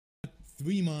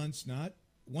3 months, not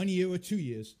 1 year or 2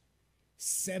 years,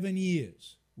 7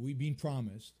 years, we've been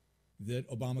promised that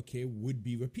Obamacare would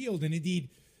be repealed. And indeed,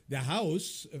 the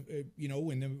House,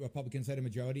 when the Republicans had a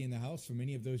majority in the House for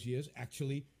many of those years,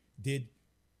 actually did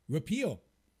repeal,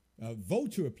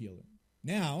 vote to repeal it.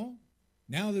 Now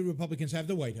the Republicans have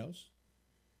the White House,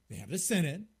 they have the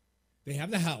Senate, they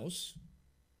have the House.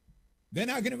 They're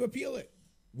not going to repeal it.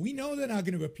 We know they're not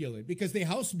going to repeal it because the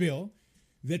House bill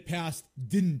that passed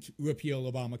didn't repeal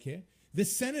Obamacare. The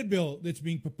Senate bill that's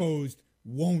being proposed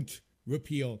won't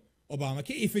repeal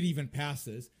Obamacare, if it even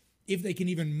passes, if they can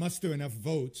even muster enough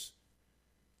votes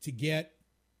to get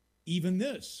even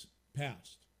this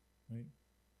passed. Right?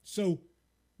 So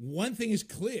one thing is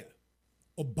clear.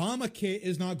 Obamacare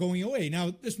is not going away.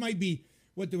 Now, this might be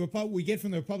what we get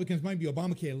from the Republicans might be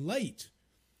Obamacare light,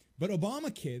 but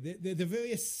Obamacare, the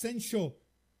very essential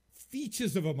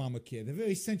features of Obamacare, the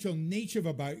very essential nature of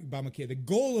Obamacare, the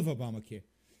goal of Obamacare,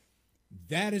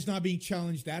 that is not being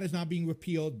challenged, that is not being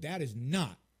repealed, that is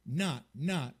not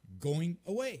going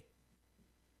away.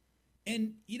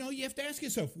 And, you have to ask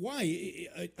yourself, why?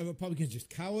 Are Republicans just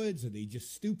cowards? Are they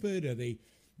just stupid? Are they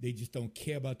just don't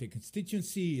care about their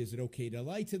constituency? Is it okay to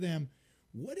lie to them?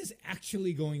 What is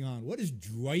actually going on? What is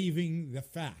driving the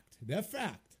fact that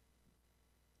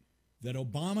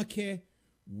Obamacare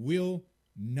will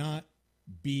not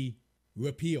be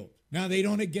repealed? Now, they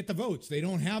don't get the votes. They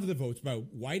don't have the votes.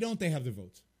 But why don't they have the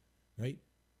votes? Right?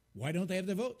 Why don't they have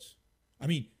the votes? I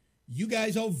mean, you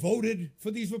guys all voted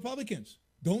for these Republicans.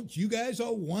 Don't you guys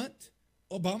all want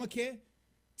Obamacare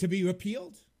to be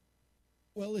repealed?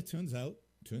 Well, it turns out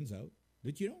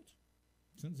that you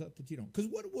don't. Because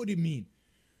what would it mean?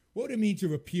 What would it mean to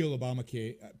repeal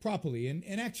Obamacare properly and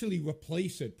actually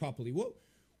replace it properly? What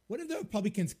have the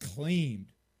Republicans claimed,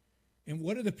 and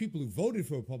what are the people who voted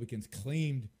for Republicans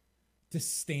claimed to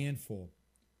stand for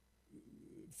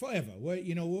forever?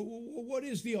 What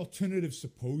is the alternative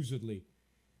supposedly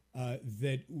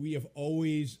that we have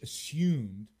always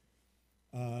assumed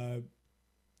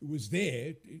was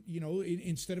there,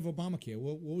 instead of Obamacare?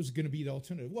 What was going to be the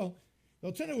alternative? Well, the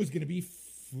alternative was going to be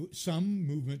some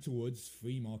movement towards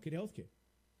free market healthcare,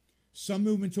 some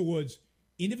movement towards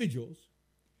individuals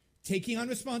taking on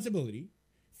responsibility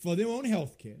for their own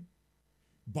healthcare,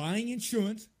 buying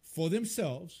insurance for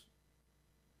themselves,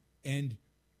 and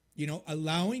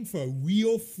allowing for a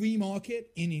real free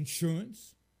market in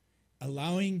insurance,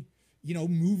 allowing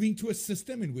moving to a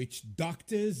system in which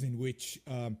doctors, in which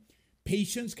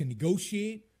patients can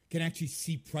negotiate, can actually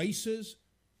see prices.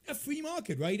 A free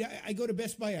market, right? I go to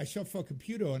Best Buy, I shop for a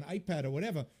computer or an iPad or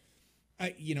whatever.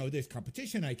 There's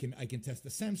competition. I can test the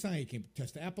Samsung, I can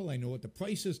test Apple. I know what the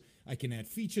price is. I can add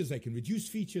features. I can reduce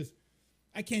features.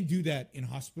 I can't do that in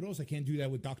hospitals. I can't do that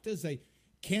with doctors. I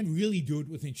can't really do it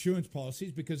with insurance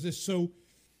policies because they're so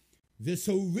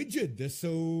rigid. They're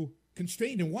so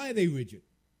constrained. And why are they rigid?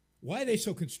 Why are they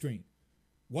so constrained?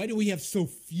 Why do we have so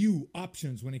few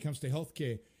options when it comes to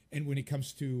healthcare and when it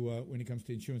comes to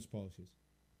insurance policies?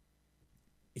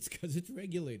 It's because it's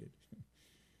regulated.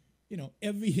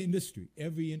 Every industry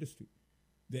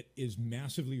that is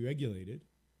massively regulated,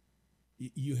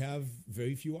 you have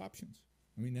very few options.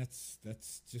 I mean,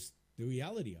 that's just the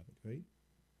reality of it, right?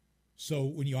 So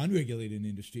when you unregulate an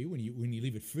industry, when you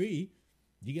leave it free,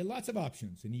 you get lots of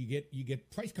options, and you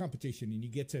get price competition, and you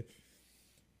get to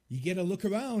look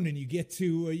around, and you get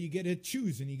to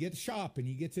choose, and you get to shop, and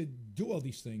you get to do all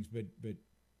these things. But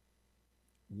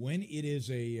when it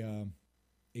is a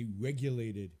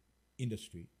regulated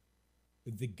industry,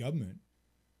 the government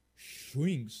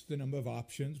shrinks the number of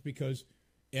options because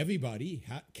everybody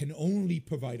can only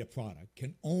provide a product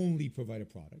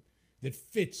that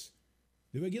fits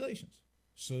the regulations.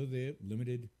 So they're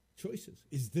limited choices.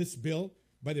 Is this bill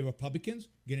by the Republicans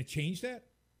going to change that?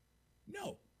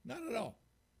 No, not at all.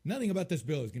 Nothing about this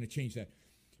bill is going to change that.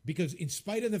 Because in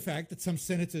spite of the fact that some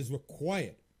senators were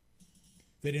quiet,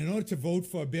 that in order to vote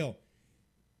for a bill,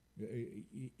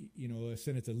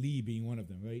 Senator Lee being one of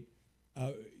them, right,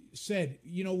 said,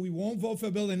 we won't vote for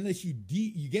a bill unless you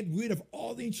get rid of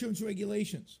all the insurance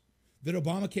regulations that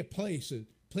Obamacare placed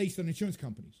on insurance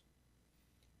companies.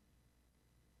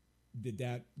 Did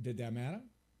that matter?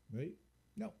 Right?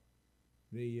 No.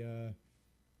 The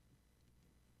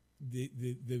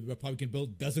Republican bill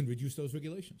doesn't reduce those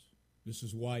regulations. This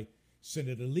is why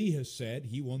Senator Lee has said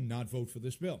he will not vote for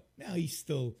this bill. Now, he's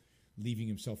still leaving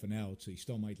himself an out, so he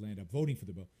still might land up voting for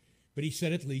the bill. But he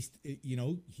said at least,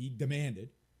 he demanded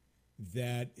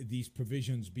that these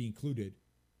provisions be included,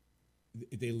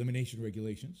 the elimination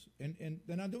regulations, and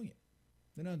they're not doing it.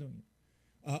 They're not doing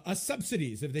it.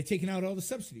 Subsidies, have they taken out all the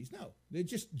subsidies? No. They're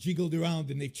just jiggled around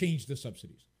and they've changed the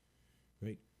subsidies.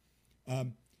 right?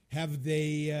 Have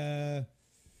they, have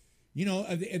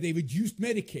they reduced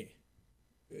Medicare?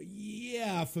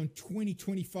 Yeah, from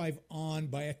 2025 on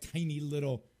by a tiny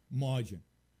little margin.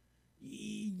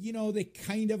 They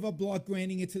kind of are block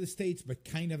granting it to the states, but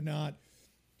kind of not.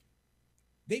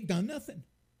 They've done nothing.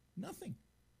 Nothing.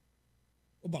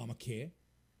 Obamacare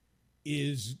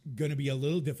is going to be a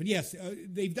little different. Yes,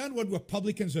 they've done what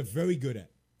Republicans are very good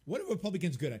at. What are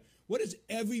Republicans good at? What is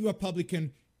every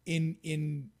Republican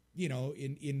in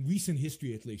recent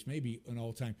history, at least, maybe in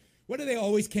all time, what do they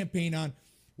always campaign on?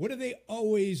 What do they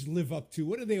always live up to?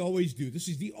 What do they always do? This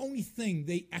is the only thing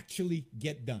they actually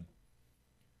get done.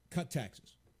 Cut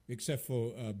taxes, except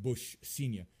for Bush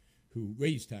Sr., who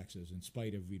raised taxes in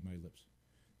spite of Read My Lips.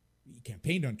 He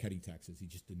campaigned on cutting taxes. He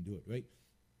just didn't do it, right?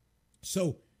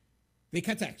 So they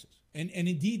cut taxes. And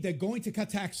indeed, they're going to cut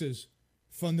taxes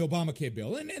from the Obamacare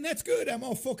bill. And that's good. I'm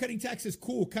all for cutting taxes.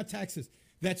 Cool, cut taxes.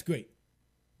 That's great.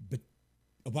 But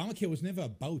Obamacare was never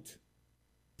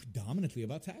predominantly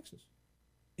about taxes.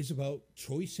 It's about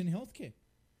choice in healthcare.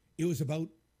 It was about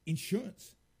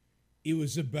insurance. It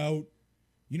was about,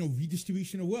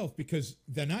 redistribution of wealth, because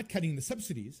they're not cutting the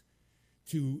subsidies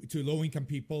to low-income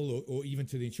people or even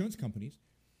to the insurance companies.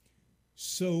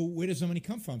 So where does the money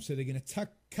come from? So they're going to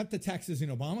cut the taxes in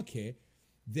Obamacare.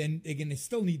 Then they're going to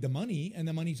still need the money, and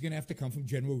the money's going to have to come from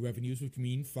general revenues, which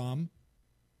mean from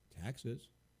taxes.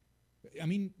 I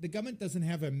mean, the government doesn't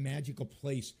have a magical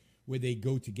place where they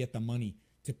go to get the money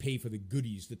to pay for the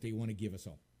goodies that they want to give us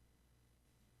all.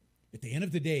 At the end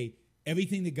of the day,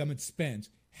 everything the government spends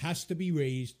has to be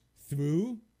raised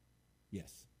through,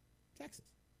 yes, taxes.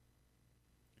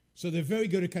 So they're very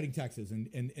good at cutting taxes, and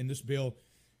this bill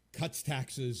cuts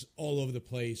taxes all over the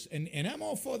place, and I'm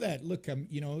all for that. Look,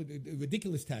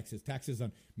 ridiculous taxes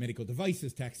on medical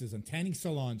devices, taxes on tanning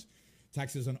salons,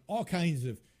 taxes on all kinds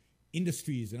of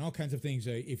industries and all kinds of things.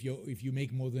 If you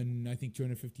make more than, I think,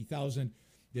 $250,000,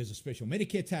 there's a special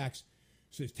Medicare tax.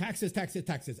 So there's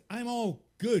taxes. I'm all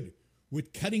good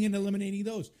with cutting and eliminating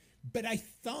those. But I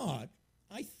thought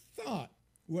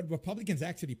what Republicans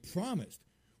actually promised,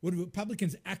 what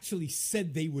Republicans actually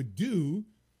said they would do,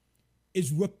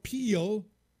 is repeal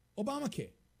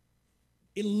Obamacare.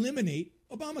 Eliminate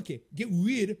Obamacare. Get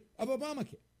rid of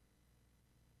Obamacare.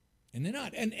 And they're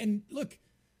not. And look,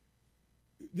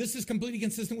 this is completely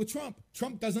consistent with Trump.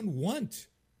 Trump doesn't want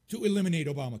to eliminate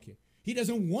Obamacare. He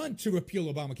doesn't want to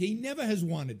repeal Obamacare. He never has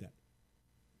wanted that.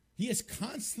 He has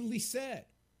constantly said,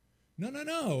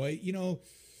 no,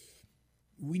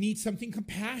 we need something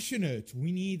compassionate.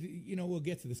 We need, we'll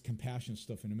get to this compassion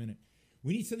stuff in a minute.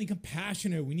 We need something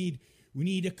compassionate. We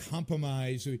need a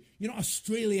compromise.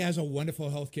 Australia has a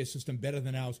wonderful healthcare system, better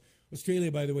than ours.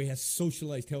 Australia, by the way, has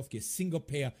socialized healthcare,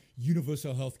 single-payer,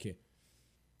 universal healthcare.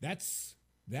 That's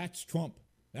Trump.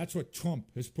 That's what Trump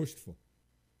has pushed for.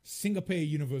 Single-payer,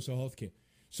 universal healthcare.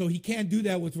 So he can't do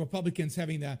that with Republicans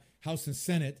having the House and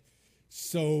Senate.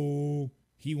 So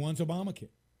he wants Obamacare.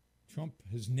 Trump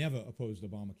has never opposed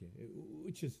Obamacare,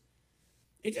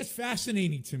 it's just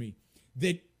fascinating to me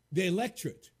that the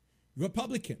electorate,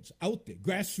 Republicans out there,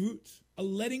 grassroots, are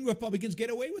letting Republicans get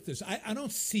away with this. I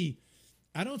don't see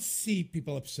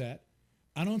people upset.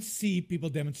 I don't see people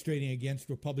demonstrating against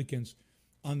Republicans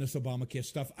on this Obamacare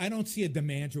stuff. I don't see a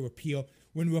demand to repeal.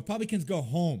 When Republicans go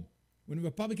home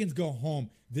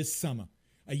this summer,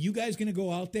 are you guys going to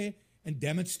go out there and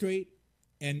demonstrate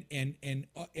and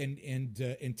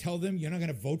tell them you're not going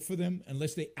to vote for them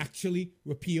unless they actually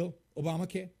repeal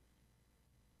Obamacare?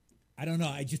 I don't know.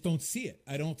 I just don't see it.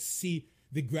 I don't see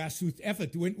the grassroots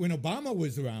effort. When Obama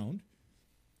was around,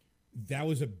 that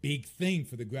was a big thing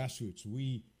for the grassroots.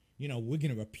 We're going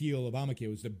to repeal Obamacare. It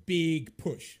was a big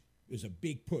push. It was a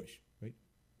big push, right?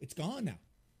 It's gone now.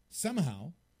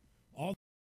 Somehow, all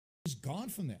is gone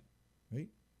from that, right?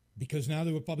 Because now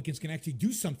the Republicans can actually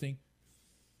do something,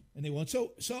 and they won't.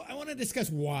 So I want to discuss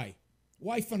why.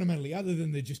 Why fundamentally, other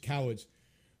than they're just cowards.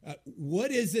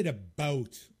 What is it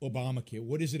about Obamacare?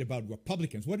 What is it about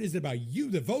Republicans? What is it about you,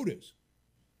 the voters,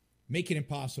 make it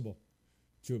impossible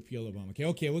to repeal Obamacare?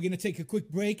 Okay, we're going to take a quick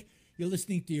break. You're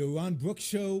listening to the Yaron Brook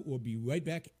Show. We'll be right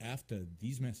back after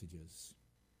these messages.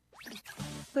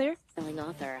 Clear? Selling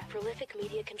author, prolific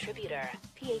media contributor,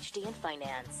 PhD in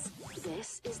finance.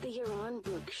 This is the Yaron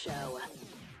Brook Show.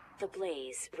 The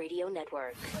Blaze Radio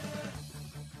Network.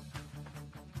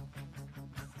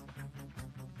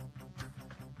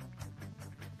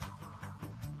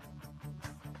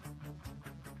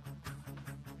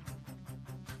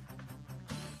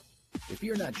 If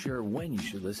you're not sure when you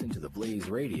should listen to the Blaze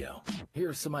Radio, here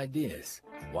are some ideas.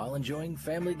 while enjoying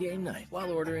family game night,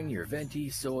 while ordering your venti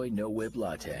soy no whip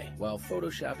latte, while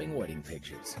photoshopping wedding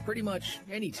pictures. Pretty much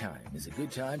any time is a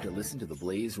good time to listen to the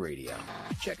Blaze Radio.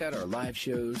 Check out our live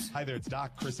shows. Hi there, it's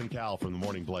Doc, Chris, and Cal from the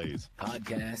Morning Blaze.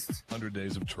 Podcasts. 100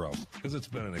 Days of Trump, because it's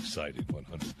been an exciting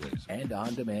 100 days. And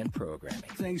on-demand programming.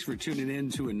 Thanks for tuning in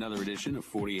to another edition of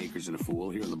 40 Acres and a Fool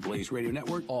here on the Blaze Radio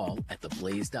Network. All at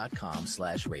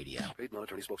theblaze.com/radio. Paid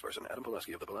non-attorney spokesperson Adam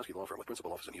Pulaski of the Pulaski Law Firm with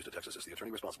principal office in Houston, Texas is the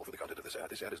attorney responsible for the content of this ad.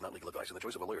 This ad is not legal advice, and the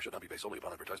choice of a lawyer should not be based solely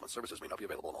upon advertisement. Services may not be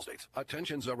available in all states.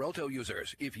 Attention Xarelto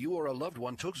users. If you or a loved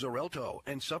one took Xarelto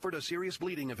and suffered a serious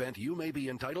bleeding event, you may be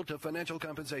entitled to financial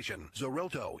compensation.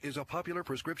 Xarelto is a popular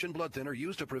prescription blood thinner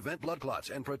used to prevent blood clots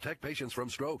and protect patients from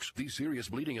strokes. These serious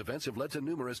bleeding events have led to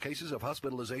numerous cases of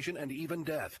hospitalization and even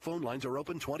death. Phone lines are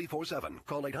open 24/7.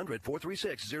 Call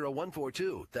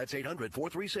 800-436-0142. That's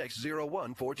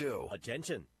 800-436-0142.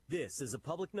 Attention. This is a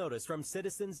public notice from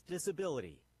Citizens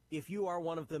Disability. If you are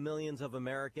one of the millions of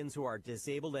Americans who are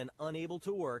disabled and unable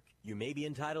to work, you may be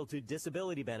entitled to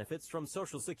disability benefits from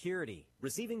Social Security.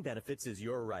 Receiving benefits is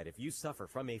your right if you suffer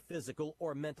from a physical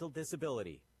or mental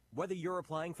disability. Whether you're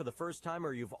applying for the first time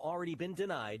or you've already been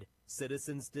denied,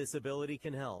 Citizens Disability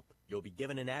can help. You'll be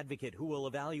given an advocate who will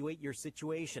evaluate your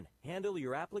situation, handle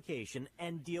your application,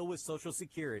 and deal with Social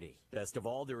Security. Best of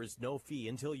all, there is no fee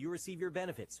until you receive your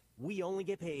benefits. We only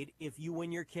get paid if you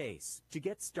win your case. To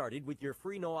get started with your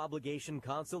free no-obligation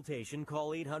consultation, call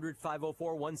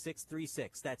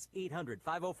 800-504-1636. That's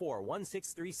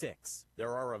 800-504-1636.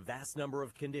 There are a vast number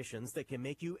of conditions that can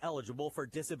make you eligible for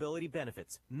disability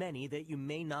benefits, many that you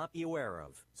may not be aware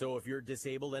of. So if you're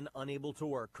disabled and unable to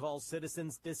work, call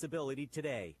Citizens Disability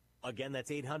today. Again, that's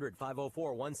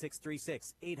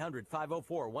 800-504-1636,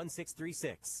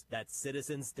 800-504-1636. That's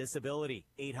Citizens Disability,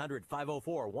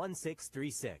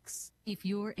 800-504-1636. If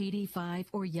you're 85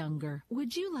 or younger,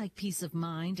 would you like peace of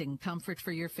mind and comfort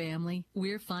for your family?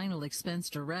 We're Final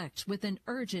Expense Direct with an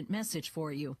urgent message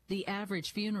for you. The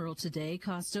average funeral today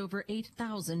costs over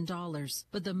 $8,000,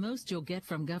 but the most you'll get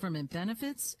from government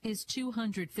benefits is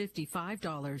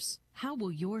 $255. How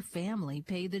will your family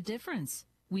pay the difference?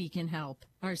 We can help.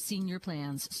 Our senior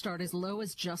plans start as low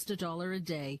as just $1 a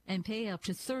day and pay up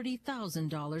to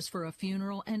 $30,000 for a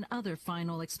funeral and other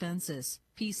final expenses.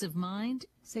 Peace of mind?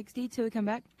 60 till we come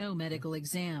back. No medical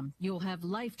exam. You'll have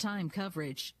lifetime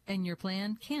coverage, and your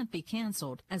plan can't be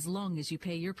canceled as long as you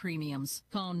pay your premiums.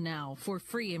 Call now for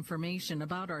free information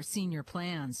about our senior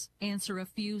plans. Answer a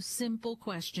few simple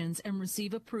questions and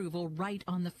receive approval right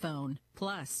on the phone.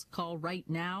 Plus, call right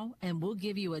now and we'll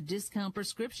give you a discount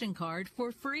prescription card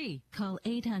for free. Call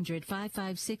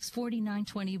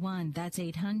 800-556-4921. That's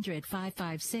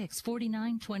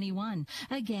 800-556-4921.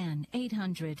 Again,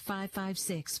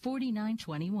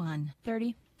 800-556-4921.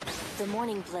 30. The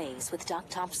Morning Blaze with Doc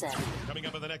Thompson. Coming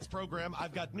up in the next program,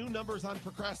 I've got new numbers on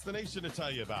procrastination to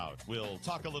tell you about. We'll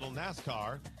talk a little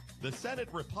NASCAR. The Senate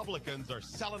Republicans are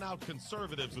selling out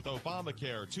conservatives with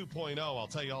Obamacare 2.0. I'll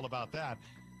tell you all about that.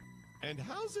 And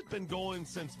how's it been going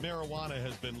since marijuana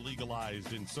has been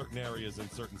legalized in certain areas in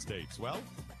certain states? Well,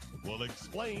 we'll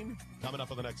explain coming up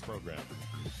on the next program.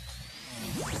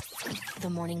 The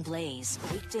Morning Blaze,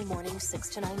 weekday mornings 6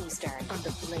 to 9 Eastern on the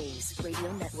Blaze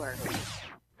Radio Network.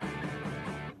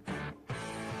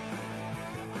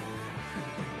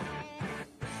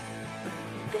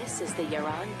 This is the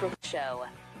Yaron Brook Show.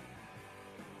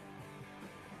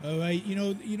 All right, you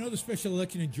know the special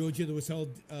election in Georgia that was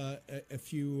held a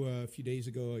few days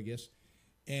ago, I guess,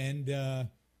 and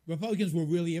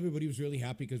everybody was really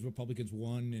happy because Republicans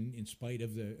won, in spite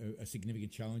of a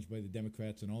significant challenge by the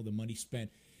Democrats and all the money spent.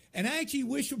 And I actually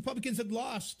wish Republicans had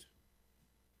lost.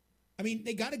 I mean,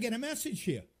 they got to get a message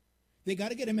here. They got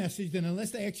to get a message that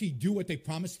unless they actually do what they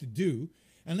promised to do,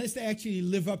 unless they actually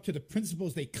live up to the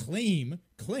principles they claim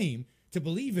to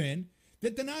believe in,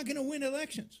 that they're not going to win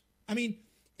elections. I mean,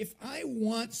 if I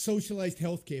want socialized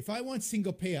health care, if I want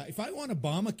single payer, if I want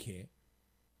Obamacare,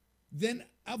 then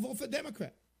I'll vote for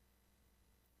Democrat.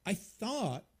 I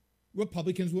thought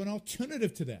Republicans were an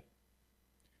alternative to that.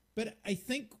 But I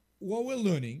think what we're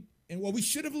learning, and what we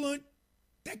should have learned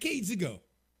decades ago,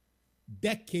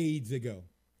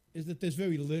 is that there's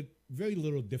very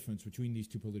little difference between these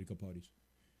two political parties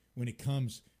when it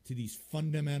comes to these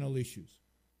fundamental issues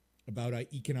about our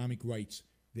economic rights.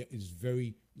 There is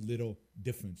very little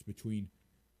difference between,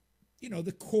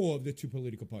 the core of the two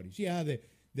political parties. Yeah, the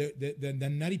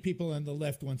nutty people on the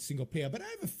left want single payer, but I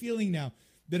have a feeling now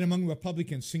that among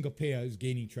Republicans, single payer is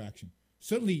gaining traction.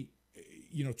 Certainly,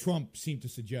 Trump seemed to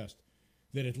suggest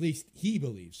that at least he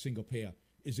believes single payer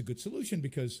is a good solution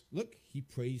because, look, he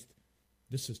praised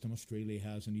the system Australia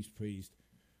has, and he's praised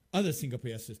other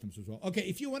single-payer systems as well. Okay,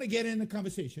 if you want to get in the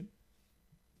conversation,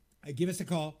 give us a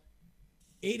call,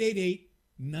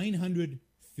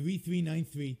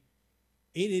 888-900-3393,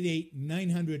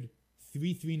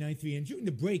 888-900-3393. And during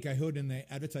the break, I heard in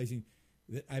the advertising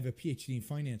that I have a PhD in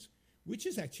finance, which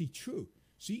is actually true.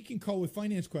 So you can call with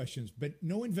finance questions, but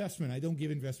no investment. I don't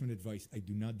give investment advice. I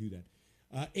do not do that.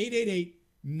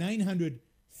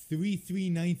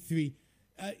 888-900-3393.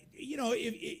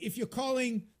 If you're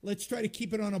calling, let's try to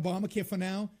keep it on Obamacare for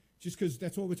now, just because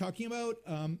that's what we're talking about.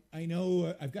 I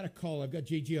know I've got a call. I've got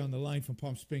JJ on the line from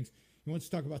Palm Springs. He wants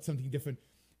to talk about something different.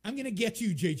 I'm going to get to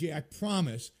you, JJ, I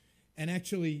promise, and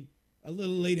actually a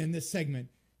little later in this segment,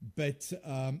 but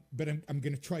I'm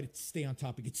going to try to stay on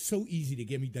topic. It's so easy to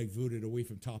get me diverted away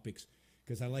from topics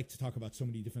because I like to talk about so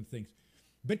many different things.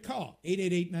 But call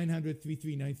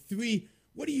 888-900-3393.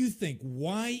 What do you think?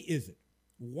 Why is it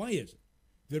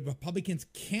that Republicans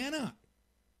cannot,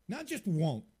 not just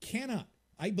won't, cannot,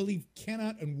 I believe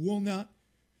cannot and will not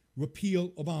repeal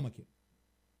Obamacare?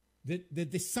 That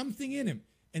there's something in him,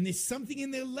 and there's something in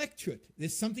the electorate,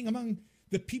 there's something among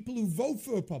the people who vote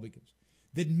for Republicans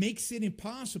that makes it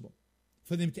impossible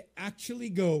for them to actually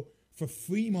go for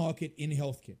free market in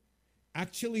healthcare,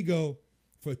 actually go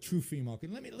for a true free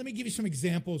market. Let me give you some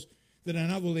examples that are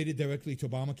not related directly to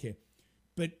Obamacare,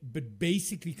 but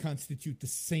basically constitute the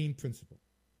same principle.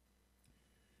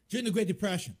 During the Great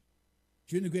Depression,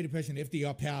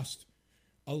 FDR passed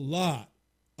a lot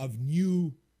of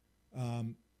new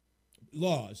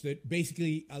laws that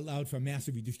basically allowed for a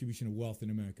massive redistribution of wealth in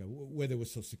America, whether it was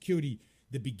Social Security,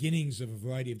 the beginnings of a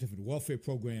variety of different welfare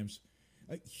programs,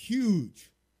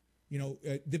 huge.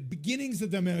 The beginnings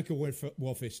of the American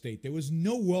welfare state. There was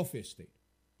no welfare state.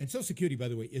 And Social Security, by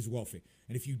the way, is welfare.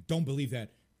 And if you don't believe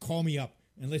that, call me up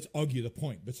and let's argue the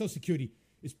point. But Social Security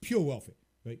is pure welfare,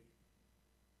 right?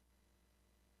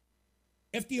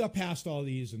 FDR passed all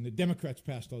these, and the Democrats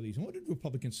passed all these. And what did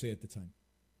Republicans say at the time?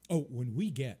 Oh, when we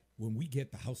get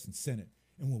the House and Senate,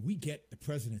 and when we get the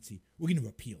presidency, we're going to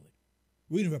repeal it.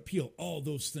 We're going to repeal all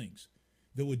those things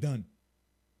that were done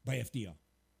by FDR.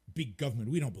 Big government.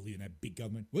 We don't believe in that big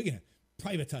government. We're going to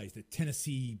privatize the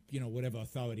Tennessee, whatever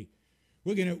authority.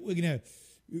 We're going to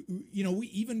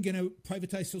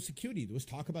privatize Social Security. There was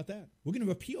talk about that. We're going to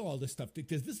repeal all this stuff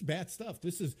because this is bad stuff.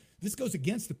 This goes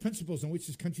against the principles on which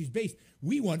this country is based.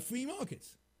 We want free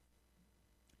markets.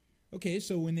 Okay,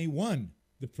 so when they won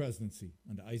the presidency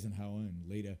under Eisenhower and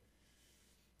later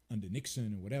under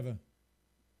Nixon or whatever,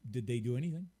 did they do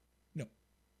anything? No.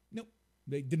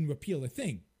 They didn't repeal a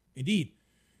thing. Indeed,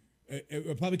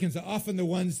 Republicans are often the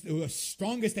ones who are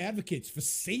strongest advocates for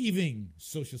saving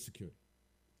Social Security,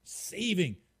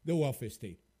 saving the welfare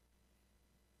state.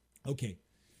 Okay.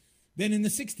 Then in the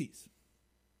 60s,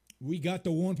 we got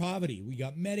the war on poverty. We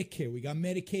got Medicare. We got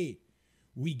Medicaid.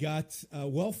 We got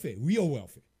welfare, real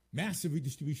welfare, massive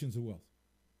redistributions of wealth.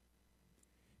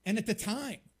 And at the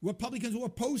time, Republicans were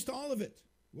opposed to all of it.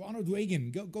 Ronald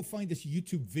Reagan, go find this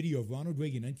YouTube video of Ronald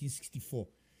Reagan, 1964,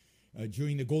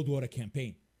 during the Goldwater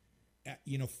campaign.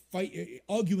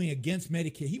 Arguing against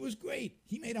Medicare. He was great.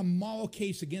 He made a moral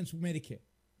case against Medicare.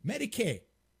 Medicare.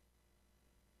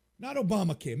 Not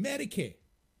Obamacare. Medicare.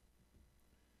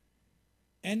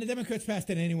 And the Democrats passed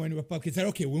it anyway, and the Republicans said,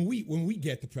 okay, when we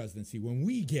get the presidency,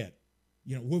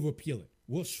 we'll repeal it.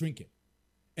 We'll shrink it.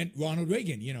 And Ronald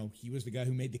Reagan, he was the guy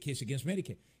who made the case against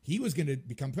Medicare. He was going to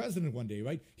become president one day,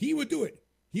 right? He would do it.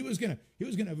 He was going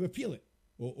to repeal it,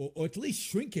 or at least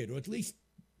shrink it, or at least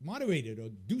moderate it, or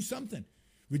do something.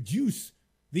 Reduce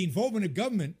the involvement of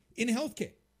government in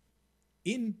healthcare,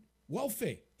 in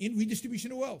welfare, in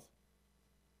redistribution of wealth.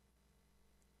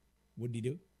 What did he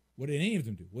do? What did any of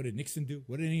them do? What did Nixon do?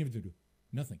 What did any of them do?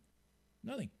 Nothing.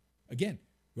 Again,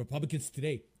 Republicans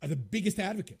today are the biggest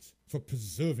advocates for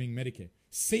preserving Medicare,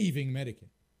 saving Medicare.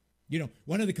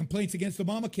 One of the complaints against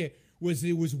Obamacare was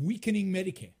it was weakening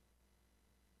Medicare.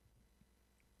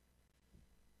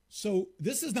 So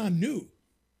this is not new.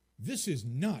 This is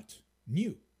not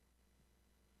new.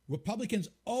 Republicans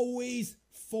always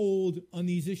fold on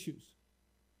these issues.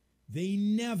 They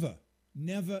never,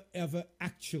 ever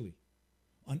actually,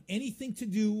 on anything to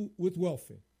do with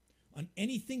welfare, on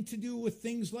anything to do with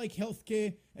things like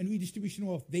healthcare and redistribution of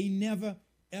wealth, they never,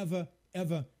 ever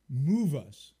move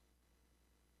us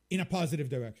in a positive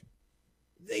direction.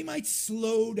 They might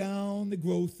slow down the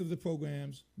growth of the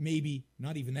programs, maybe,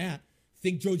 not even that.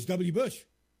 Think George W. Bush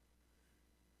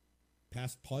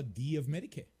passed Part D of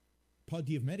Medicare. Part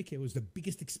D of Medicare was the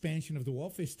biggest expansion of the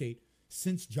welfare state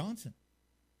since Johnson.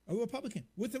 A Republican,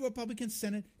 with a Republican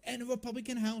Senate and a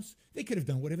Republican House. They could have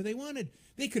done whatever they wanted.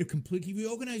 They could have completely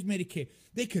reorganized Medicare.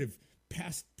 They could have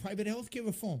passed private health care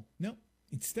reform. No.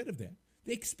 Instead of that,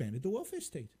 they expanded the welfare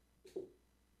state.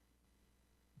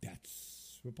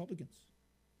 That's Republicans.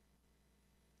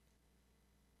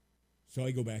 So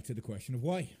I go back to the question of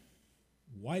why.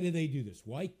 Why do they do this?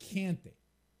 Why can't they?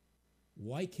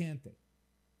 Why can't they?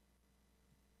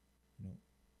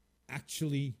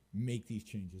 Actually make these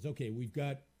changes. Okay, we've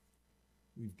got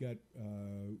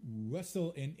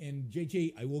Russell and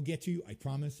JJ. I will get to you, I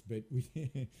promise. But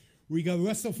we got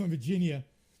Russell from Virginia,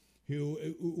 who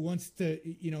wants to,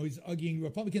 he's arguing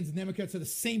Republicans and Democrats are the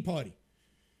same party.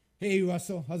 Hey,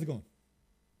 Russell, how's it going?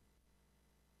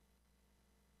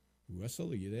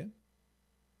 Russell, are you there?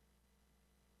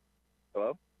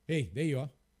 Hello? Hey, there you are.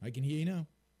 I can hear you now.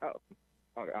 Oh,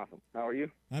 okay, awesome. How are you?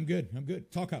 I'm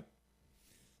good. Talk up.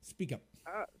 Speak up.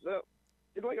 So,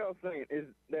 like I was saying, is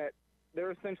that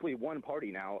they're essentially one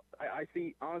party now. I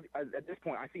see, honestly, at this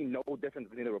point, I see no difference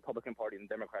between the Republican Party and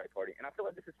the Democratic Party. And I feel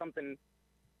like this is something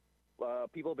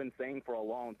people have been saying for a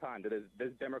long time, that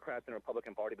there's Democrats in the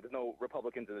Republican Party, but there's no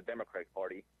Republicans in the Democratic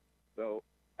Party. So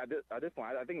at this point,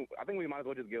 I think we might as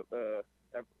well just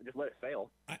let it fail.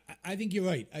 I think you're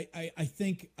right. I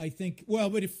think. Well,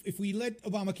 but if we let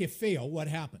Obamacare fail, what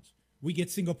happens? We get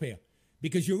single payer,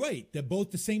 because you're right. They're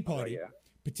both the same party,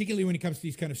 particularly when it comes to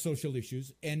these kind of social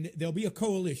issues. And there'll be a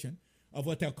coalition of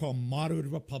what they'll call moderate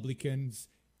Republicans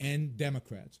and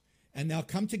Democrats, and they'll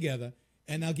come together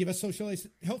and they'll give us socialized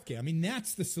health care. I mean,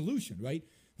 that's the solution, right?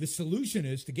 The solution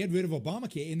is to get rid of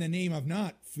Obamacare in the name of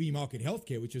not free market health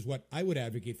care, which is what I would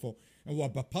advocate for and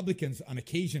what Republicans on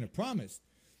occasion have promised,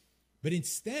 but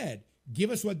instead give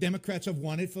us what Democrats have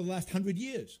wanted for the last 100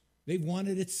 years. They've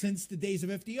wanted it since the days of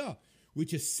FDR,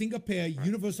 which is single-payer,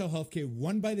 universal health care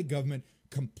run by the government,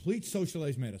 complete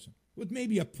socialized medicine, with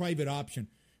maybe a private option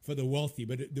for the wealthy,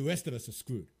 but the rest of us are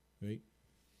screwed, right?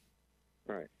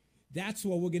 Right. That's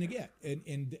what we're going to get.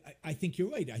 And I think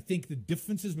you're right. I think the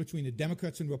differences between the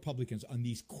Democrats and Republicans on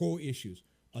these core issues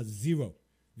are zero.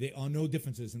 There are no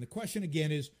differences. And the question,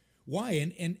 again, is why?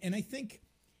 And I think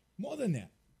more than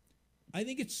that, I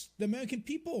think it's the American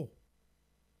people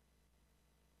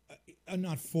are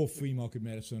not for free market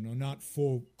medicine or not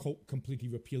for completely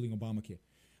repealing Obamacare.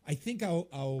 I think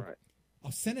our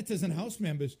senators and House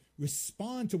members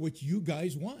respond to what you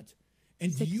guys want.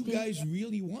 And do you guys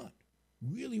really want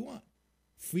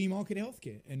free market health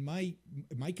care? And my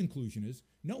conclusion is,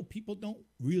 no, people don't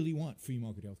really want free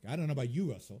market health care. I don't know about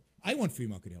you, Russell. I want free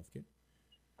market health care.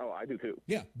 Oh, I do too.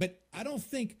 Yeah, but I don't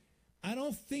think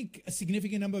a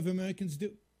significant number of Americans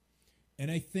do.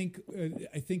 And I think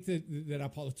that our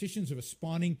politicians are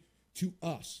responding to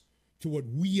us, to what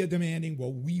we are demanding,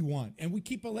 what we want. And we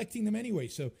keep electing them anyway.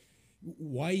 So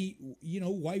why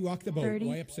rock the boat? 30.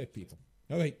 Why upset people?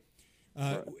 All right.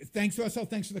 Thanks, Russell.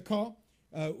 Thanks for the call.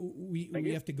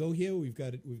 We have to go here. We've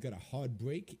got a hard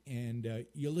break, and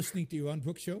you're listening to Yaron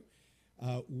Brook Show,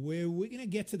 where we're going to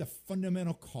get to the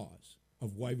fundamental cause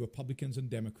of why Republicans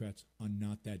and Democrats are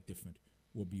not that different.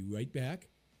 We'll be right back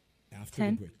after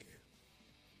the break.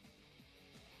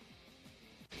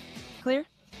 Clear?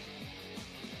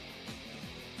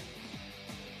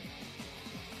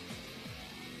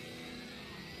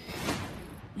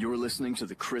 You're listening to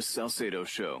the Chris Salcedo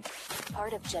Show.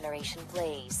 Part of Generation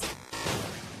Blaze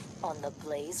on the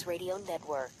Blaze Radio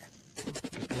Network.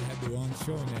 They had the wrong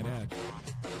show in that ad.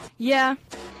 Yeah.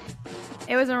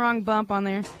 It was a wrong bump on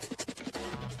there.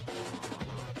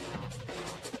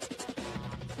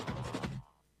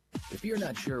 If you're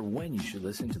not sure when you should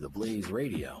listen to the Blaze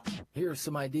Radio, here are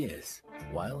some ideas.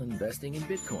 While investing in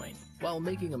Bitcoin, while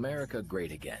making America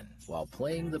great again, while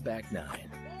playing the back nine.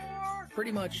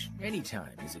 Pretty much any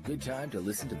time is a good time to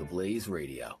listen to the Blaze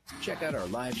Radio. Check out our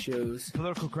live shows.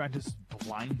 Political correctness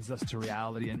blinds us to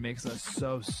reality and makes us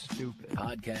so stupid.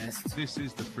 Podcasts. This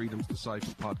is the Freedom's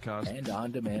Decipher podcast. And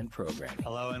on-demand programming.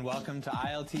 Hello and welcome to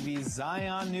ILTV's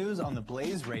Zion News on the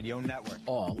Blaze Radio Network.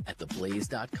 All at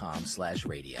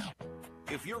theblaze.com/radio.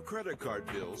 If your credit card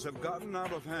bills have gotten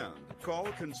out of hand, call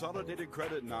Consolidated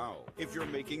Credit now. If you're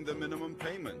making the minimum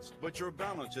payments, but your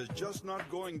balance is just not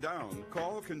going down,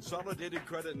 call Consolidated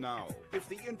Credit now. If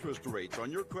the interest rates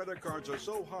on your credit cards are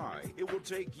so high, it will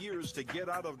take years to get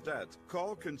out of debt,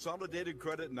 call Consolidated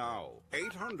Credit now.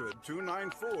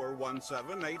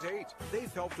 800-294-1788.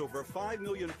 They've helped over 5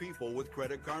 million people with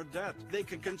credit card debt. They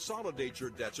can consolidate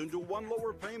your debts into one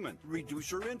lower payment,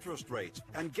 reduce your interest rates,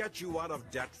 and get you out of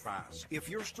debt fast. If If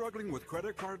you're struggling with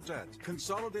credit card debt,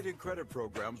 Consolidated Credit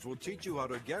Programs will teach you how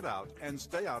to get out and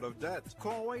stay out of debt.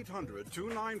 Call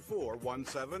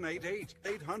 800-294-1788.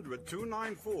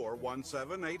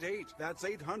 800-294-1788. That's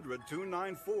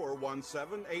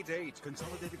 800-294-1788.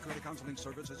 Consolidated Credit Counseling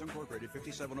Services Incorporated,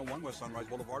 5701 West Sunrise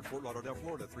Boulevard, Fort Lauderdale,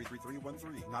 Florida,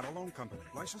 33313. Not a loan company.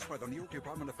 Licensed by the New York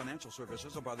Department of Financial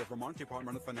Services and by the Vermont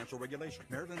Department of Financial Regulation.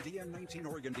 Maryland DM19,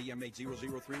 Oregon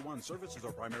DM80031. Services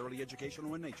are primarily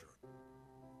educational in nature.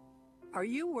 Are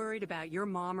you worried about your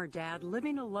mom or dad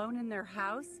living alone in their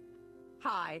house?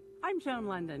 Hi, I'm Joan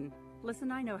London.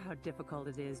 Listen, I know how difficult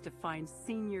it is to find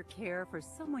senior care for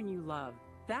someone you love.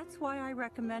 That's why I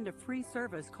recommend a free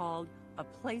service called A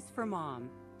Place for Mom.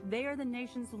 They are the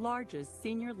nation's largest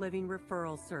senior living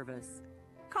referral service.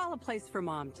 Call A Place for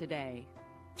Mom today.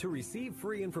 To receive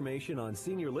free information on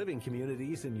senior living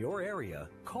communities in your area,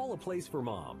 call A Place for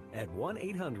Mom at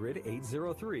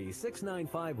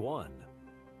 1-800-803-6951.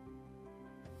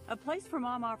 A Place for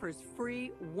Mom offers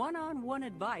free one-on-one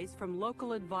advice from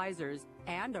local advisors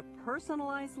and a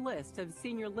personalized list of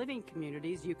senior living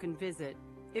communities you can visit.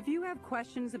 If you have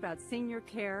questions about senior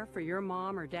care for your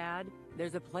mom or dad,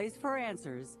 there's a place for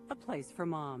answers, A Place for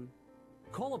Mom.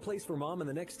 Call A Place for Mom in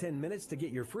the next 10 minutes to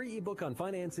get your free ebook on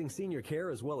financing senior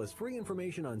care as well as free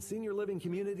information on senior living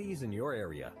communities in your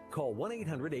area. Call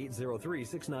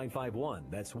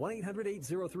 1-800-803-6951. That's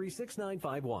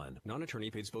 1-800-803-6951.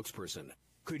 Non-attorney paid spokesperson.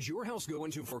 Could your house go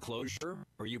into foreclosure?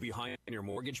 Are you behind in your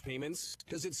mortgage payments?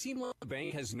 Does it seem like the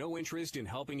bank has no interest in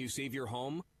helping you save your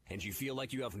home and you feel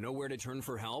like you have nowhere to turn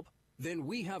for help? Then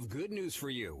we have good news for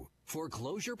you.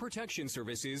 Foreclosure Protection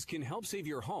Services can help save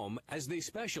your home as they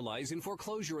specialize in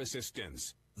foreclosure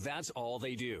assistance. That's all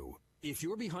they do. If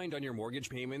you're behind on your mortgage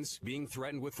payments, being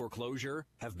threatened with foreclosure,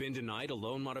 have been denied a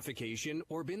loan modification,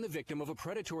 or been the victim of a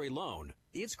predatory loan,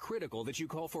 it's critical that you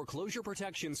call Foreclosure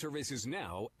Protection Services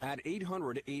now at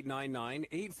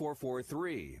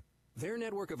 800-899-8443. Their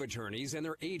network of attorneys and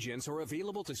their agents are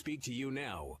available to speak to you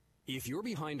now. If you're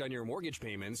behind on your mortgage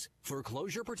payments,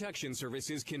 Foreclosure Protection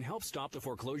Services can help stop the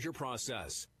foreclosure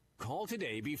process. Call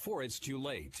today before it's too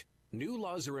late. New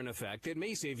laws are in effect that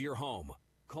may save your home.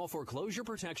 Call Foreclosure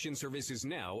Protection Services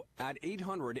now at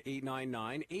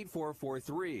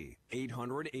 800-899-8443.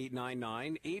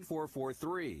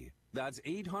 800-899-8443. That's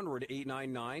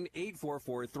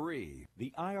 800-899-8443.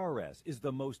 The IRS is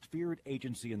the most feared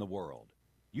agency in the world.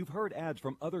 You've heard ads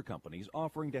from other companies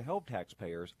offering to help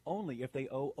taxpayers only if they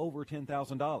owe over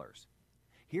 $10,000.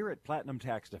 Here at Platinum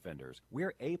Tax Defenders,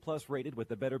 we're A-plus rated with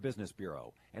the Better Business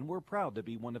Bureau, and we're proud to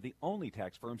be one of the only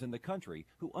tax firms in the country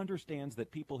who understands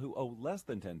that people who owe less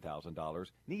than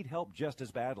 $10,000 need help just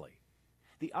as badly.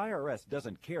 The IRS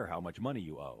doesn't care how much money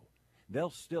you owe. They'll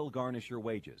still garnish your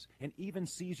wages and even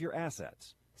seize your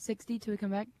assets. 60 to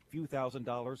come back? Few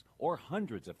 $1,000s or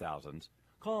hundreds of thousands.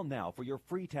 Call now for your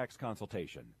free tax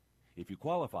consultation. If you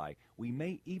qualify, we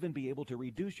may even be able to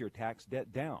reduce your tax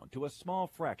debt down to a small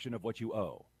fraction of what you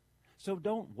owe. So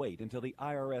don't wait until the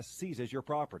IRS seizes your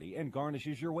property and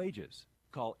garnishes your wages.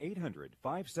 Call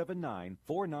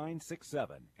 800-579-4967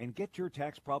 and get your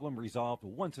tax problem resolved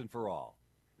once and for all.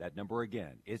 That number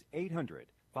again is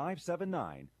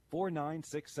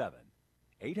 800-579-4967.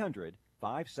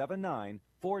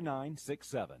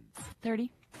 800-579-4967.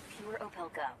 30. Pure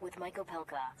Opelka with Mike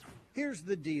Opelka. Here's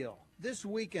the deal. This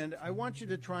weekend, I want you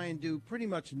to try and do pretty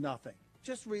much nothing.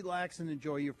 Just relax and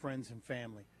enjoy your friends and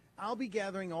family. I'll be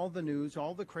gathering all the news,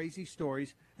 all the crazy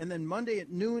stories, and then Monday at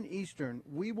noon Eastern,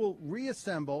 we will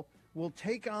reassemble. We'll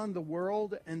take on the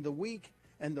world and the week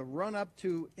and the run-up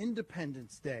to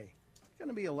Independence Day. It's going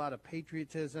to be a lot of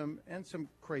patriotism and some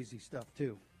crazy stuff,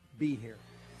 too. Be here.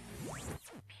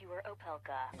 Pure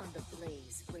Opelka on the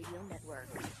Blaze Radio Network.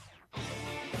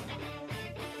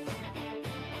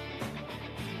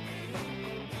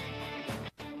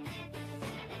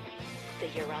 The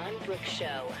Yaron Brook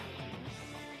Show.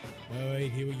 All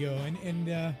right, here we go.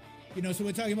 So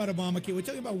we're talking about Obamacare. We're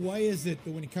talking about why is it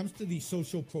that when it comes to these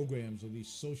social programs or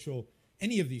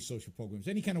any of these social programs,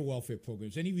 any kind of welfare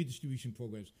programs, any redistribution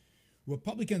programs,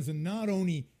 Republicans are not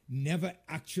only never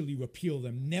actually repeal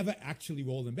them, never actually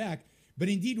roll them back, but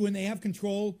indeed when they have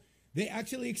control, they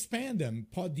actually expand them.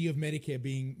 Part D of Medicare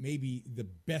being maybe the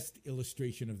best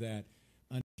illustration of that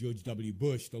under George W.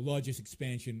 Bush, the largest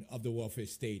expansion of the welfare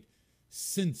state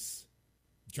since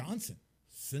Johnson,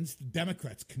 since the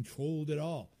Democrats controlled it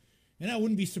all. And I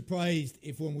wouldn't be surprised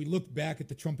if when we look back at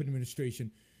the Trump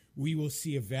administration, we will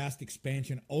see a vast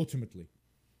expansion ultimately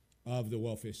of the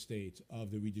welfare states,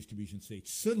 of the redistribution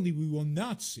states. Certainly we will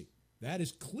not see, that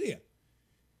is clear,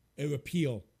 a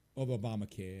repeal of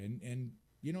Obamacare. And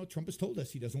Trump has told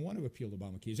us he doesn't want to repeal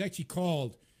Obamacare. He's actually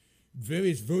called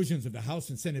various versions of the House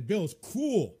and Senate bills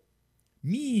cruel,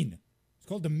 mean. It's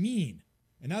called the mean.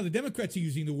 And now the Democrats are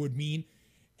using the word mean,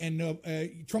 and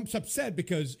Trump's upset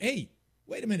because, hey,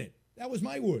 wait a minute, that was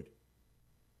my word.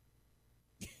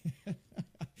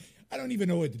 I don't even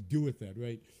know what to do with that,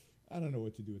 right? I don't know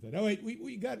what to do with that. All right,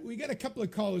 we got a couple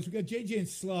of callers. We got JJ and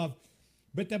Slav,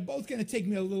 but they're both going to take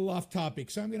me a little off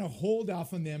topic, so I'm going to hold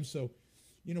off on them. So,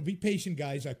 be patient,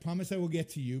 guys. I promise I will get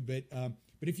to you. But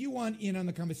if you want in on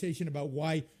the conversation about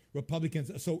why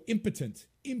Republicans are so impotent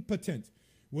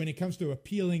when it comes to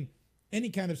repealing any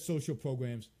kind of social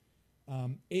programs,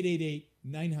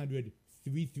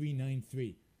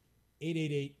 888-900-3393.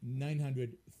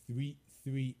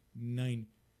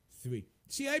 888-900-3393.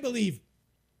 See, I believe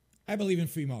in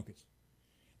free markets.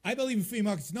 I believe in free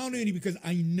markets not only because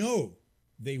I know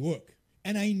they work,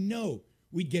 and I know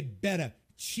we'd get better,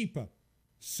 cheaper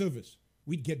service.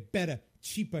 We'd get better,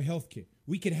 cheaper healthcare.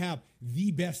 We could have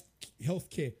the best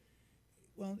healthcare.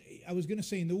 Well, I was going to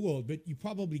say in the world, but you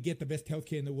probably get the best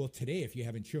healthcare in the world today if you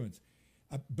have insurance.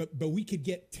 But we could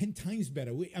get 10 times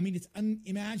better. It's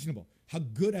unimaginable how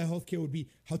good our healthcare would be,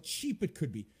 how cheap it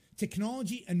could be.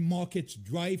 Technology and markets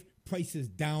drive prices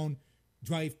down,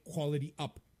 drive quality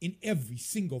up in every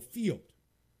single field.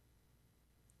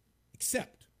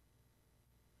 Except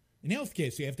in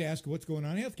healthcare. So you have to ask what's going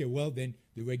on in healthcare. Well, then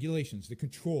the regulations, the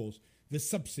controls, the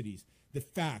subsidies, the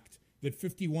fact that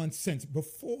 51 cents,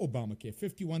 before Obamacare,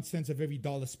 51 cents of every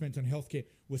dollar spent on healthcare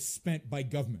was spent by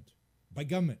government. By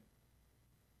government.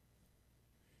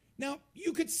 Now,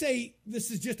 you could say this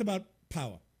is just about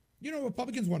power.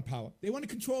 Republicans want power. They want to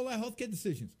control our healthcare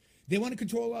decisions. They want to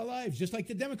control our lives, just like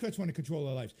the Democrats want to control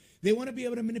our lives. They want to be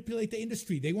able to manipulate the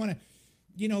industry. They want to,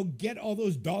 get all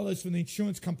those dollars from the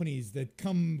insurance companies that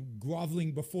come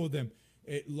groveling before them,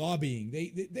 lobbying.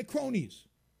 They're cronies.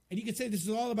 And you could say this is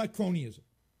all about cronyism.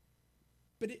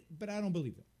 But I don't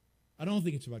believe that. I don't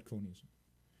think it's about cronyism.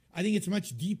 I think it's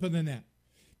much deeper than that.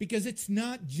 Because it's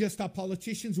not just our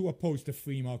politicians who are opposed to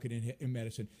free market in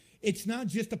medicine. It's not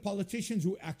just the politicians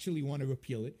who actually want to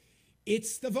repeal it.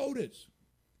 It's the voters.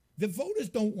 The voters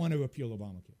don't want to repeal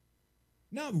Obamacare.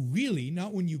 Not really,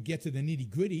 not when you get to the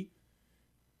nitty-gritty.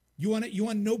 You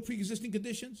want no pre-existing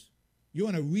conditions? You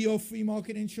want a real free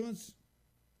market insurance?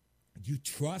 Do you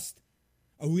trust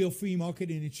a real free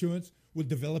market in insurance will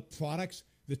develop products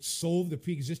that solve the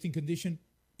pre-existing condition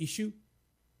issue?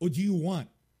 Or do you want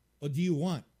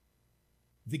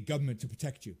the government to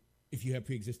protect you if you have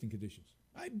pre-existing conditions?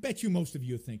 I bet you most of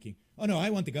you are thinking, oh no, I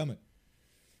want the government.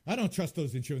 I don't trust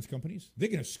those insurance companies. They're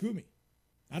going to screw me.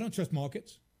 I don't trust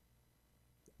markets.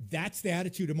 That's the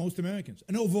attitude of most Americans.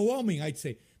 An overwhelming, I'd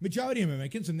say, majority of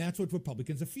Americans, and that's what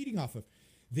Republicans are feeding off of.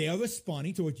 They are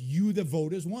responding to what you, the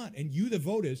voters, want. And you, the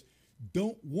voters,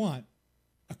 don't want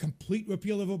a complete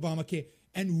repeal of Obamacare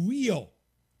and real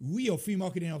free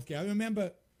market in healthcare. I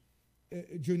remember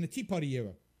during the Tea Party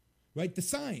era, right, the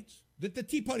signs that the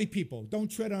Tea Party people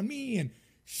don't tread on me and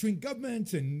shrink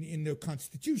government and in the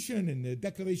Constitution and the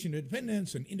Declaration of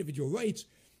Independence and individual rights,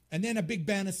 and then a big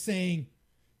banner saying,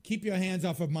 keep your hands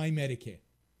off of my Medicare.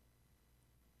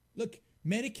 Look,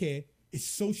 Medicare is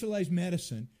socialized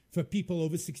medicine for people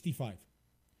over 65.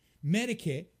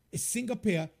 Medicare is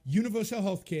single-payer universal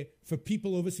health care for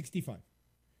people over 65.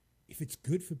 If it's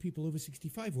good for people over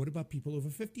 65, what about people over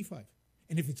 55?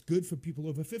 And if it's good for people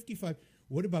over 55,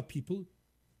 what about people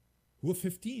who are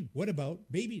 15? What about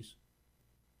babies?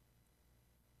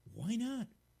 Why not?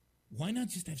 Why not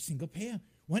just have single payer?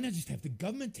 Why not just have the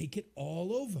government take it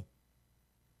all over?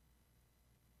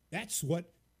 That's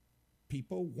what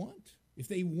people want.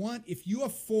 If you are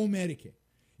for Medicare,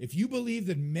 if you believe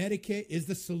that Medicare is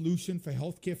the solution for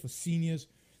health care for seniors,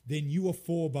 then you are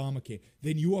for Obamacare.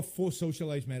 Then you are for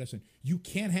socialized medicine. You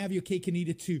can't have your cake and eat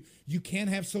it too. You can't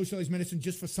have socialized medicine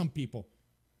just for some people.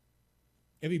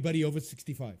 Everybody over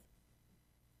 65.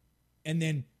 And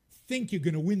then think you're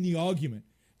going to win the argument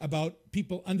about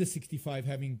people under 65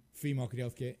 having free market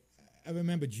health care. I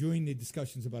remember during the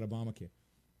discussions about Obamacare,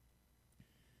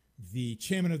 the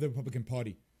chairman of the Republican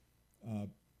Party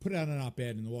put out an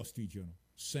op-ed in the Wall Street Journal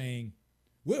saying,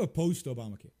 we're opposed to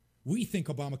Obamacare. We think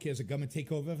Obamacare is a government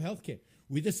takeover of healthcare.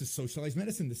 This is socialized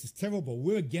medicine. This is terrible.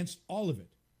 We're against all of it.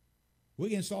 We're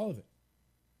against all of it.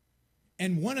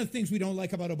 And one of the things we don't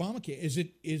like about Obamacare is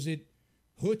it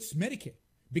hurts Medicare,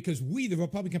 because we, the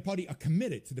Republican Party, are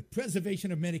committed to the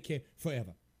preservation of Medicare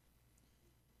forever.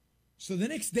 So the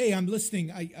next day I'm listening,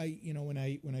 when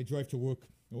I drive to work,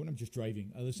 or when I'm just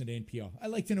driving, I listen to NPR. I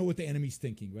like to know what the enemy's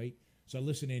thinking, right? So I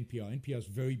listen to NPR. NPR is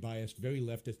very biased, very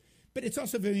leftist, but it's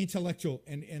also very intellectual,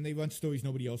 and they run stories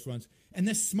nobody else runs. And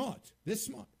they're smart. They're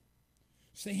smart.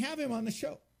 So they have him on the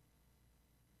show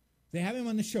They have him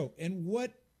on the show. And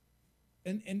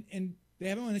they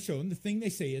have him on the show. And the thing they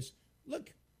say is,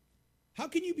 look, how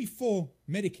can you be for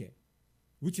Medicare,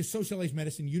 which is socialized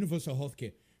medicine, universal health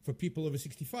care for people over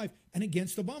 65, and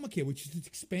against Obamacare, which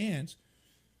expands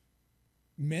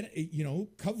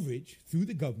coverage through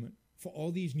the government for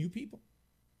all these new people?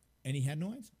 And he had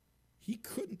no answer. He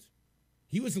couldn't.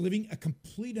 He was living a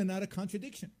complete and utter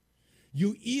contradiction.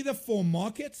 You're either for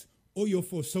markets or you're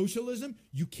for socialism.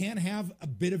 You can't have a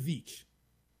bit of each.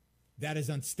 That is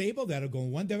unstable. That'll go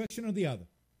in one direction or the other.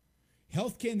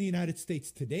 Healthcare in the United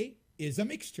States today is a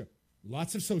mixture.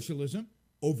 Lots of socialism.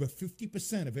 Over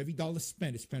 50% of every dollar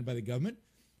spent is spent by the government.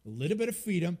 A little bit of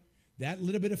freedom. That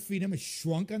little bit of freedom is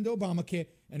shrunk under Obamacare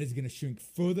and is going to shrink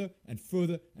further and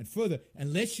further and further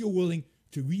unless you're willing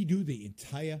to redo the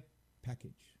entire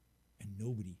package. And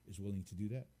nobody is willing to do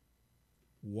that.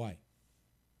 Why?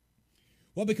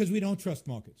 Well, because we don't trust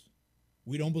markets.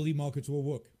 We don't believe markets will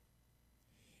work.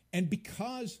 And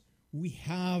because we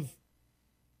have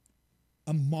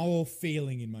a moral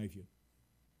failing, in my view.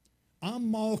 Our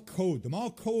moral code, the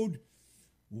moral code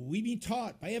we've been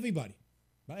taught by everybody,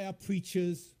 by our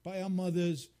preachers, by our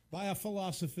mothers, by our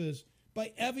philosophers,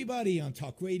 by everybody on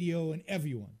talk radio and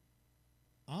everyone.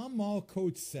 Our moral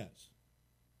code says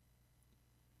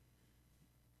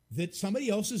that somebody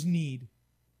else's need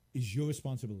is your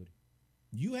responsibility.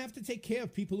 You have to take care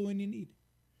of people who are in need.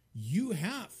 You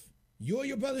have. You're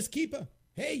your brother's keeper.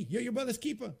 Hey, you're your brother's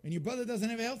keeper, and your brother doesn't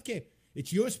have health care.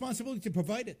 It's your responsibility to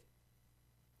provide it.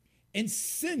 And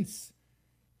since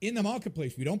in the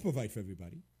marketplace we don't provide for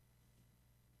everybody,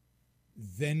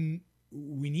 then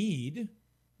we need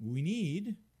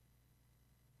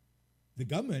the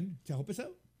government to help us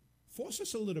out. Force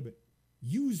us a little bit.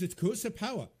 Use its coercive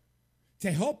power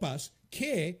to help us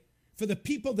care for the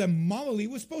people that morally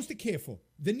we're supposed to care for.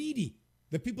 The needy,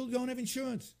 the people who don't have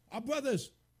insurance, our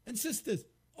brothers and sisters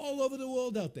all over the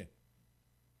world out there.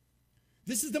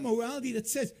 This is the morality that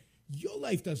says your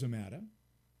life doesn't matter.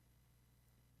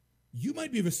 You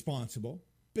might be responsible,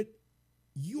 but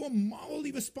you are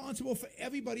morally responsible for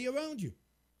everybody around you.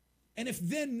 And if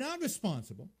they're not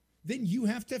responsible, then you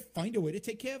have to find a way to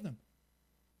take care of them.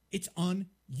 It's on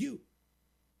you.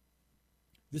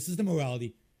 This is the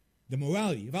morality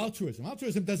of altruism.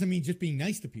 Altruism doesn't mean just being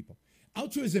nice to people.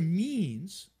 Altruism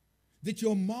means that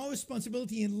your moral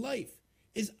responsibility in life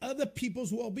is other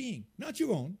people's well-being, not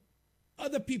your own,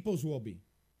 other people's well-being.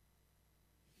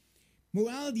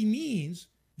 Morality means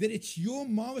that it's your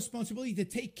moral responsibility to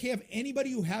take care of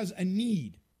anybody who has a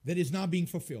need that is not being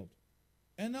fulfilled.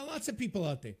 And there are lots of people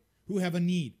out there who have a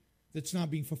need that's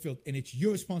not being fulfilled, and it's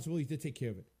your responsibility to take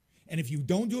care of it. And if you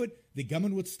don't do it, the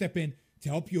government would step in to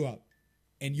help you out.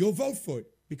 And you'll vote for it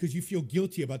because you feel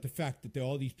guilty about the fact that there are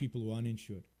all these people who are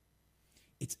uninsured.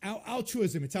 It's our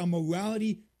altruism. It's our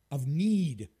morality of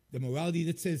need. The morality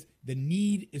that says the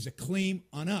need is a claim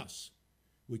on us,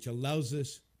 which allows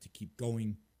us to keep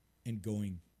going and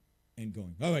going and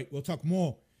going. All right, we'll talk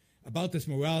more about this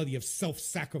morality of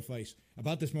self-sacrifice,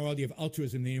 about this morality of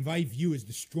altruism that in my view is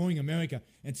destroying America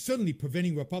and certainly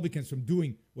preventing Republicans from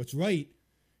doing what's right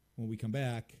when we come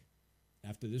back.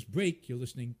 After this break, you're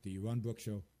listening to Yaron Brook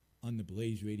Show on the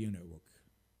Blaze Radio Network.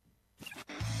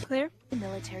 Clear?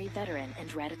 Military veteran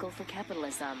and radical for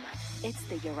capitalism. It's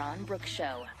the Yaron Brook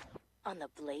Show on the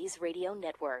Blaze Radio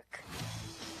Network.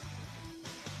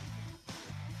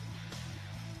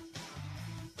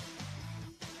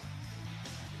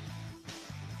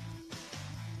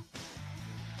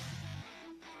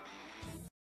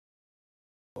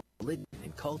 Religion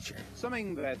and culture.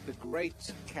 Something that the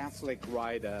great Catholic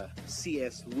writer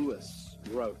C.S. Lewis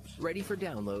wrote. Ready for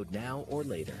download now or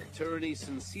later. Tyranny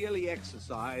sincerely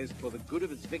exercised for the good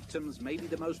of its victims may be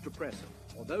the most oppressive.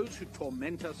 For those who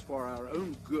torment us for our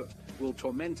own good will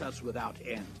torment us without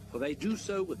end, for they do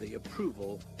so with the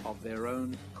approval of their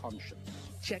own conscience.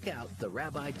 Check out the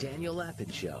Rabbi Daniel Lapin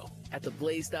Show at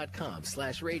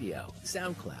theblaze.com/radio,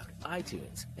 SoundCloud,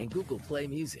 iTunes, and Google Play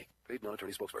Music. Paid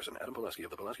non-attorney spokesperson Adam Pulaski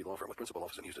of the Pulaski Law Firm with principal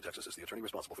office in Houston, Texas is the attorney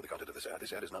responsible for the content of this ad.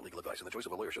 This ad is not legal advice, and the choice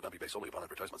of a lawyer should not be based solely upon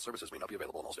advertisement. Services may not be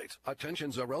available in all states.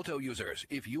 Attention Xarelto users.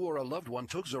 If you or a loved one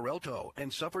took Xarelto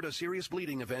and suffered a serious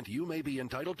bleeding event, you may be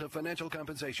entitled to financial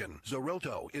compensation.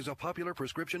 Xarelto is a popular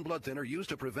prescription blood thinner used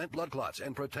to prevent blood clots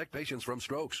and protect patients from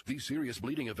strokes. These serious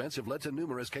bleeding events have led to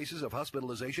numerous cases of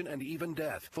hospitalization and even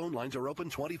death. Phone lines are open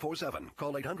 24/7.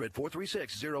 Call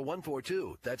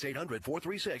 800-436-0142. That's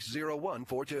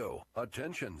 800-436-0142. now.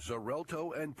 Attention,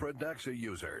 Xarelto and Pradaxa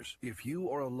users. If you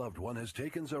or a loved one has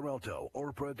taken Xarelto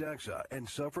or Pradaxa and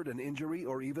suffered an injury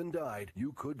or even died,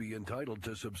 you could be entitled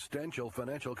to substantial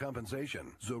financial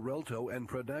compensation. Xarelto and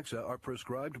Pradaxa are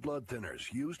prescribed blood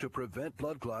thinners used to prevent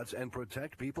blood clots and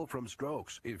protect people from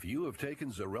strokes. If you have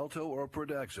taken Xarelto or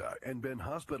Pradaxa and been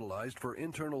hospitalized for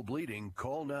internal bleeding,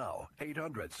 call now.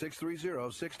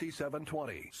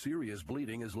 800-630-6720. Serious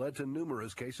bleeding has led to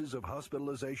numerous cases of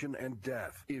hospitalization and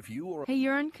death. If you or Hey,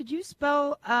 Yaron, could you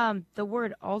spell the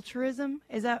word altruism?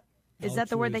 Is that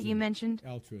the word that you mentioned?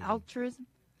 Altruism.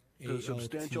 to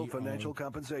substantial financial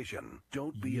compensation.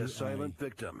 Don't be a silent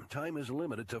victim. Time is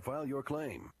limited to file your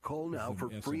claim. Call now for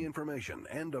free information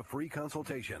and a free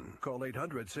consultation. Call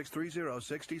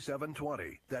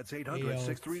 800-630-6720. That's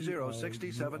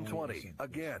 800-630-6720.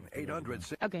 Again,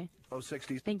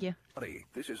 800-630-6720. Thank you.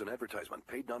 This is an advertisement.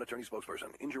 Paid non-attorney spokesperson.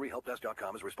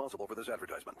 InjuryHelpDesk.com is responsible for this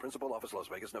advertisement. Principal office, Las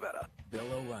Vegas, Nevada. Bill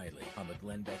O'Reilly on the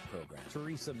Glenn Beck program.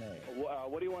 Theresa May.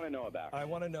 What do you want to know about? I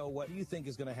want to know what you think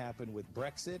is going to happen with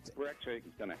Brexit. Brexit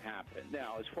is going to happen.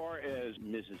 Now, as far as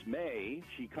Mrs. May,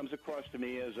 she comes across to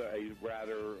me as a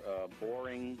rather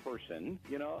boring person.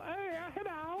 You know,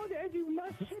 hello, you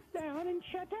must sit down and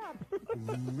shut up.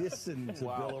 Listen to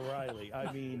Bill O'Reilly.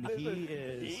 I mean, he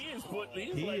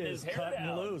is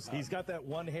cutting loose. He's got that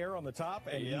one hair on the top,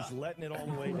 and he's letting it all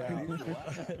the way down.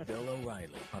 Bill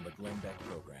O'Reilly on the Glenn Beck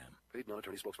program. Paid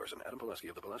non-attorney spokesperson Adam Pulaski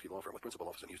of the Pulaski Law Firm with principal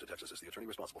office in Houston, Texas is the attorney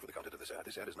responsible for the content of this ad.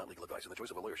 This ad is not legal advice, and the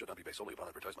choice of a lawyer should not be based solely upon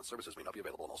advertisement. Services may not be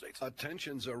available in all states.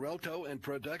 Attention Xarelto and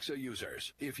Pradaxa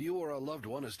users. If you or a loved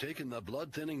one has taken the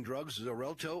blood-thinning drugs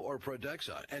Xarelto or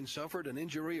Pradaxa and suffered an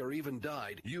injury or even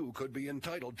died, you could be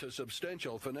entitled to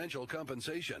substantial financial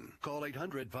compensation. Call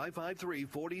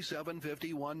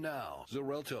 800-553-4751 now.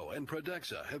 Xarelto and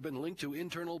Pradaxa have been linked to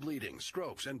internal bleeding,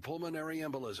 strokes, and pulmonary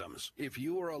embolisms. If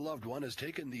you or a loved one has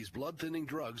taken these blood-thinning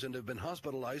drugs and have been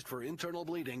hospitalized for internal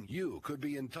bleeding, you could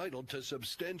be entitled to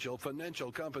substantial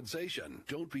financial compensation.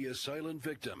 Don't be a silent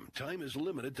victim. Time is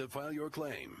limited to file your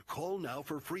claim. Call now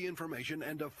for free information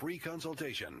and a free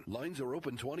consultation. Lines are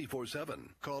open 24/7.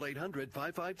 Call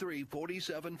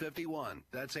 800-553-4751.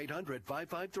 That's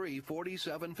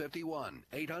 800-553-4751.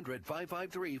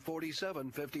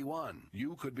 800-553-4751.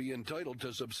 You could be entitled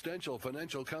to substantial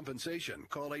financial compensation.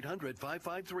 Call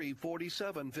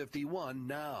 800-553-4751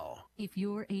 now. If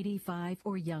you're 85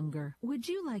 or younger, would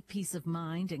you like peace of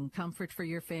mind and comfort for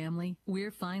your family?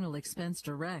 We're Final Expense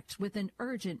Direct with an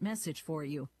urgent message for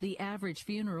you. The average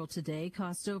funeral today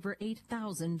costs over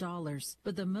 $8,000,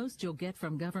 but the most you'll get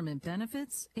from government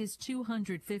benefits is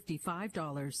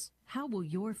 $255. How will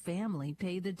your family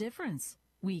pay the difference?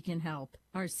 We can help.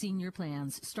 Our senior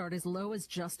plans start as low as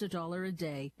just $1 a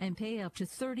day and pay up to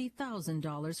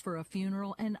 $30,000 for a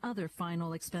funeral and other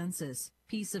final expenses.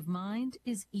 Peace of mind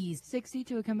is easy.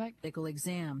 62 will come back. Medical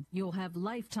exam. You'll have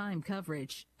lifetime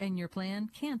coverage, and your plan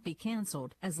can't be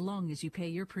canceled as long as you pay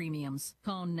your premiums.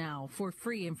 Call now for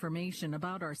free information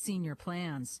about our senior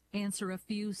plans. Answer a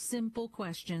few simple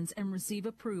questions and receive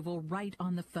approval right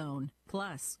on the phone.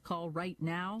 Plus, call right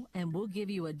now and we'll give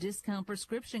you a discount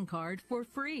prescription card for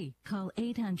free. Call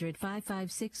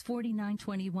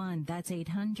 800-556-4921. That's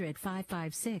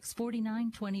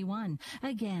 800-556-4921.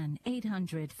 Again,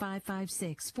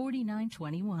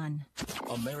 800-556-4921.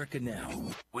 America Now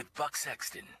with Buck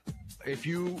Sexton. If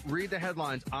you read the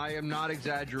headlines, I am not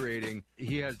exaggerating.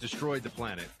 He has destroyed the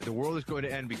planet. The world is going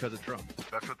to end because of Trump.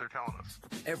 That's what they're telling us.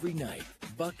 Every night,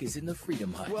 Buck is in the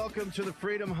Freedom Hut. Welcome to the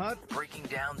Freedom Hut. Breaking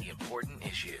down the important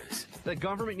issues. The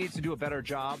government needs to do a better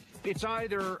job. It's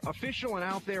either official and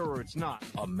out there or it's not.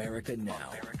 America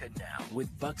Now. America Now with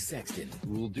Buck Sexton.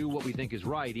 We'll do what we think is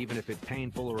right, even if it's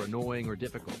painful or annoying or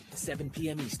difficult. 7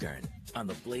 p.m. Eastern on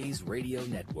the Blaze Radio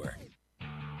Network.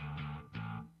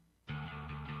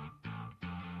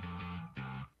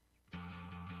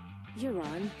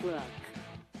 Yaron Brook.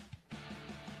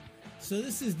 So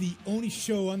this is the only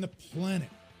show on the planet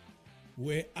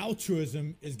where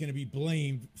altruism is going to be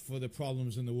blamed for the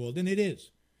problems in the world. And it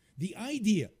is. The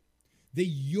idea that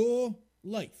your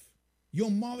life,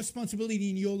 your moral responsibility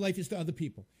in your life is to other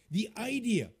people. The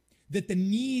idea that the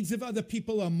needs of other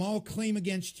people are a moral claim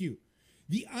against you.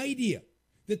 The idea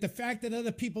that the fact that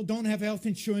other people don't have health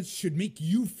insurance should make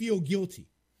you feel guilty.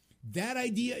 That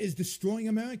idea is destroying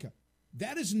America.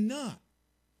 That is not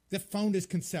the founder's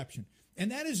conception.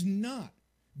 And that is not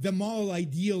the moral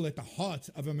ideal at the heart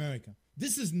of America.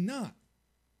 This is not.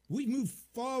 We've moved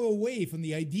far away from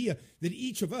the idea that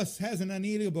each of us has an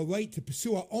unalienable right to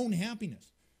pursue our own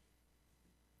happiness.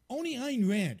 Only Ayn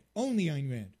Rand,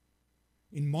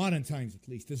 in modern times at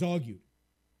least, has argued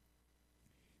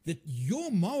that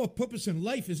your moral purpose in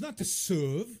life is not to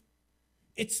serve,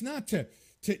 It's not to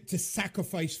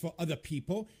sacrifice for other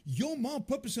people. Your moral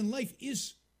purpose in life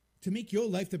is to make your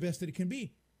life the best that it can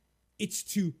be. It's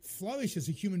to flourish as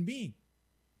a human being.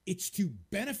 It's to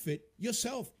benefit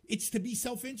yourself. It's to be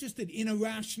self-interested in a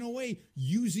rational way,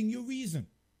 using your reason.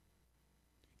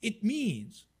 It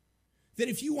means that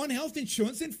if you want health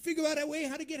insurance, then figure out a way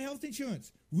how to get health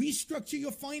insurance. Restructure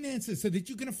your finances so that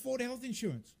you can afford health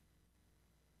insurance.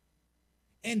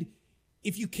 And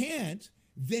if you can't,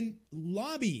 then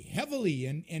lobby heavily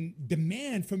and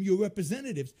demand from your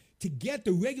representatives to get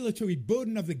the regulatory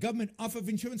burden of the government off of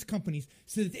insurance companies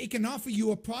so that they can offer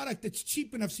you a product that's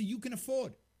cheap enough so you can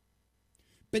afford.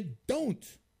 But don't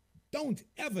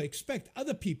ever expect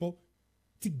other people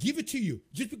to give it to you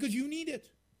just because you need it.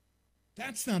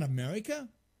 That's not America.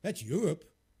 That's Europe.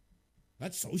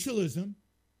 That's socialism.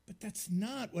 But that's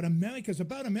not what America's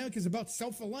about. America's about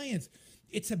self-reliance.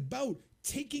 It's about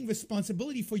taking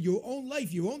responsibility for your own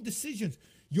life, your own decisions,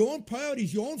 your own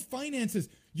priorities, your own finances,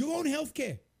 your own health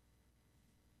care.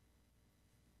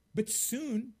 But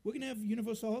soon, we're going to have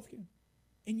universal health care.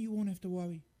 And you won't have to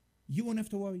worry. You won't have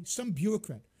to worry. Some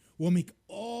bureaucrat will make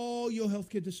all your health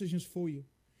care decisions for you.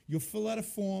 You'll fill out a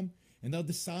form, and they'll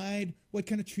decide what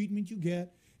kind of treatment you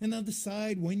get, and they'll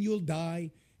decide when you'll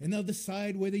die, and they'll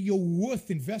decide whether you're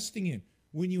worth investing in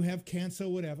when you have cancer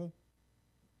or whatever.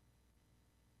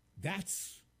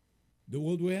 That's the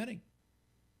world we're heading.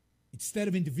 Instead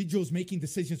of individuals making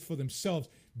decisions for themselves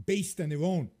based on their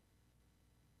own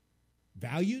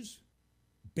values,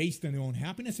 based on their own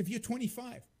happiness. If you're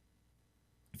 25,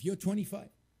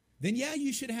 then yeah,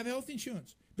 you should have health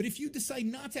insurance. But if you decide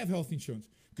not to have health insurance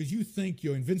because you think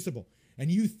you're invincible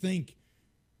and you think,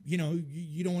 you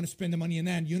don't want to spend the money on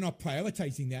that and you're not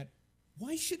prioritizing that,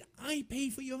 why should I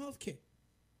pay for your health care?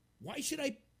 Why should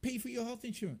I pay for your health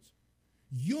insurance?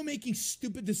 You're making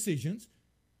stupid decisions.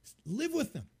 Live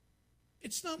with them.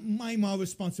 It's not my moral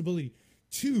responsibility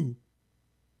to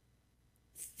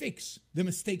fix the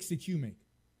mistakes that you make.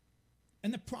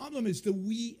 And the problem is that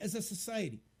we as a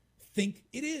society think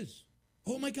it is.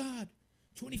 Oh my God,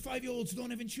 25-year-olds don't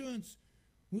have insurance.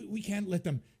 We can't let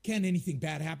them, can't anything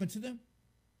bad happen to them?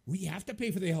 We have to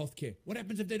pay for their health care. What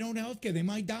happens if they don't have health care? They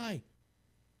might die.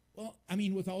 Well, I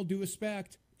mean, with all due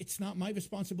respect, it's not my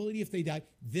responsibility if they die.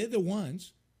 They're the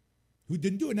ones who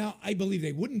didn't do it. Now, I believe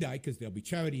they wouldn't die because there'll be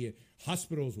charity.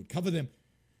 Hospitals would cover them.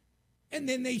 And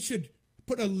then they should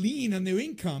put a lien on their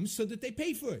income so that they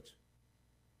pay for it.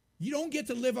 You don't get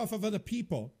to live off of other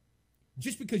people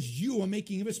just because you are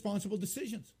making irresponsible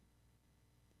decisions.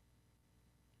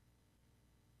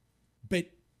 But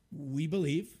we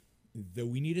believe that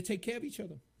we need to take care of each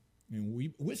other.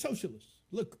 And we're socialists.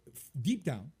 Look, deep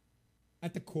down,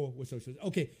 at the core, we're socialists.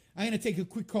 Okay, I'm going to take a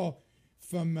quick call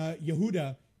from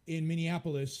Yehuda in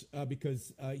Minneapolis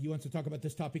because he wants to talk about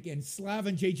this topic. And Slav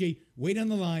and JJ, wait on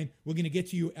the line. We're going to get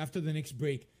to you after the next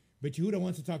break. But Yehuda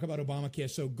wants to talk about Obamacare.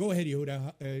 So go ahead,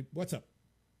 Yehuda. What's up?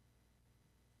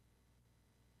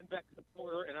 I'm back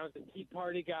supporter, and I was a Tea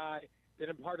Party guy. Then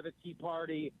I'm part of the Tea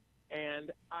Party,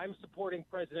 and I'm supporting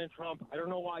President Trump. I don't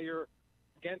know why you're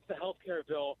against the health care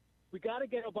bill. We got to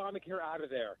get Obamacare out of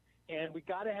there. And we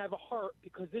got to have a heart,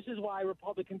 because this is why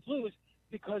Republicans lose,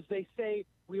 because they say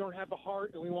we don't have a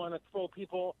heart and we want to throw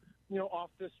people, off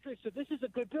the street. So this is a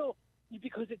good bill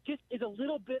because it just is a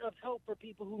little bit of help for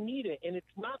people who need it. And it's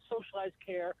not socialized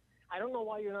care. I don't know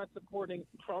why you're not supporting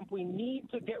Trump. We need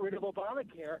to get rid of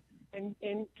Obamacare. And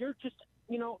you're just,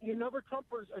 your number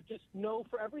Trumpers are just no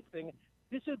for everything.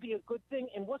 This would be a good thing.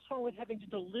 And what's wrong with having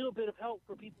just a little bit of help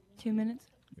for people? 2 minutes.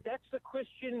 That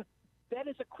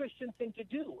is a Christian thing to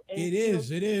do. And, it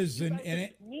is. And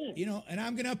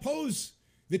I'm going to oppose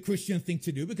the Christian thing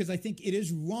to do because I think it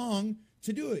is wrong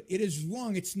to do it. It is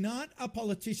wrong. It's not a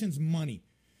politician's money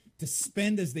to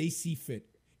spend as they see fit.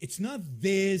 It's not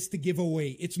theirs to give away.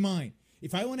 It's mine.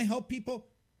 If I want to help people,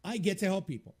 I get to help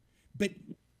people. But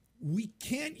we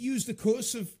can't use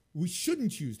we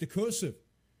shouldn't use the coercive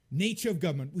nature of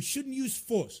government. We shouldn't use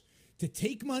force to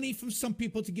take money from some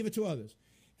people to give it to others.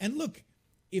 And look,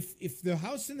 if the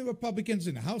House and the Republicans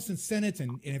and the House and Senate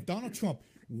and if Donald Trump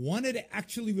wanted to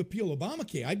actually repeal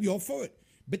Obamacare, I'd be all for it.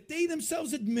 But they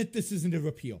themselves admit this isn't a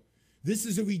repeal. This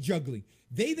is a rejuggling.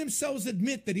 They themselves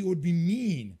admit that it would be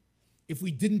mean if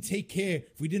we didn't take care,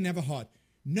 if we didn't have a heart.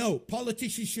 No,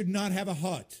 politicians should not have a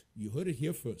heart. You heard it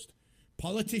here first.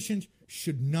 Politicians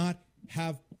should not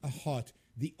have a heart.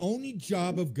 The only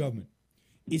job of government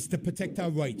is to protect our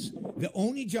rights. The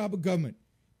only job of government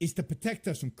is to protect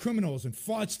us from criminals and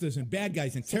fraudsters and bad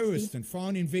guys and terrorists and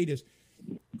foreign invaders,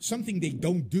 something they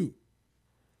don't do.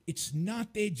 It's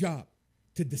not their job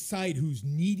to decide who's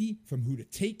needy, from who to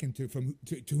take, and to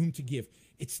whom to give.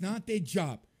 It's not their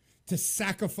job to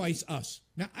sacrifice us.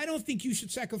 Now, I don't think you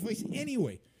should sacrifice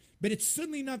anyway, but it's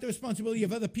certainly not the responsibility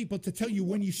of other people to tell you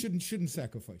when you should and shouldn't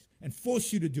sacrifice and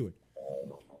force you to do it.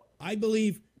 I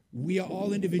believe we are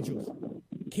all individuals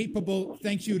capable.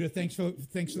 Thanks, Yuta. Thanks for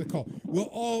the call. We're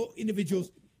all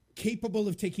individuals capable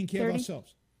of taking care of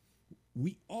ourselves.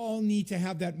 We all need to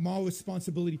have that moral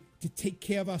responsibility to take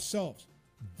care of ourselves.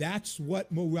 That's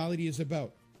what morality is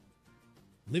about.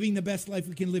 Living the best life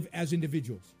we can live as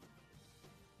individuals.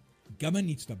 Government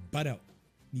needs to butt out,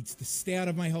 needs to stay out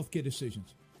of my healthcare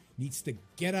decisions, needs to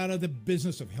get out of the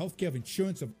business of healthcare, of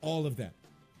insurance, of all of that.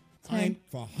 I'm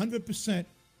for 100%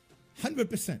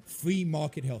 free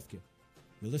market healthcare.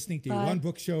 You're listening to Yaron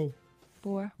Brook Show.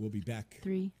 4. We'll be back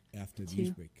 3 after 2,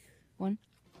 these break. 1.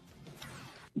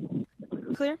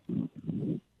 Clear.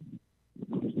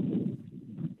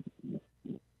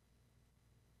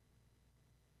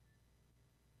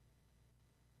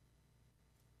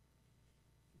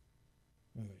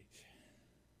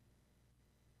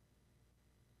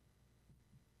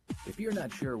 If you're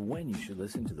not sure when you should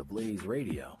listen to the Blaze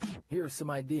Radio, here are some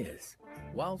ideas.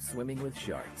 While swimming with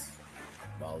sharks,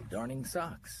 while darning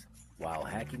socks, while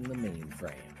hacking the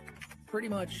mainframe. Pretty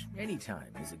much any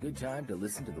time is a good time to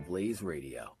listen to the Blaze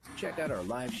Radio. Check out our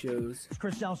live shows.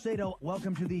 Chris Salcedo,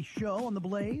 welcome to the show on the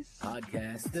Blaze.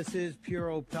 Podcasts. This is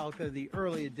Puro Pelka, the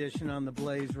early edition on the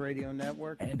Blaze Radio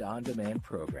Network. And on-demand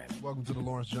programming. Welcome to the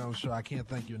Lawrence Jones Show. I can't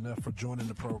thank you enough for joining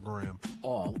the program.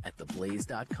 All at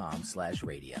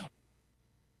theblaze.com/radio.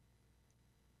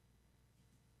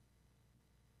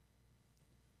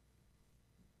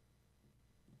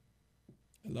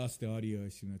 I lost the audio. I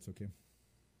assume that's okay.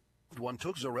 One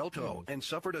took Xarelto and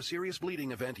suffered a serious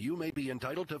bleeding event, you may be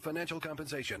entitled to financial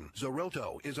compensation.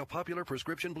 Xarelto is a popular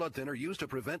prescription blood thinner used to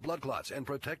prevent blood clots and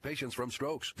protect patients from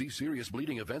strokes. These serious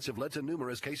bleeding events have led to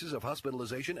numerous cases of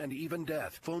hospitalization and even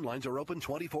death. Phone lines are open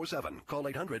 24/7. Call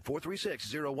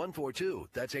 800-436-0142.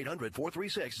 That's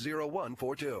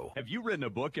 800-436-0142. Have you written a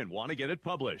book and want to get it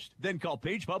published? Then call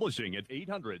Page Publishing at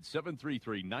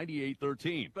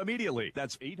 800-733-9813. Immediately.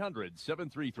 That's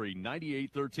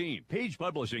 800-733-9813. Page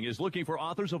Publishing is looking for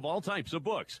authors of all types of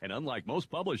books. And unlike most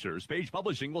publishers, Page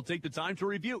Publishing will take the time to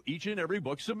review each and every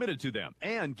book submitted to them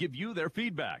and give you their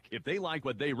feedback. If they like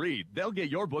what they read, they'll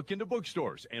get your book into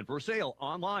bookstores and for sale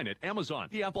online at Amazon,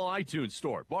 the Apple iTunes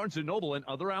Store, Barnes & Noble, and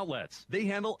other outlets. They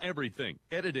handle everything: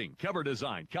 editing, cover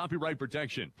design, copyright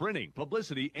protection, printing,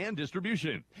 publicity, and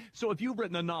distribution. So if you've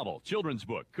written a novel, children's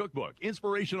book, cookbook,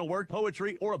 inspirational work,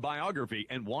 poetry, or a biography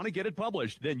and want to get it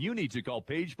published, then you need to call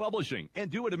Page Publishing and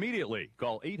do it immediately.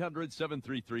 Call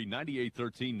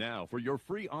 800-733-9813 now for your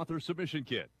free author submission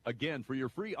kit. Again, for your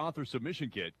free author submission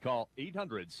kit, call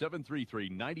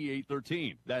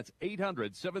 800-733-9813. That's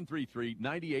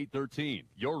 800-733-9813.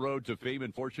 Your road to fame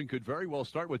and fortune could very well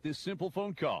start with this simple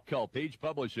phone call. Call Page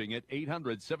Publishing at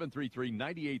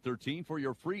 800-733-9813 for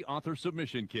your free author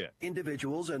submission kit.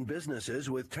 Individuals and businesses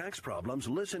with tax problems,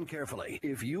 listen carefully.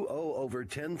 If you owe over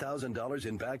 $10,000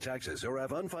 in back taxes or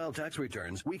have unfiled tax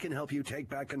returns, we can help you take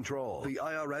back control. The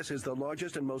IRS is the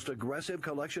largest and most aggressive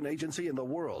collection agency in the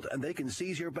world, and they can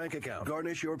seize your bank account,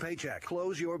 garnish your paycheck,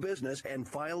 close your business, and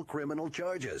file criminal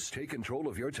charges. Take control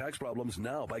of your tax problems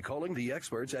now by calling the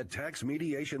experts at Tax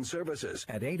Mediation Services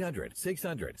at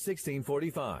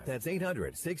 800-600-1645. That's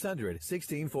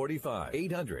 800-600-1645.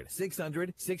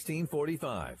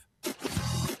 800-600-1645.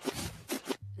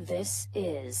 This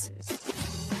is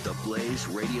the Blaze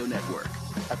Radio Network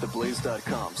at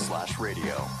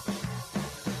theblaze.com/radio.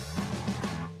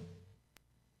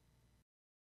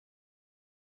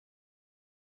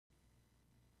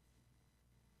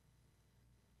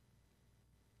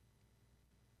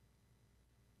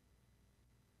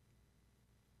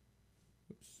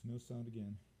 No sound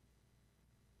again.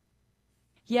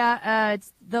 Yeah,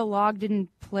 it's the log didn't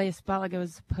play a spot like it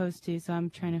was supposed to, so I'm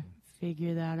trying to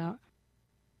figure that out.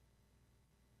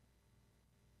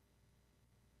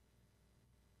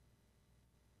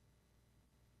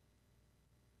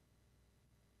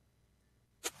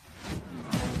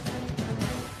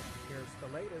 Here's the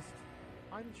latest.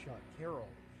 I'm Chuck Carroll.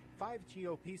 5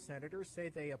 GOP senators say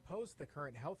they oppose the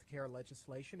current health care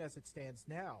legislation as it stands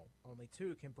now. Only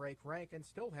 2 can break rank and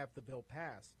still have the bill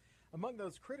pass. Among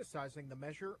those criticizing the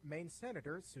measure, Maine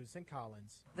Senator Susan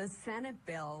Collins. The Senate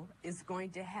bill is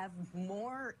going to have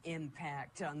more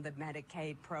impact on the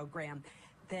Medicaid program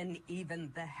than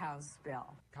even the House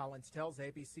bill. Collins tells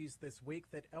ABC's This Week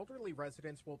that elderly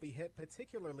residents will be hit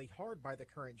particularly hard by the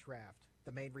current draft.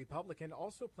 The Maine Republican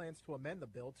also plans to amend the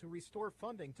bill to restore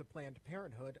funding to Planned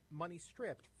Parenthood, money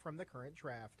stripped from the current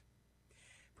draft.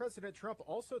 President Trump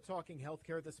also talking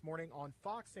healthcare this morning on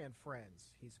Fox and Friends.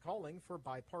 He's calling for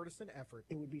bipartisan effort.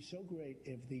 It would be so great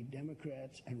if the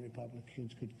Democrats and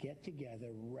Republicans could get together,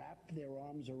 wrap their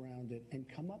arms around it, and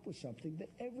come up with something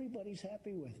that everybody's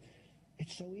happy with.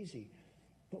 It's so easy.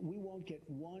 But we won't get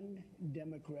one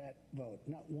Democrat vote,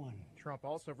 not one. Trump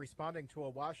also responding to a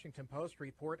Washington Post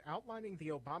report outlining the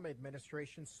Obama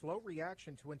administration's slow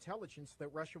reaction to intelligence that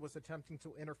Russia was attempting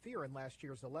to interfere in last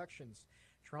year's elections.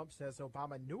 Trump says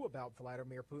Obama knew about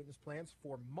Vladimir Putin's plans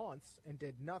for months and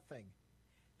did nothing.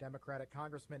 Democratic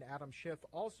Congressman Adam Schiff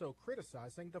also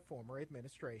criticizing the former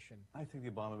administration. I think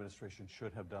the Obama administration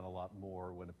should have done a lot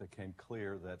more when it became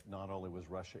clear that not only was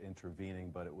Russia intervening,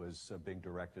 but it was being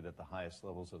directed at the highest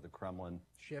levels of the Kremlin.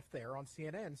 Schiff there on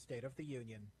CNN State of the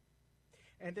Union.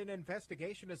 And an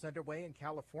investigation is underway in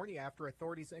California after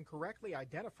authorities incorrectly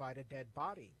identified a dead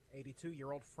body.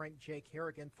 82-year-old Frank J.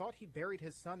 Kerrigan thought he buried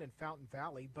his son in Fountain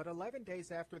Valley, but 11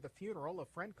 days after the funeral, a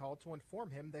friend called to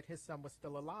inform him that his son was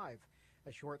still alive.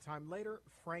 A short time later,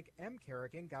 Frank M.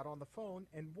 Kerrigan got on the phone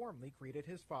and warmly greeted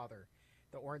his father.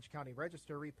 The Orange County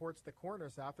Register reports the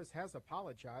coroner's office has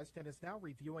apologized and is now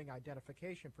reviewing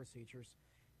identification procedures.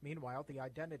 Meanwhile, the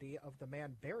identity of the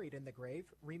man buried in the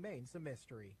grave remains a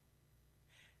mystery.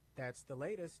 That's the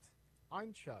latest.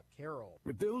 I'm Chuck Carroll.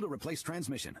 Rebuild or replace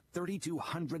transmission,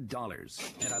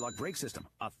 $3,200. Anti-lock brake system,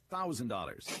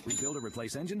 $1,000. Rebuild or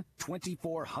replace engine,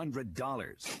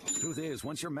 $2,400. Truth is,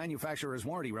 once your manufacturer's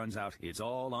warranty runs out, it's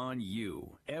all on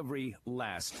you. Every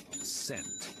last cent.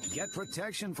 Get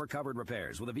protection for covered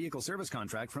repairs with a vehicle service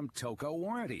contract from Toco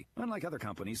Warranty. Unlike other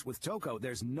companies, with Toco,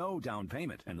 there's no down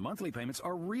payment, and the monthly payments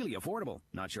are really affordable.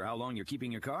 Not sure how long you're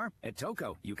keeping your car? At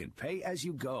Toco, you can pay as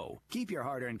you go. Keep your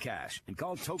hard-earned cash and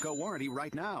call Toco Warranty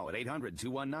right now at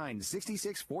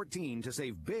 800-219-6614 to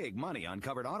save big money on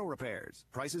covered auto repairs.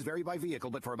 Prices vary by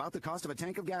vehicle, but for about the cost of a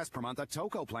tank of gas per month, a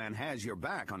Toco plan has your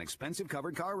back on expensive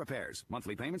covered car repairs.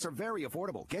 Monthly payments are very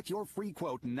affordable. Get your free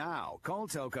quote now. Call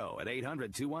Toco at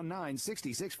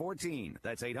 800-219-6614.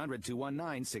 That's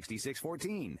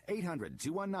 800-219-6614.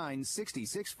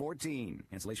 800-219-6614.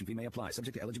 Cancellation fee may apply.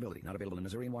 Subject to eligibility. Not available in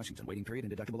Missouri and Washington. Waiting period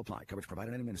and deductible apply. Coverage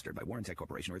provided and administered by Warrantech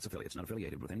Corporation or its affiliates. Not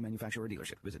affiliated with any manufacturer or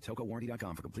dealership. Visit TocoWarranty.com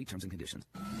for complete terms and conditions.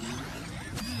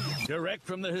 Direct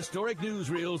from the historic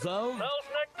newsreels of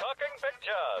Selznick Talking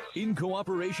Pictures, in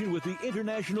cooperation with the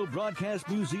International Broadcast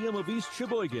Museum of East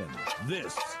Sheboygan,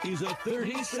 this is a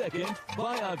 30-second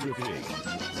biography.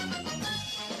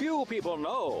 Few people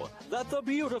know that the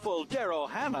beautiful Darrow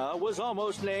Hannah was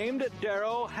almost named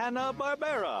Darrow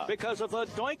Hanna-Barbera because of the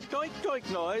doink, doink, doink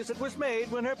noise that was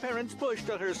made when her parents pushed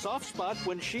on her soft spot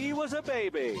when she was a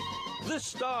baby. This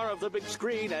star of the big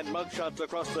screen and mugshots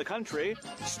across the country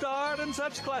starred in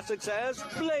such classics as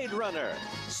Blade Runner,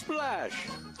 Splash,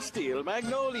 Steel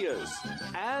Magnolias,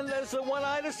 and as the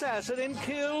one-eyed assassin in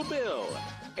Kill Bill.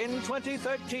 In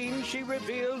 2013, she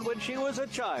revealed when she was a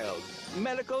child,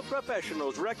 medical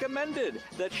professionals recommended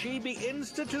that she be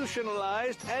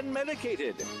institutionalized and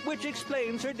medicated, which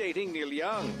explains her dating Neil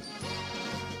Young.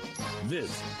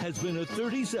 This has been a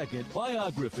 30-second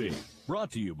biography,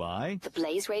 brought to you by the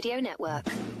Blaze Radio Network.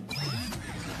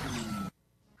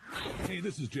 Hey,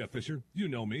 this is Jeff Fisher. You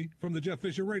know me from the Jeff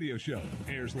Fisher Radio Show.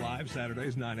 Airs live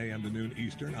Saturdays, 9 a.m. to noon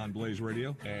Eastern on Blaze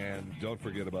Radio. And don't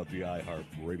forget about the iHeart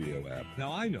Radio app.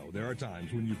 Now, I know there are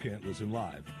times when you can't listen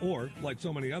live, or, like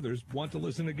so many others, want to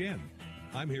listen again.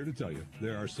 I'm here to tell you,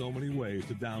 there are so many ways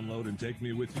to download and take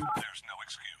me with you. There's no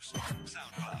excuse.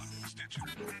 SoundCloud, Stitcher,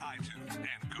 iTunes,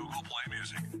 and Google Play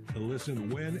Music. To listen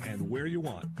when and where you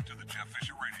want to the Jeff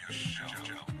Fisher Radio Show.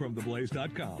 From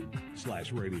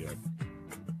theblaze.com/radio.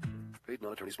 Paid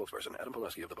non-attorney spokesperson Adam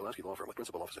Pulaski of the Pulaski Law Firm with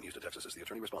principal office in Houston, Texas is the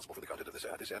attorney responsible for the content of this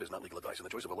ad. This ad is not legal advice, and the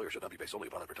choice of a lawyer should not be based solely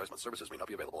upon advertisement. Services may not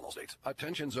be available in all states.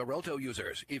 Attention Xarelto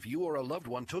users. If you or a loved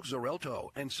one took Xarelto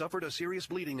and suffered a serious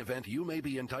bleeding event, you may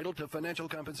be entitled to financial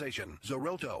compensation.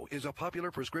 Xarelto is a popular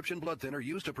prescription blood thinner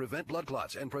used to prevent blood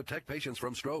clots and protect patients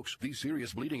from strokes. These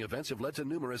serious bleeding events have led to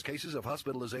numerous cases of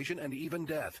hospitalization and even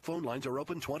death. Phone lines are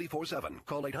open 24/7.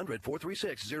 Call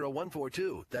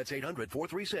 800-436-0142. That's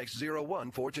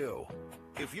 800-436-0142.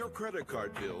 If your credit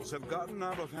card bills have gotten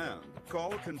out of hand,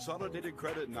 call Consolidated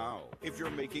Credit now. If you're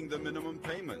making the minimum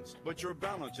payments, but your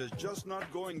balance is just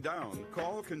not going down,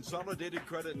 call Consolidated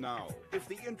Credit now. If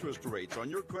the interest rates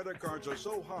on your credit cards are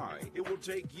so high, it will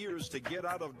take years to get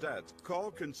out of debt,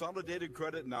 call Consolidated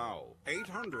Credit now.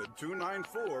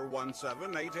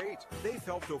 800-294-1788. They've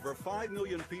helped over 5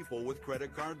 million people with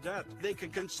credit card debt. They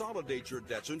can consolidate your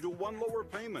debts into one lower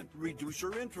payment, reduce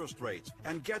your interest rates,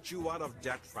 and get you out of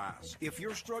debt fast. If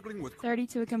you're struggling with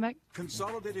 32, come back.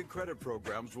 Consolidated credit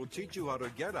programs will teach you how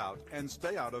to get out and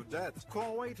stay out of debt.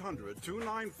 Call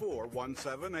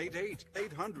 800-294-1788.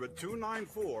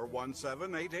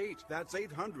 800-294-1788. That's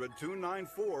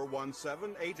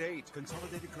 800-294-1788.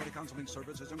 Consolidated Credit Counseling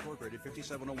Services Incorporated,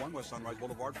 5701 West Sunrise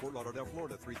Boulevard, Fort Lauderdale,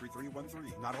 Florida,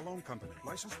 33313. Not a loan company.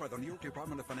 Licensed by the New York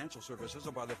Department of Financial Services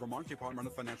and by the Vermont Department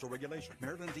of Financial Regulation.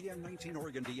 Maryland DM 19,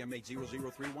 Oregon DM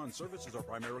 80031. Services are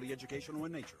primarily educational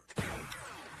in nature.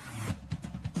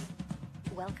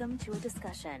 Welcome to a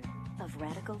discussion of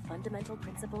radical fundamental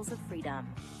principles of freedom,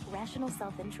 rational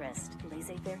self-interest,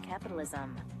 laissez-faire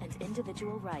capitalism, and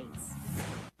individual rights.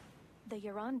 The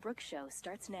Yaron Brook Show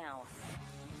starts now.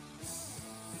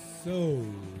 So,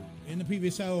 in the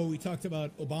previous hour, we talked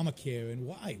about Obamacare and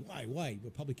why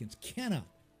Republicans cannot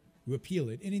repeal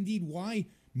it, and indeed why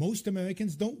most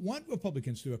Americans don't want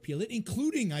Republicans to repeal it,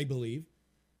 including, I believe,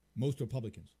 most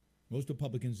Republicans. Most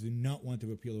Republicans do not want to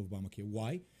repeal Obamacare.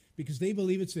 Why? Because they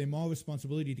believe it's their moral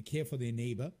responsibility to care for their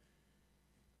neighbor,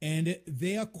 and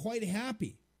they are quite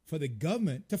happy for the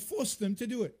government to force them to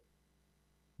do it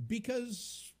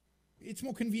because it's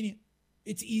more convenient.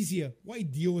 It's easier. Why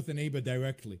deal with the neighbor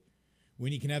directly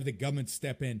when you can have the government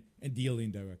step in and deal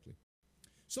indirectly?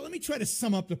 So let me try to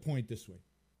sum up the point this way.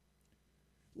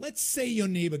 Let's say your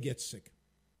neighbor gets sick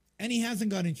and he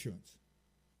hasn't got insurance,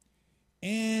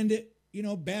 and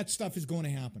bad stuff is going to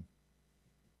happen.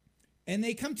 And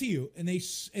they come to you, and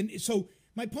so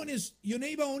my point is, your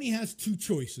neighbor only has two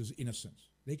choices, in a sense.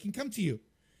 They can come to you,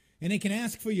 and they can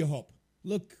ask for your help.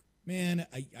 Look, man,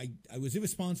 I was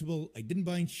irresponsible. I didn't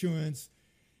buy insurance.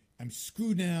 I'm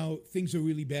screwed now. Things are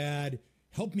really bad.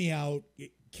 Help me out.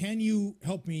 Can you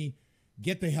help me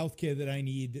get the health care that I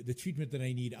need, the treatment that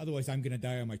I need? Otherwise, I'm going to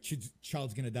die, or my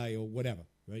child's going to die, or whatever,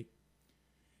 right?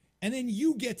 And then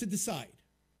you get to decide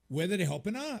whether to help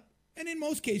or not. And in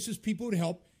most cases, people would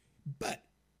help, but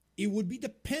it would be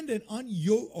dependent on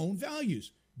your own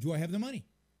values. Do I have the money?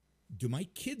 Do my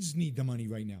kids need the money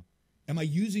right now? Am I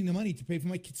using the money to pay for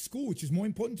my kids' school, which is more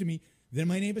important to me than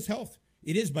my neighbor's health?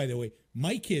 It is, by the way.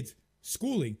 My kids'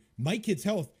 schooling, my kids'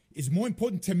 health is more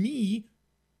important to me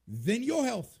than your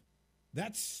health.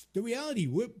 That's the reality.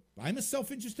 I'm a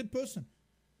self-interested person.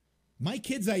 I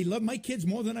love my kids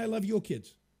more than I love your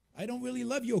kids. I don't really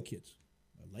love your kids.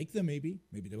 I like them maybe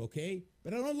they're okay,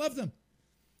 but I don't love them.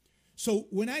 So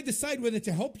when I decide whether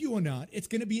to help you or not, it's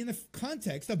going to be in the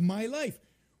context of my life.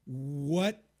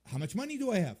 How much money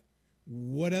do I have?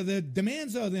 What other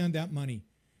demands are there on that money?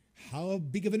 How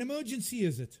big of an emergency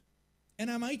is it? And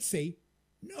I might say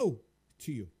no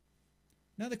to you.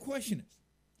 Now the question is,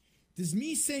 does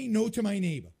me saying no to my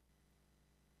neighbor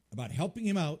about helping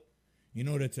him out in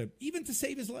order to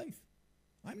save his life?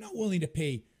 I'm not willing to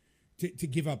pay to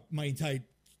give up my entire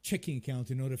checking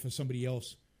account in order for somebody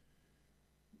else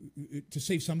to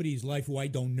save somebody's life who I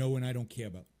don't know and I don't care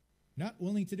about. Not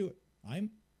willing to do it. I'm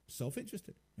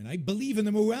self-interested, and I believe in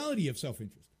the morality of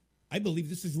self-interest. I believe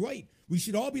this is right. We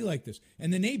should all be like this.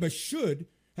 And the neighbor should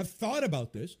have thought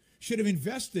about this, should have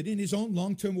invested in his own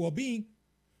long-term well-being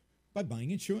by buying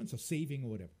insurance or saving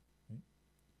or whatever. Right?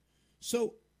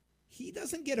 So he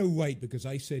doesn't get a right, because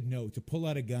I said no, to pull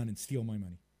out a gun and steal my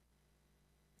money.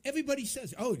 Everybody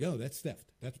says, oh, no, that's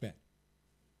theft. That's bad.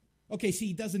 Okay, see,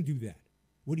 he doesn't do that.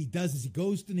 What he does is he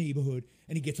goes to the neighborhood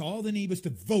and he gets all the neighbors to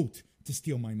vote to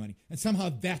steal my money. And somehow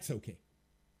that's okay.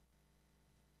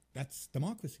 That's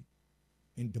democracy.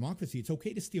 In democracy, it's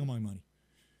okay to steal my money.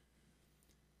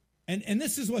 And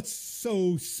this is what's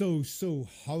so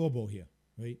horrible here,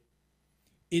 right?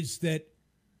 Is that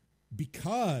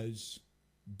because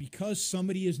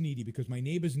somebody is needy, because my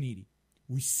neighbor's needy,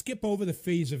 we skip over the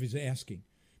phase of his asking,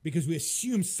 because we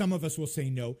assume some of us will say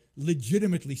no,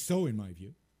 legitimately so in my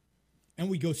view. And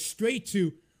we go straight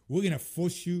to, we're going to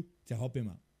force you to help him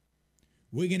out.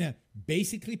 We're going to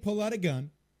basically pull out a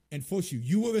gun and force you.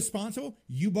 You were responsible.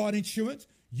 You bought insurance.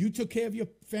 You took care of your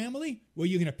family. Well,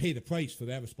 you're going to pay the price for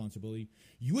that responsibility.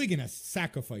 You are going to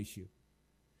sacrifice you.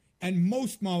 And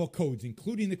most moral codes,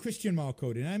 including the Christian moral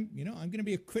code, and I'm going to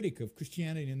be a critic of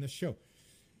Christianity in this show,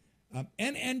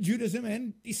 and Judaism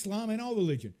and Islam and all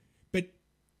religion. But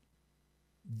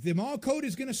the moral code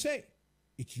is going to say,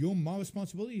 it's your moral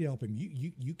responsibility to help him.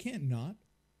 You can't not.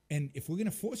 And if we're going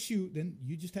to force you, then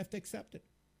you just have to accept it.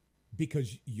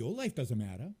 Because your life doesn't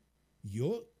matter.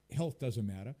 Your health doesn't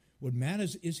matter. What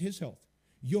matters is his health.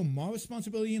 Your moral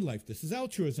responsibility in life. This is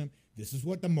altruism. This is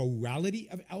what the morality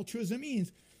of altruism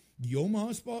means. Your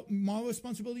moral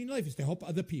responsibility in life is to help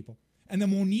other people. And the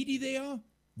more needy they are,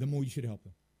 the more you should help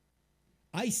them.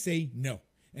 I say no.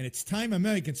 And it's time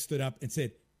Americans stood up and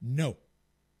said, no.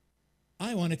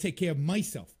 I want to take care of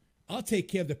myself. I'll take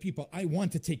care of the people I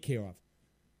want to take care of.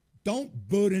 Don't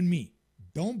burden me.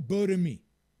 Don't burden me.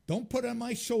 Don't put on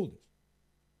my shoulders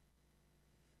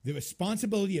the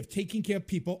responsibility of taking care of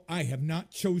people I have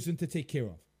not chosen to take care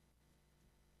of.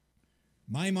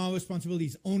 My moral responsibility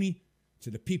is only to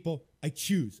the people I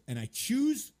choose. And I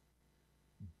choose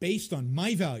based on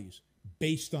my values,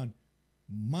 based on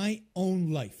my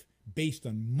own life, based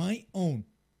on my own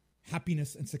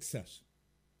happiness and success.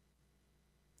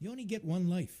 You only get one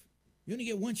life. You only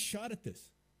get one shot at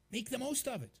this. Make the most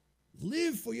of it.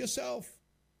 Live for yourself,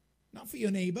 not for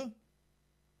your neighbor.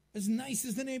 As nice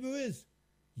as the neighbor is,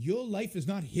 your life is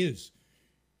not his.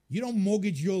 You don't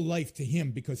mortgage your life to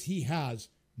him because he has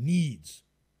needs,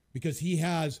 because he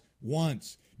has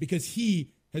wants, because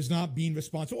he has not been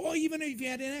responsible, or even if you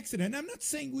had an accident. I'm not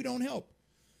saying we don't help.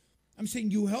 I'm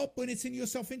saying you help when it's in your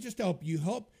self-interest to help. You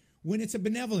help when it's a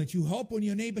benevolence. You help when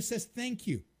your neighbor says thank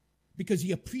you because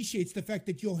he appreciates the fact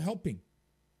that you're helping,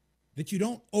 that you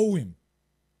don't owe him.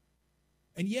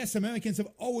 And yes, Americans have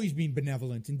always been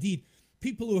benevolent. Indeed,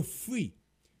 people who are free,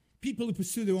 people who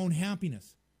pursue their own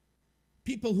happiness,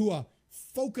 people who are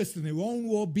focused on their own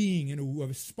well-being and who are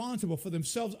responsible for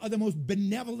themselves are the most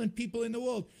benevolent people in the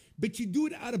world. But you do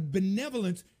it out of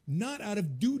benevolence, not out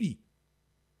of duty.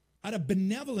 Out of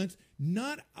benevolence,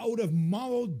 not out of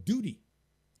moral duty.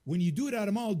 When you do it out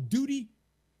of moral duty,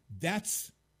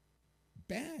 that's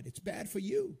bad. It's bad for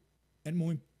you. And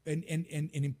more and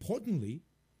importantly,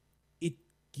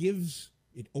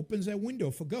 it opens that window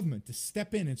for government to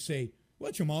step in and say, well,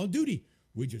 it's your moral duty.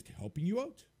 We're just helping you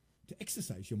out to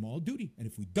exercise your moral duty. And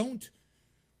if we don't,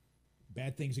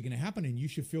 bad things are going to happen and you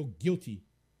should feel guilty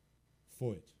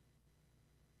for it.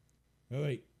 All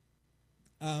right.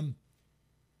 I'm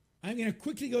going to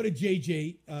quickly go to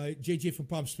JJ, JJ from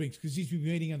Palm Springs, because he's been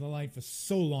waiting on the line for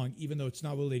so long, even though it's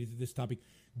not related to this topic.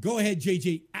 Go ahead,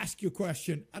 JJ, ask your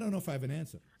question. I don't know if I have an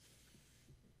answer.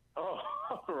 Oh,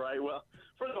 all right. Well,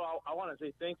 first of all, I want to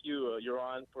say thank you,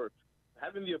 Yaron, for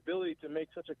having the ability to make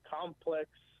such a complex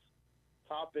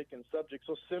topic and subject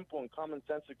so simple and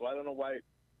commonsensical. I don't know why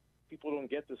people don't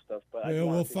get this stuff, but well,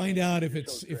 we'll find out if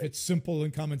it's simple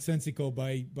and commonsensical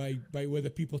by whether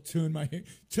people turn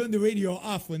the radio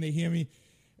off when they hear me,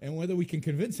 and whether we can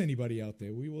convince anybody out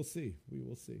there. We will see. We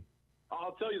will see.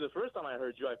 I'll tell you, the first time I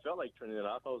heard you, I felt like turning it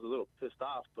off. I was a little pissed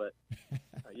off, but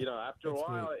after a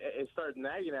while, it started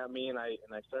nagging at me, and I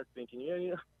started thinking,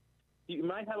 you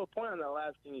might have a point on that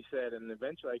last thing you said, and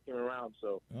eventually I came around.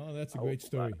 So, that's a great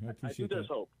story. I appreciate I think there's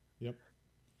hope. Yep.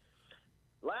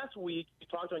 Last week, you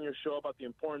talked on your show about the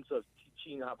importance of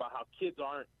teaching about how kids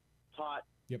aren't taught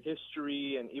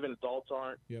history, and even adults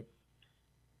aren't. Yep.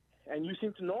 And you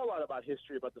seem to know a lot about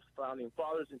history, about the founding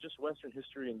fathers, and just Western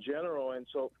history in general. And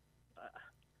so,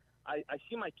 I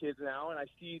see my kids now, and I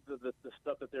see the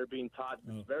stuff that they're being taught.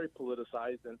 It's very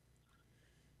politicized, and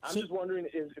I'm just wondering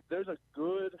if there's a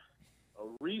good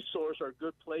resource or a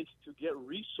good place to get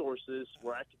resources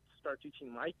where I can start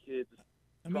teaching my kids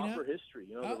proper history.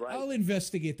 I'll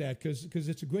investigate that because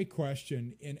it's a great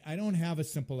question, and I don't have a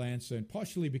simple answer, and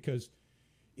partially because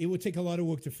it would take a lot of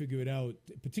work to figure it out,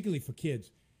 particularly for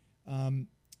kids.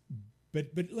 But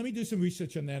let me do some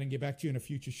research on that and get back to you in a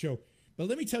future show. But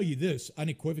let me tell you this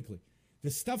unequivocally. The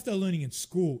stuff they're learning in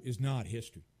school is not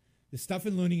history. The stuff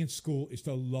they're learning in school is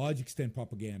to a large extent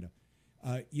propaganda.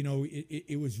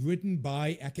 It was written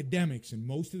by academics, and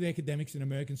most of the academics in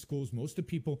American schools, most of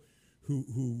the people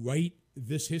who write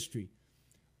this history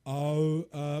are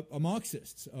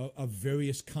Marxists of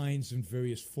various kinds and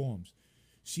various forms.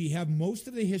 So you have most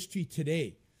of the history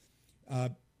today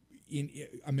in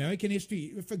American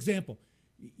history. For example,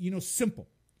 simple.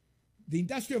 The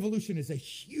Industrial Revolution is a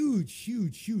huge,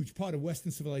 huge, huge part of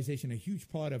Western civilization, a huge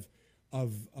part of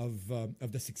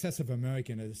the success of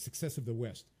America and the success of the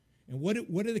West. And what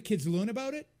do the kids learn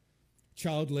about it?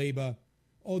 Child labor,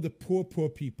 the poor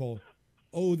people,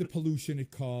 the pollution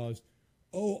it caused,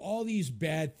 all these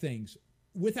bad things,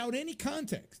 without any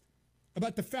context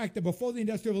about the fact that before the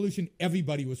Industrial Revolution,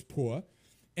 everybody was poor,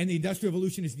 and the Industrial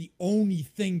Revolution is the only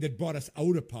thing that brought us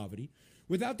out of poverty,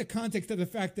 without the context of the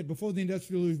fact that before the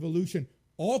Industrial Revolution,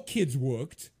 all kids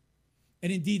worked, and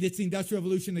indeed it's the Industrial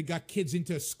Revolution that got kids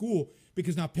into school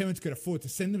because now parents could afford to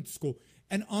send them to school,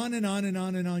 and on and on and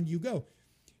on and on you go.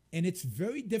 And it's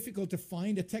very difficult to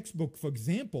find a textbook, for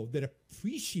example, that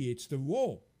appreciates the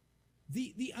role,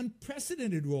 the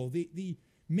unprecedented role, the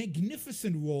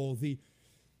magnificent role,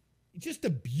 just the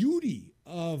beauty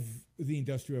of the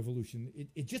Industrial Revolution.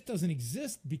 It just doesn't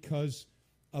exist because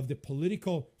of the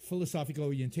political, philosophical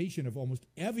orientation of almost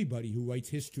everybody who writes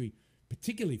history,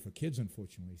 particularly for kids,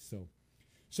 unfortunately.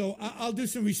 So I'll do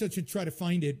some research and try to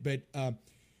find it, but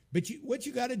But what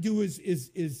you got to do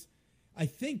is I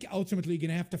think ultimately you're going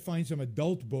to have to find some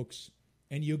adult books,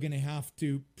 and you're going to have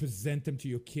to present them to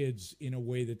your kids in a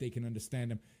way that they can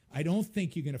understand them. I don't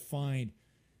think you're going to find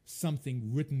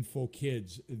something written for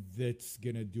kids that's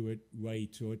going to do it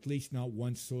right, or at least not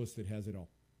one source that has it all.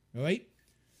 All right?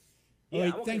 Yeah, all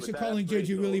right, I'm okay thanks for with calling, that.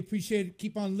 Georgie. Really appreciate it.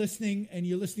 Keep on listening, and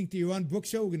you're listening to Yaron Brook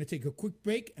Show. We're going to take a quick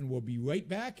break, and we'll be right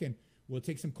back, and we'll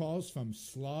take some calls from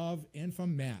Slav and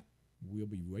from Matt. We'll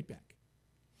be right back.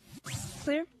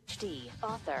 Clear? HD,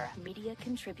 author, media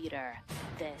contributor.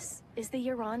 This is the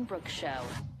Yaron Brook Show,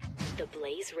 the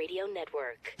Blaze Radio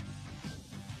Network.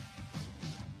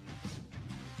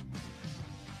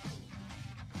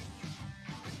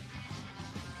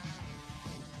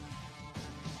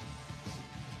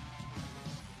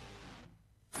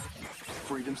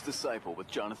 Freedom's Disciple with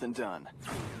Jonathan Dunn.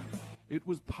 It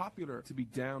was popular to be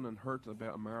down and hurt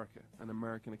about America and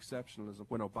American exceptionalism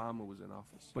when Obama was in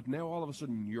office. But now all of a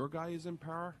sudden your guy is in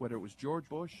power, whether it was George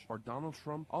Bush or Donald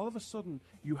Trump, all of a sudden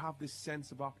you have this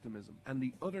sense of optimism and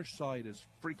the other side is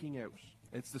freaking out.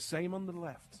 It's the same on the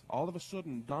left. All of a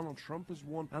sudden Donald Trump is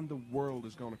won and the world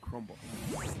is going to crumble.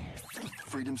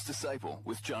 Freedom's Disciple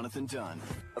with Jonathan Dunn.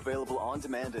 Available on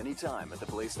demand anytime at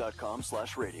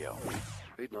theblaze.com/radio.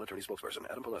 Paid non-attorney spokesperson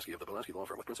Adam Pulaski of the Pulaski Law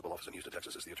Firm with principal office in Houston,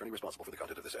 Texas is the attorney responsible for the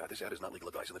content of this ad. This ad is not legal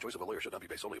advice, and the choice of a lawyer should not be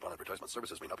based solely upon advertisement.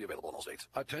 Services may not be available in all states.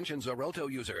 Attention Xarelto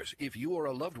users. If you or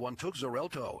a loved one took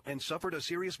Xarelto and suffered a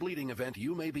serious bleeding event,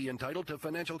 you may be entitled to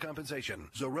financial compensation.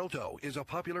 Xarelto is a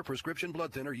popular prescription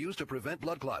blood thinner used to prevent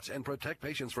blood clots and protect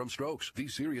patients from strokes.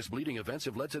 These serious bleeding events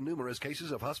have led to numerous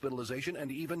cases of hospitalization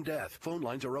and even death. Phone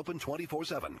lines are open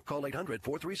 24/7. Call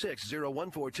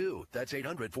 800-436-0142. That's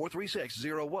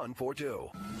 800-436-0142.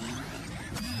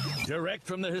 Direct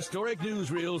from the historic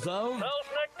newsreels of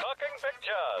Selznick Talking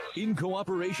Pictures. in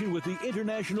cooperation with the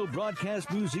International Broadcast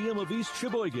Museum of East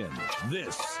Sheboygan,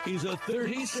 this is a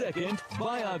 30-second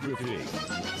biography.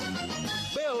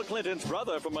 Bill Clinton's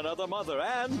brother from another mother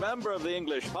and member of the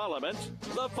English Parliament,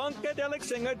 the funkadelic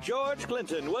singer George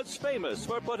Clinton was famous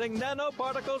for putting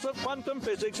nanoparticles of quantum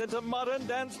physics into modern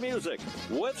dance music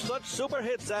with such super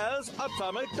hits as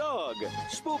Atomic Dog,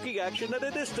 Spooky Action at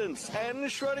a Distance, and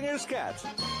Schrodinger's Cat,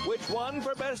 which won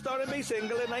for Best R&B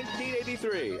Single in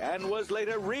 1983 and was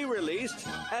later re-released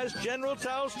as General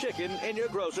Tso's Chicken in Your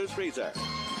Grocer's Freezer.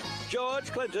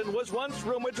 George Clinton was once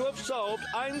rumored to have solved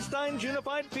Einstein's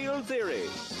unified field theory,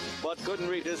 but couldn't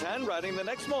read his handwriting the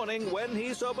next morning when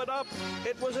he sobered up.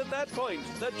 It was at that point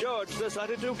that George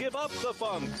decided to give up the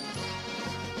funk.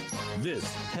 This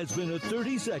has been a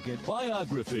 30-second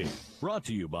biography, brought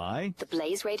to you by The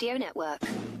Blaze Radio Network.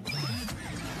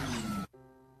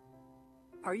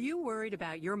 Are you worried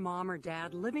about your mom or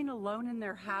dad living alone in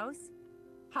their house?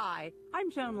 Hi,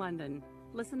 I'm Joan London.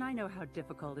 Listen, I know how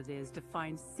difficult it is to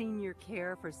find senior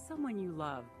care for someone you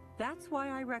love. That's why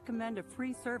I recommend a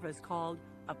free service called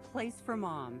A Place for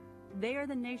Mom. They are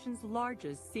the nation's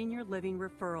largest senior living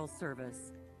referral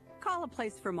service. Call A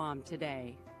Place for Mom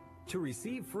today. To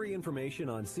receive free information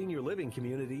on senior living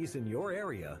communities in your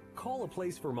area, call A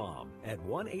Place for Mom at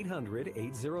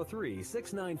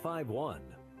 1-800-803-6951.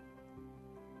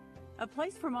 A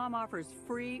Place for Mom offers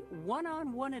free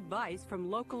one-on-one advice from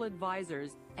local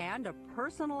advisors and a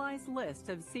personalized list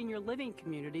of senior living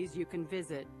communities you can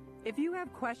visit. If you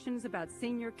have questions about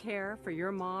senior care for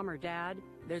your mom or dad,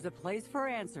 there's a place for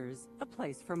answers, A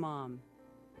Place for Mom.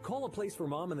 Call A Place for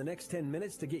Mom in the next 10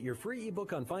 minutes to get your free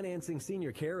ebook on financing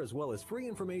senior care as well as free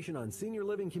information on senior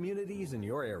living communities in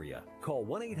your area. Call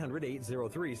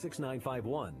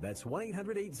 1-800-803-6951. That's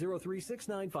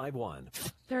 1-800-803-6951.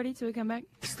 32, we come back.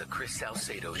 It's the Chris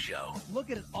Salcedo Show. Look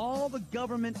at all the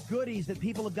government goodies that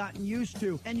people have gotten used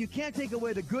to. And you can't take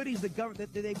away the goodies that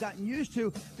they've gotten used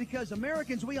to because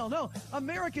Americans, we all know,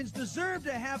 Americans deserve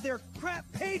to have their crap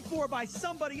paid for by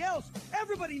somebody else.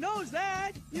 Everybody knows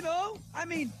that, you know? I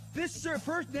mean, this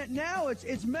first now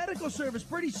it's medical service.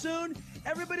 Pretty soon,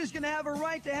 everybody's going to have a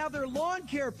right to have their lawn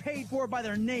care paid for by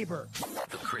their neighbor.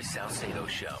 The Chris Salcedo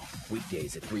Show.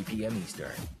 Weekdays at 3 p.m.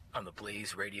 Eastern on the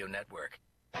Blaze Radio Network.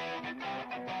 You're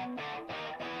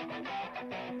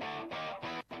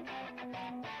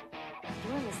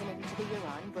listening to the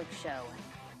Yaron Brook Show.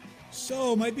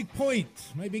 So my big point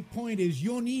is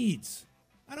your needs.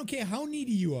 I don't care how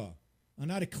needy you are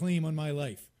not a claim on my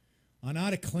life, are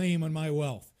not a claim on my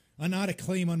wealth, are not a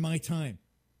claim on my time.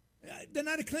 They're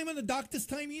not a claim on the doctor's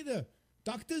time either.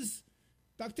 Doctors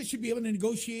should be able to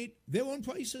negotiate their own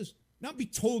prices, not be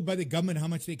told by the government how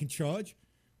much they can charge,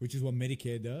 which is what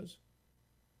Medicare does.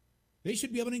 They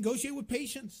should be able to negotiate with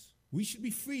patients. We should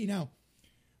be free. Now,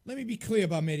 let me be clear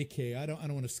about Medicare. I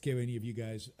don't want to scare any of you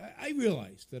guys. I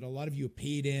realize that a lot of you are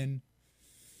paid in,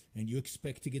 and you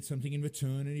expect to get something in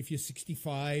return. And if you're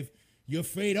 65, you're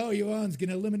afraid, Yaron's going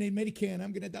to eliminate Medicare and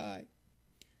I'm going to die.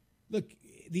 Look,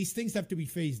 these things have to be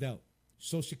phased out.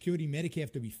 Social Security, Medicare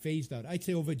have to be phased out. I'd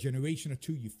say over a generation or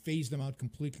two, you phase them out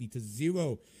completely to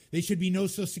zero. There should be no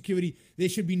Social Security. There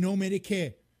should be no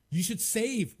Medicare. You should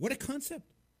save. What a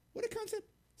concept. What a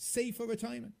concept. Save for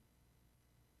retirement.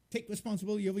 Take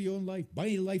responsibility over your own life. Buy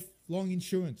a lifelong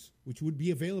insurance, which would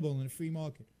be available in a free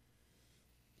market.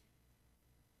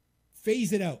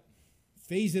 Phase it out.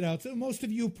 Phase it out. So most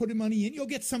of you put money in. You'll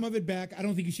get some of it back. I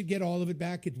don't think you should get all of it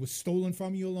back. It was stolen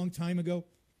from you a long time ago.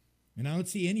 And I don't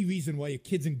see any reason why your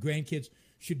kids and grandkids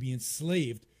should be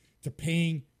enslaved to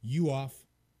paying you off,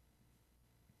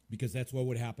 because that's what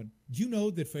would happen. Do you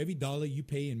know that for every dollar you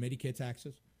pay in Medicare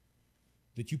taxes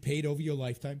that you paid over your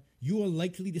lifetime, you are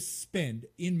likely to spend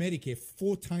in Medicare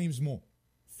 4 times more?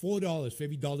 $4 for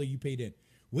every dollar you paid in.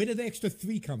 Where did the extra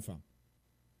 3 come from?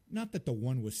 Not that the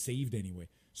 1 was saved anyway.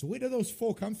 So where do those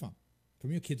 4 come from?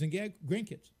 From your kids and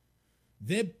grandkids.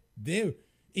 Their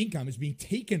income is being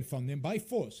taken from them by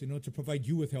force in order to provide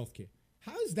you with health care.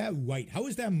 How is that right? How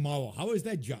is that moral? How is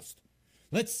that just?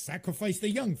 Let's sacrifice the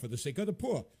young for the sake of the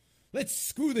poor. Let's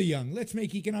screw the young. Let's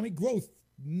make economic growth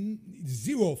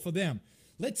 0 for them.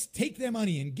 Let's take their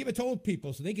money and give it to old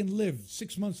people so they can live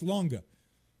 6 months longer.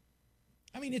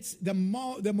 I mean, it's the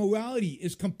morality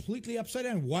is completely upside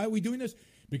down. Why are we doing this?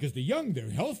 Because the young, they're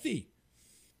healthy.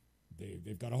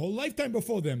 They've got a whole lifetime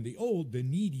before them. The old, the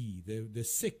needy, the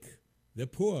sick, the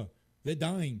poor, they're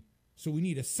dying. So we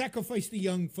need to sacrifice the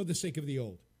young for the sake of the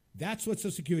old. That's what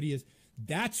Social Security is.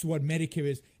 That's what Medicare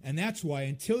is. And that's why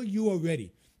until you are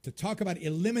ready to talk about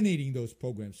eliminating those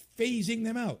programs, phasing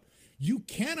them out, you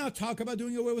cannot talk about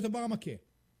doing away with Obamacare.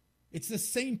 It's the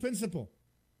same principle.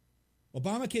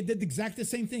 Obamacare did exactly the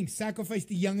same thing. Sacrifice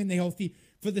the young and the healthy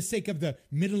for the sake of the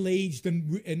middle-aged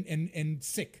and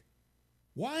sick.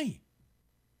 Why?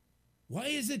 Why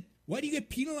do you get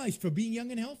penalized for being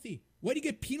young and healthy? Why do you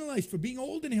get penalized for being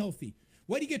old and healthy?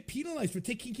 Why do you get penalized for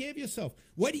taking care of yourself?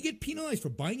 Why do you get penalized for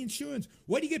buying insurance?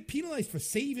 Why do you get penalized for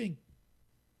saving?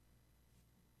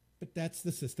 But that's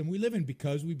the system we live in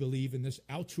because we believe in this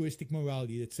altruistic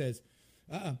morality that says,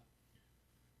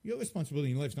 your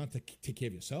responsibility in life is not to take care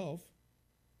of yourself,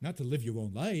 not to live your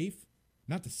own life,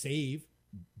 not to save,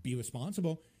 be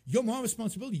responsible. Your moral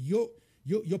responsibility,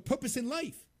 your purpose in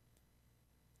life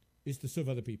is to serve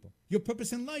other people. Your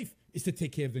purpose in life is to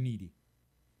take care of the needy.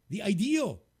 The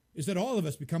ideal is that all of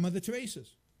us become Mother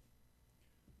Teresa's.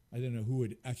 I don't know who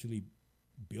would actually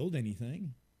build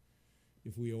anything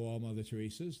if we were all Mother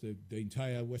Teresa's. The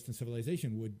entire Western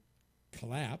civilization would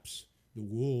collapse. The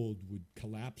world would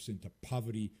collapse into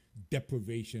poverty,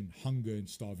 deprivation, hunger, and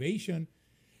starvation.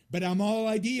 But our moral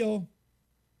ideal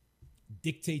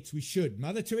dictates we should.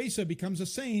 Mother Teresa becomes a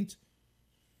saint.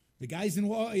 The guys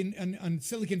in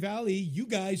Silicon Valley, you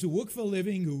guys who work for a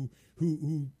living,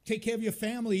 who take care of your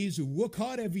families, who work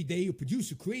hard every day, who produce,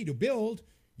 who create, who build,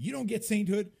 you don't get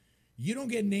sainthood. You don't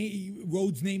get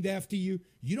roads named after you.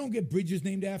 You don't get bridges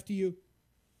named after you.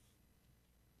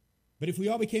 But if we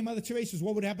all became Mother Teresa's,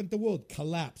 what would happen to the world?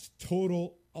 Collapse.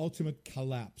 Total, ultimate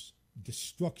collapse.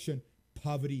 Destruction,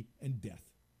 poverty, and death.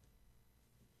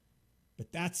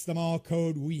 But that's the moral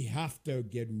code we have to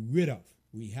get rid of.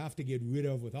 We have to get rid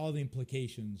of with all the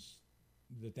implications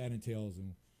that entails.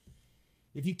 And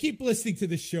if you keep listening to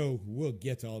the show, we'll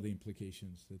get to all the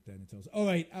implications that entails. All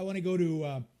right, I want to go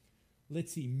to,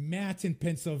 let's see, Matt in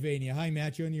Pennsylvania. Hi,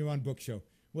 Matt. You're on the Yaron Brook Show.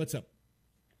 What's up?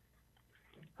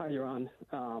 Hi, Yaron.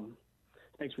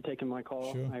 Thanks for taking my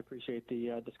call. Sure. I appreciate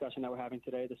the discussion that we're having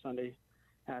today, this Sunday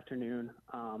afternoon.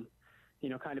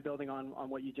 Kind of building on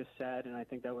what you just said, and I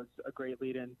think that was a great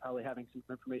lead-in, probably having some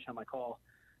information on my call.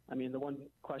 I mean, the one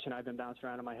question I've been bouncing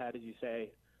around in my head is you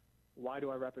say, why do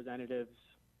our representatives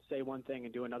say one thing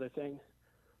and do another thing?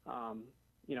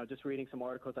 Just reading some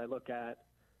articles, I look at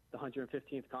the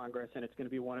 115th Congress, and it's going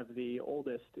to be one of the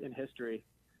oldest in history,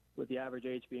 with the average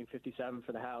age being 57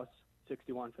 for the House,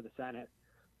 61 for the Senate.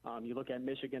 You look at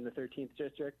Michigan, the 13th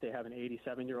district, they have an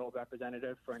 87-year-old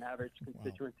representative for an average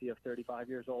constituency of 35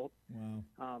 years old.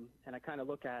 Wow. And I kind of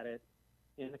look at it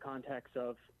in the context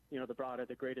of,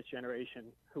 the greatest generation,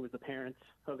 who was the parents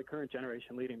of the current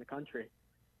generation leading the country.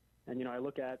 And, I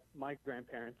look at my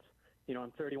grandparents.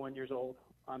 I'm 31 years old.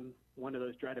 I'm one of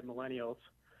those dreaded millennials.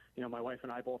 My wife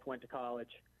and I both went to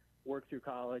college, worked through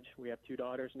college. We have 2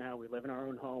 daughters now. We live in our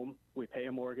own home. We pay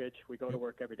a mortgage. We go to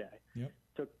work every day. Yep.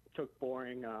 Took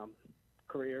boring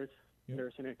careers,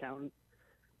 nurse and accountant,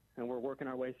 and we're working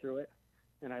our way through it.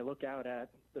 and I look out at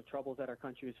the troubles that our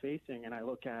country is facing, and I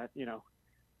look at,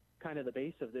 kind of the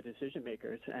base of the decision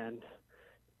makers, and,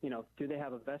 do they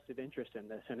have a vested interest in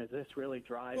this? And is this really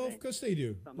driving? Well, of course they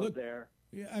do. Some of their.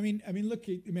 Yeah, I mean, look,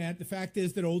 Matt. The fact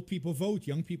is that old people vote,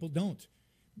 young people don't.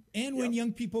 And when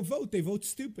young people vote, they vote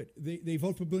stupid. They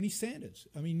vote for Bernie Sanders.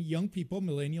 I mean, young people,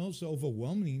 millennials,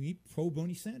 overwhelmingly pro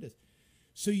Bernie Sanders.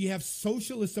 So you have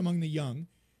socialists among the young,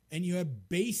 and you have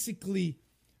basically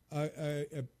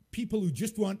people who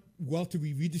just want wealth to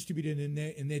be redistributed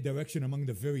in their direction among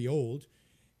the very old,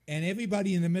 and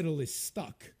everybody in the middle is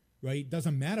stuck. Right?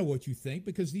 Doesn't matter what you think,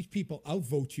 because these people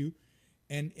outvote you,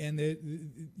 and they're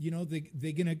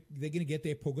gonna get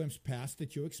their programs passed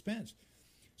at your expense.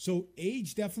 So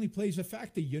age definitely plays a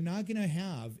factor. You're not going to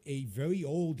have a very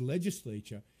old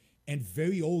legislature and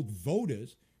very old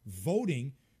voters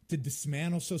voting to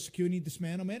dismantle Social Security,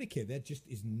 dismantle Medicare. That just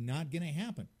is not going to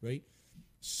happen, right?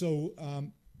 So,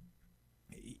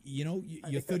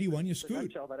 you're 31, you're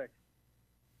screwed.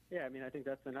 I think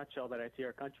that's the nutshell that I see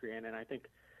our country in, and I think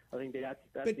that's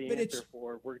the answer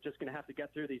for we're just going to have to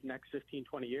get through these next 15,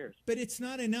 20 years. But it's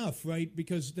not enough, right?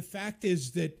 Because the fact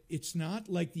is that it's not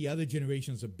like the other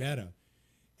generations are better.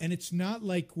 And it's not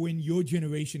like when your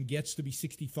generation gets to be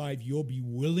 65, you'll be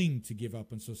willing to give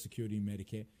up on Social Security and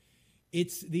Medicare.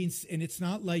 It's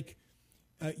not like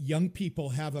young people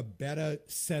have a better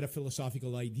set of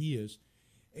philosophical ideas.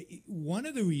 One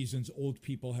of the reasons old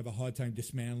people have a hard time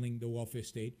dismantling the welfare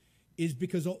state is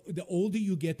because the older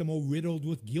you get, the more riddled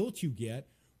with guilt you get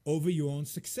over your own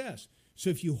success. So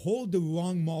if you hold the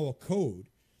wrong moral code,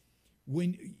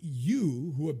 when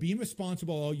you, who are being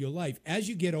responsible all your life, as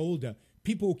you get older,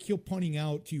 people will keep pointing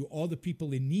out to you all the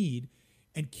people in need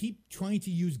and keep trying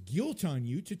to use guilt on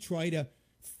you to try to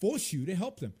force you to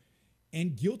help them.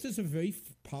 And guilt is a very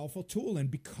powerful tool.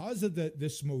 And because of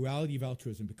this morality of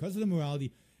altruism, because of the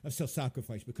morality of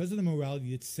self-sacrifice, because of the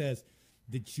morality that says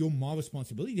that it's your moral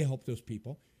responsibility to help those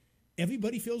people,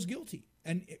 everybody feels guilty.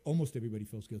 And almost everybody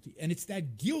feels guilty. And it's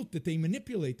that guilt that they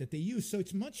manipulate, that they use. So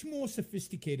it's much more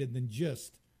sophisticated than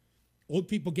just old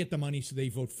people get the money, so they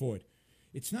vote for it.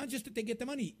 It's not just that they get the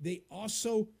money. They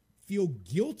also feel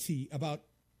guilty about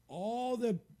all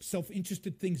the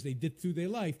self-interested things they did through their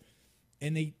life.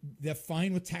 And they're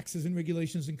fine with taxes and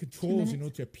regulations and controls in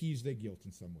order to appease their guilt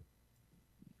in some way.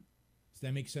 Does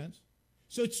that make sense?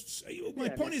 So my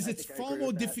point is it's far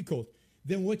more difficult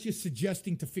than what you're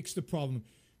suggesting to fix the problem,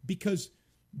 because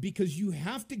you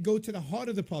have to go to the heart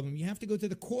of the problem. You have to go to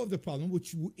the core of the problem,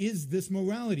 which is this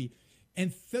morality.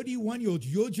 And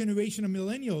 31-year-olds, your generation of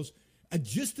millennials, are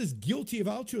just as guilty of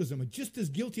altruism, are just as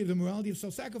guilty of the morality of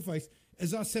self-sacrifice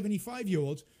as our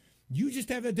 75-year-olds. You just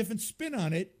have a different spin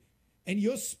on it, and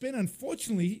your spin,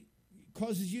 unfortunately,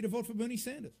 causes you to vote for Bernie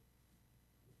Sanders.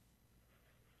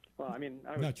 Well, I mean,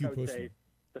 I would say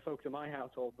the folks in my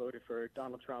household voted for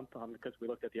Donald Trump because we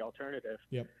looked at the alternative.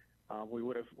 Yep. We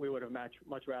would have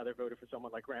much rather voted for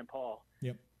someone like Rand Paul.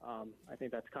 Yep. I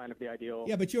think that's kind of the ideal.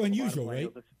 Yeah, but you're unusual,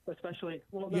 right? Especially,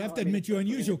 you have to admit you're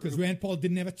unusual because Rand Paul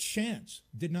didn't have a chance.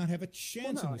 Did not have a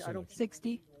chance in this election.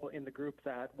 60. In the group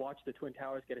that watched the Twin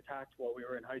Towers get attacked while we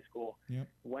were in high school,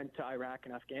 went to Iraq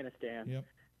and Afghanistan,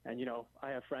 and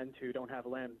I have friends who don't have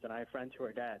limbs, and I have friends who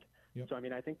are dead. So I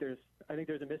mean, I think there's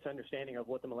a misunderstanding of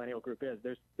what the millennial group is.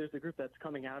 There's the group that's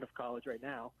coming out of college right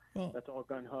now. That's all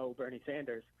gun ho Bernie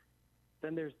Sanders.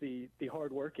 Then there's the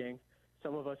hardworking.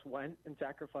 Some of us went and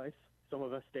sacrificed. Some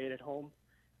of us stayed at home,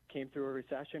 came through a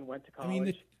recession, went to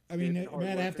college.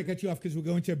 Matt, I have to cut you off because we're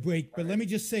going to a break. But let me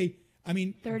just say,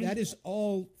 that is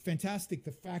all fantastic.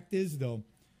 The fact is, though,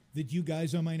 that you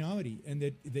guys are a minority, and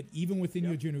that even within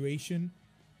your generation,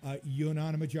 you're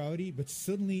not a majority. But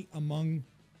certainly among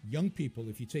young people,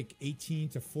 if you take 18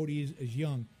 to 40 as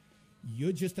young,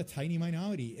 you're just a tiny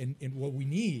minority. And what we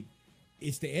need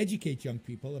is to educate young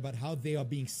people about how they are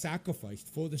being sacrificed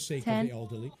for the sake of the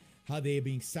elderly, how they are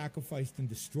being sacrificed and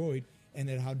destroyed, and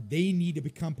that how they need to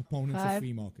become proponents of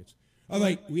free markets. All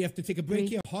right, we have to take a break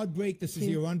here. Hard break. This is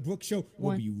the Yaron Brook Show.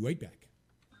 We'll be right back.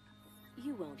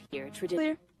 You won't hear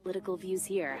traditional political views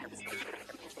here.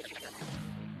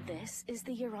 This is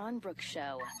the Yaron Brook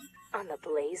Show on the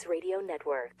Blaze Radio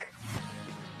Network.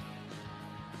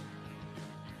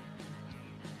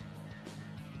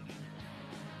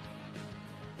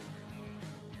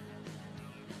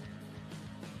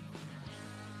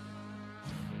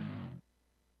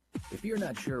 If you're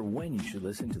not sure when you should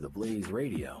listen to the Blaze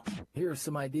Radio, here are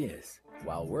some ideas.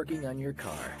 While working on your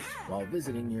car, while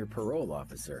visiting your parole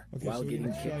officer, while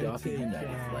getting kicked off a United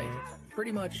flight.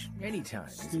 Pretty much any time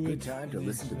is a good time to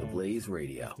listen to the Blaze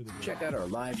Radio. Check out our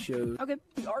live shows. Okay.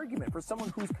 The argument for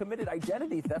someone who's committed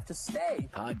identity theft to stay.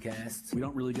 Podcasts. We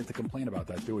don't really get to complain about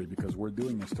that, do we? Because we're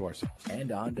doing this to ourselves.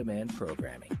 And on-demand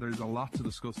programming. There's a lot to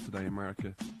discuss today,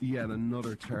 America. Yet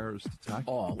another terrorist attack.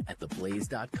 All at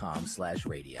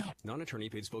theblaze.com/radio. Non-attorney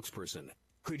paid spokesperson.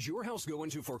 Could your house go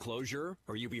into foreclosure?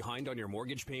 Are you behind on your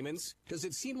mortgage payments? Does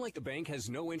it seem like the bank has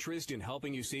no interest in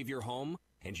helping you save your home?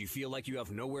 And you feel like you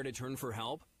have nowhere to turn for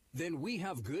help? Then we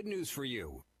have good news for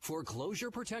you.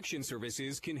 Foreclosure Protection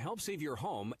Services can help save your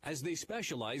home as they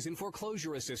specialize in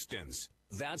foreclosure assistance.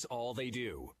 That's all they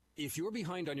do. If you're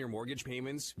behind on your mortgage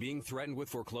payments, being threatened with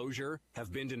foreclosure,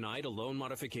 have been denied a loan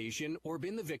modification, or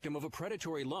been the victim of a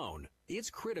predatory loan, it's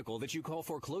critical that you call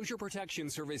Foreclosure Protection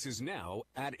Services now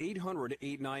at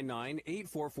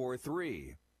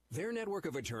 800-899-8443. Their network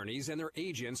of attorneys and their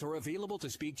agents are available to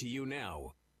speak to you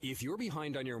now. If you're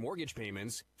behind on your mortgage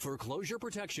payments, Foreclosure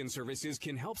Protection Services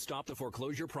can help stop the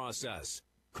foreclosure process.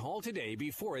 Call today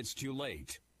before it's too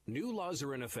late. New laws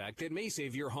are in effect that may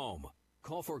save your home.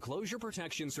 Call Foreclosure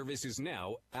Protection Services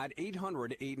now at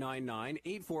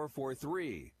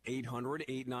 800-899-8443.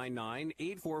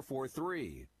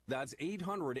 800-899-8443. That's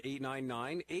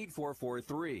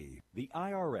 800-899-8443. The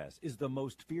IRS is the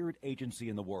most feared agency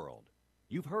in the world.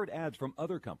 You've heard ads from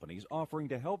other companies offering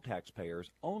to help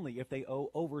taxpayers only if they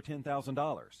owe over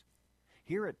 $10,000.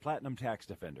 Here at Platinum Tax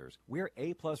Defenders, we're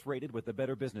A-plus rated with the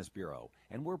Better Business Bureau,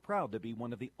 and we're proud to be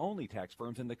one of the only tax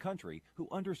firms in the country who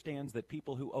understands that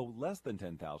people who owe less than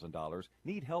 $10,000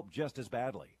 need help just as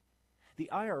badly. The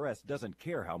IRS doesn't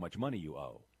care how much money you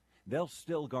owe. They'll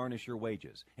still garnish your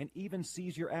wages and even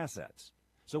seize your assets.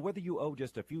 So whether you owe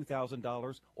just a few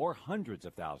 $1,000s or hundreds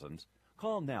of thousands,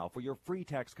 call now for your free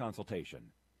tax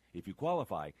consultation. If you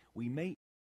qualify, we may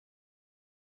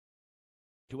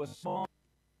to a small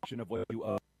of what you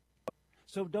owe.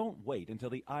 So don't wait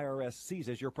until the IRS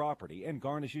seizes your property and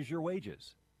garnishes your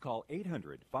wages. Call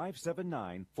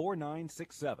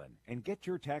 800-579-4967 and get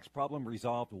your tax problem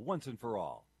resolved once and for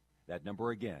all. That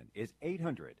number again is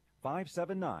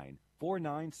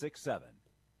 800-579-4967.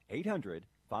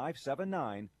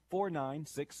 800-579-4967.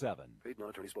 Paid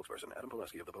non-attorney spokesperson Adam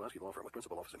Pulaski of the Pulaski Law Firm with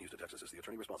principal office in Houston, Texas, is the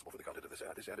attorney responsible for the content of this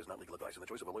ad. This ad is not legal advice, and the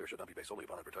choice of a lawyer should not be based solely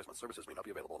upon advertisement. Services may not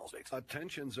be available in all states.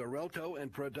 Attention Xarelto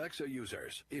and Protexxa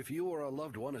users. If you or a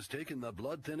loved one has taken the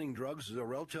blood-thinning drugs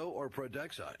Xarelto or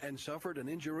Protexxa and suffered an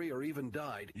injury or even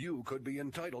died, you could be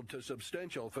entitled to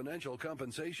substantial financial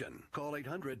compensation. Call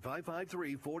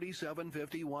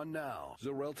 800-553-4751 now.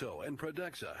 Xarelto and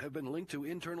Protexxa have been linked to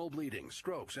internal bleeding,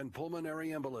 strokes, and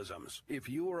pulmonary embolisms. If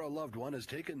you or a loved one has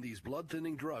taken these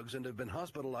blood-thinning drugs and have been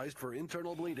hospitalized for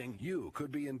internal bleeding, you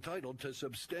could be entitled to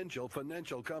substantial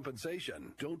financial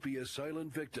compensation. Don't be a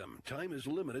silent victim. Time is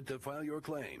limited to file your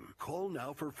claim. Call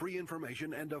now for free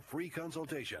information and a free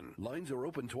consultation. Lines are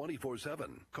open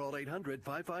 24/7. Call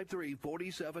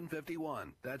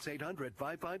 800-553-4751. That's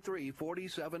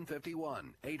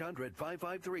 800-553-4751.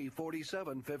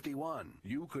 800-553-4751.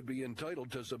 You could be entitled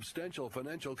to substantial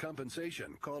financial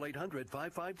compensation. Call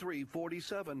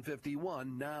 800-553-4751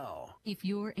 now. If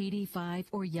you're 85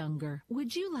 or younger,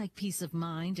 would you like peace of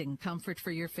mind and comfort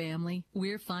for your family?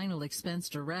 We're Final Expense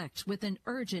Direct with an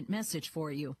urgent message for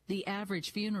you. The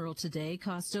average funeral today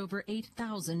costs over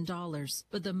 $8,000,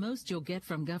 but the most you'll get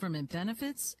from government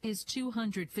benefits is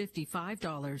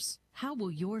 $255. How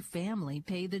will your family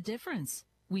pay the difference?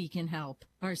 We can help.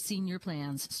 Our senior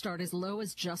plans start as low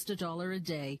as just $1 a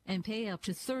day and pay up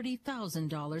to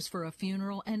 $30,000 for a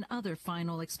funeral and other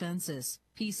final expenses.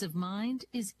 Peace of mind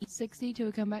is 60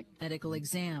 to come back. Medical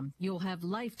exam. You'll have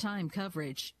lifetime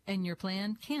coverage, and your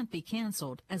plan can't be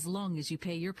canceled as long as you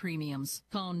pay your premiums.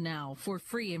 Call now for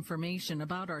free information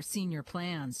about our senior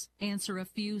plans. Answer a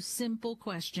few simple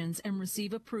questions and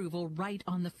receive approval right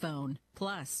on the phone.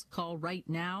 Plus, call right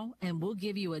now and we'll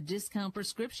give you a discount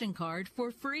prescription card for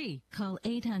free. Call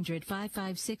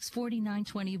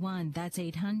 800-556-4921. That's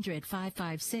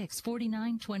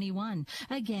 800-556-4921.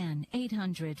 Again,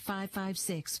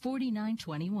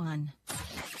 800-556-4921.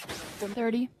 From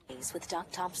 30 with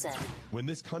Doc Thompson. When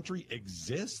this country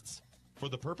exists for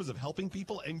the purpose of helping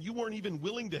people, and you weren't even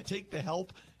willing to take the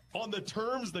help on the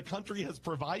terms the country has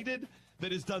provided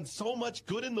that has done so much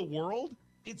good in the world,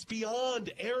 it's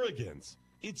beyond arrogance.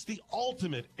 It's the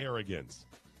ultimate arrogance.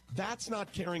 That's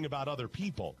not caring about other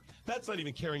people. That's not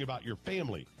even caring about your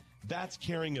family. That's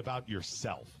caring about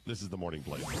yourself. This is The Morning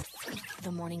Blaze.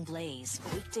 The Morning Blaze,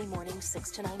 weekday mornings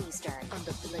 6 to 9 Eastern on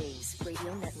the Blaze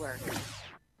Radio Network.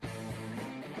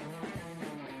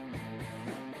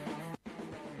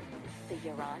 The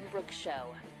Yaron Brook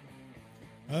Show.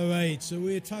 All right, so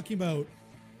we're talking about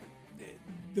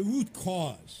the root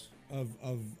cause of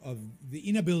the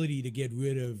inability to get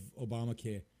rid of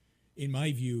Obamacare, in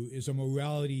my view, is a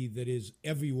morality that is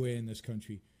everywhere in this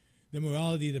country. The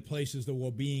morality that places the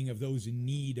well-being of those in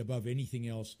need above anything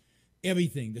else.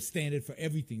 Everything, the standard for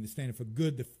everything, the standard for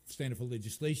good, the standard for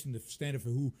legislation, the standard for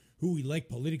who we like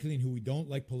politically and who we don't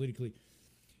like politically,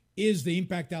 is the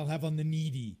impact that'll have on the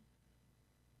needy,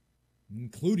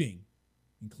 including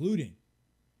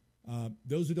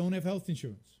those who don't have health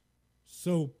insurance.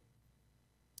 So,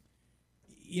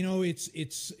 you know,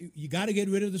 it's you got to get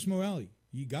rid of this morality.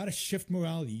 You got to shift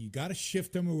morality. You got to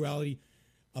shift the morality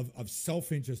of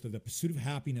self-interest, of the pursuit of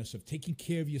happiness, of taking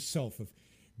care of yourself, of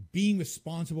being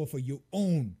responsible for your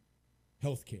own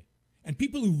health care. And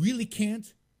people who really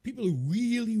can't, people who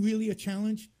really are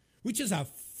challenged, which is a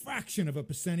fraction of a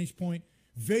percentage point,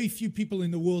 very few people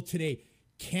in the world today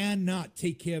cannot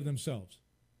take care of themselves.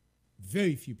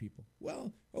 Very few people.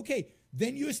 Well, okay,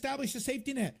 then you establish a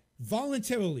safety net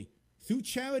voluntarily through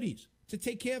charities to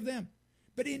take care of them.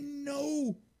 But there's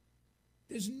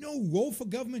no role for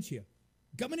government here.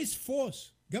 Government is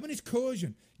force. Government is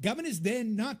coercion. Government is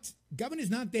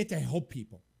not there to help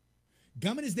people.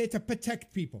 Government is there to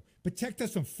protect people. Protect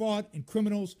us from fraud and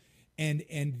criminals and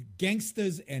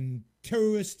gangsters and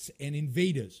terrorists and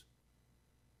invaders.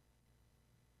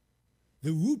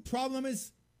 The root problem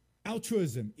is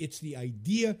altruism. It's the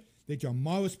idea that your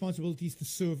moral responsibility is to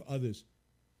serve others.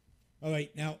 All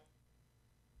right, now,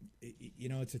 you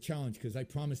know, it's a challenge because I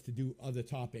promised to do other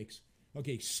topics.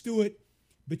 Okay, Stuart,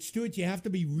 you have to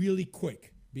be really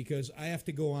quick because I have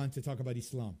to go on to talk about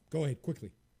Islam. Go ahead,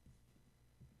 quickly.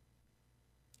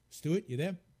 Stuart, you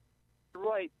there?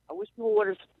 Right. I wish people would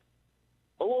understand.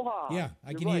 Aloha. Yeah,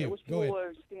 I can hear you. I wish people would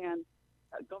understand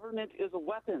government is a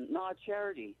weapon, not a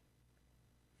charity.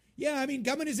 Yeah, I mean,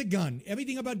 government is a gun.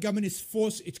 Everything about government is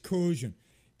force, it's coercion.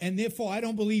 And therefore, I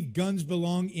don't believe guns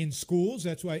belong in schools.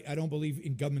 That's why I don't believe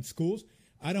in government schools.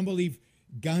 I don't believe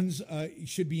guns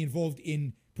should be involved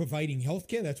in providing health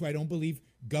care. That's why I don't believe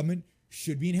government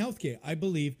should be in health care. I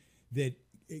believe that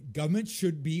government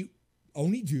should be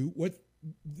only do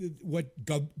what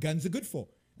guns are good for.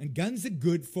 And guns are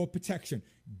good for protection.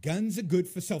 Guns are good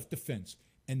for self-defense.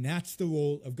 And that's the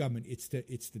role of government. It's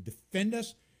to defend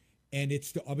us, and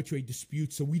it's to arbitrate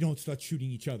disputes so we don't start shooting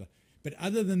each other. But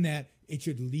other than that, it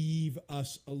should leave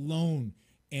us alone.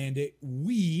 And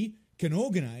we can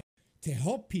organize to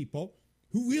help people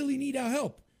who really need our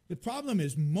help. The problem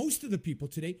is most of the people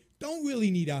today don't really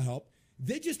need our help.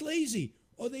 They're just lazy,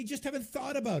 or they just haven't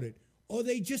thought about it, or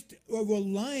they just are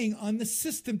relying on the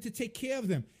system to take care of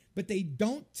them. But they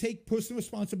don't take personal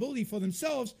responsibility for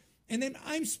themselves, and then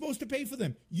I'm supposed to pay for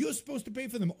them. You're supposed to pay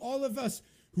for them. All of us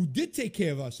who did take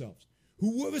care of ourselves,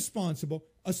 who were responsible,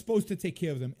 are supposed to take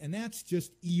care of them. And that's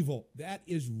just evil. That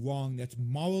is wrong. That's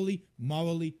morally,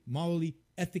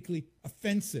 ethically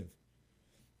offensive.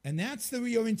 And that's the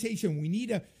reorientation. We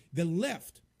need the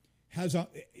left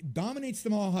dominates the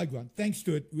moral high ground. Thanks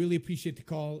to it. Really appreciate the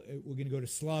call. We're going to go to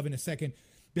Slav in a second.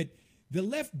 But the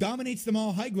left dominates the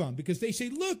moral high ground because they say,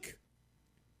 look,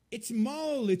 it's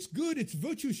moral, it's good, it's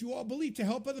virtuous. You all believe to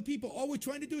help other people. All we're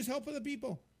trying to do is help other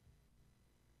people.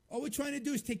 All we're trying to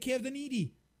do is take care of the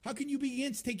needy. How can you be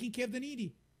against taking care of the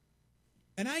needy?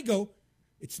 And I go,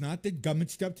 it's not the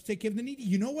government's job to take care of the needy.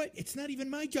 You know what? It's not even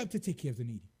my job to take care of the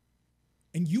needy.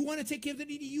 And you want to take care of the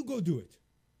needy, you go do it.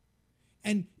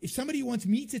 And if somebody wants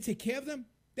me to take care of them,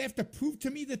 they have to prove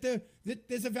to me that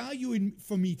there's a value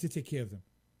for me to take care of them.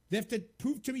 They have to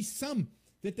prove to me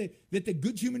that they're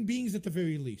good human beings at the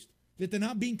very least, that they're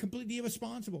not being completely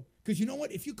irresponsible. Because you know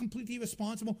what? If you're completely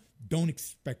irresponsible, don't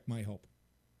expect my help.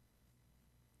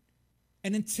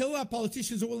 And until our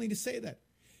politicians are willing to say that.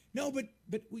 No,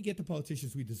 but we get the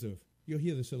politicians we deserve. You'll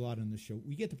hear this a lot on the show.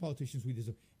 We get the politicians we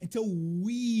deserve. Until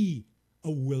we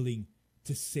are willing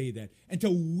to say that.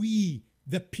 Until we,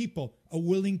 the people, are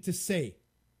willing to say,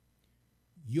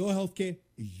 your health care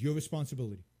is your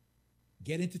responsibility.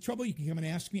 Get into trouble, you can come and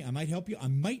ask me. I might help you. I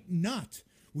might not.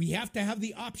 We have to have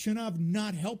the option of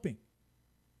not helping.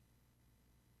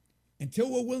 Until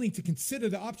we're willing to consider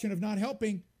the option of not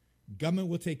helping, government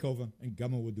will take over, and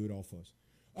government will do it all for us.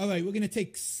 All right, we're going to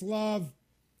take Slav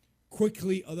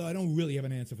quickly, although I don't really have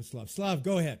an answer for Slav. Slav,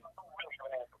 go ahead.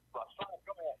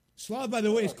 Slav, by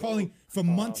the way, is calling from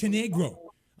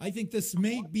Montenegro. I think this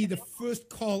may be the first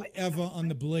call ever on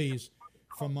the Blaze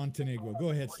from Montenegro. Go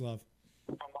ahead, Slav.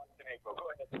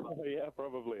 Yeah,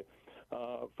 probably.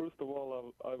 First of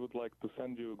all, I would like to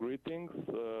send you greetings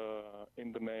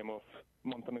in the name of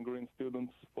Montenegrin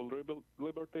Students for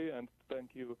Liberty, and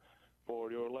thank you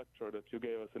for your lecture that you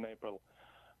gave us in April.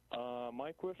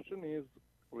 My question is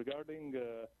regarding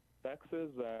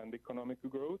taxes and economic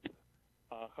growth.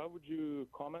 How would you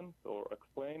comment or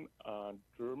explain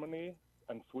Germany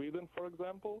and Sweden, for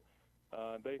example?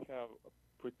 They have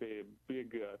a pretty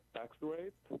big tax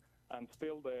rate, and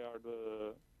still they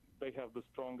have the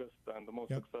strongest and the most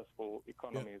successful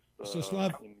economies So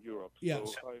Slav, in Europe. Yeah.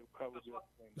 So how would you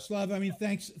explain that? Slav, I mean,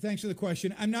 thanks for the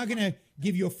question. I'm not going to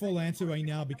give you a full answer right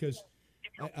now because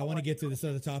I want to get to this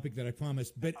other topic that I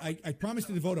promised. But I promised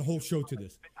to devote a whole show to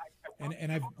this,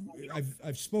 and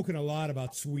I've spoken a lot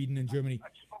about Sweden and Germany.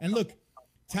 And look,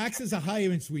 taxes are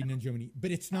higher in Sweden and Germany,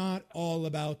 but it's not all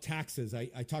about taxes.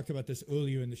 I talked about this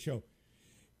earlier in the show.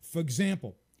 For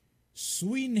example,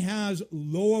 Sweden has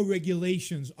lower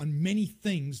regulations on many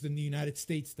things than the United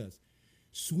States does.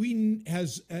 Sweden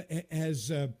has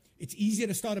it's easier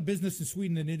to start a business in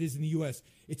Sweden than it is in the U.S.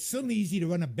 It's certainly easier to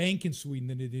run a bank in Sweden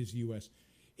than it is in the U.S.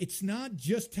 It's not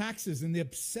just taxes, and the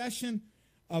obsession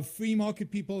of free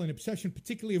market people and obsession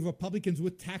particularly of Republicans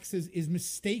with taxes is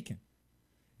mistaken.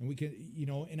 And we can,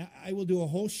 and I will do a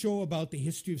whole show about the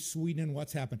history of Sweden and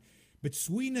what's happened. But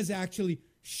Sweden has actually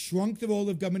shrunk the role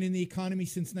of government in the economy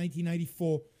since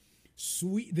 1994.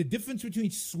 The difference between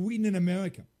Sweden and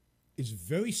America is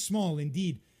very small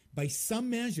indeed. By some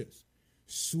measures,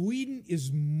 Sweden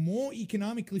is more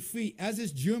economically free, as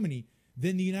is Germany,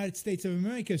 than the United States of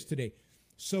America is today.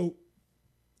 So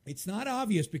it's not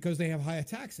obvious because they have higher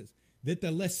taxes that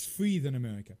they're less free than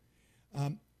America.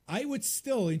 I would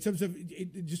still, in terms of,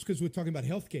 just because we're talking about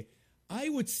healthcare, I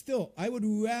would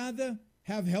rather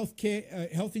have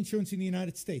health insurance in the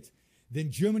United States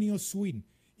than Germany or Sweden.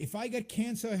 If I got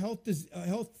cancer,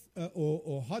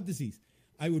 or heart disease,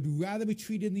 I would rather be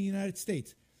treated in the United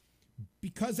States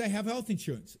because I have health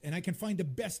insurance and I can find the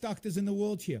best doctors in the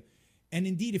world here. And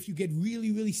indeed, if you get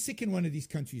really, really sick in one of these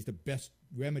countries, the best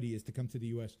remedy is to come to the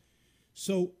U.S.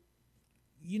 So,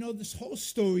 this whole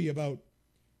story about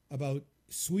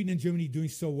Sweden and Germany doing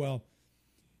so well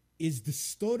is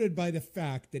distorted by the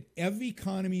fact that every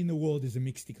economy in the world is a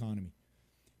mixed economy.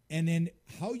 And then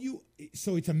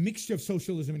so it's a mixture of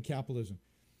socialism and capitalism.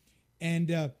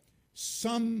 And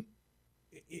some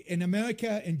in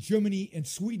America and Germany and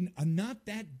Sweden are not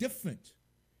that different.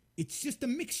 It's just the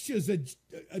mixtures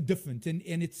are different, and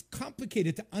it's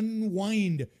complicated to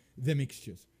unwind the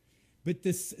mixtures. But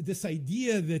this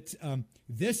idea that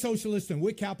they're socialists and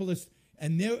we're capitalists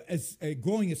and they're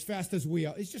growing as fast as we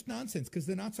are, it's just nonsense because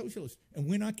they're not socialists and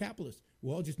we're not capitalists.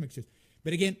 We're all just mixtures.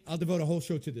 But again, I'll devote a whole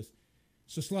show to this.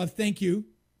 So Slav, thank you.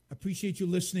 Appreciate you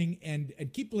listening and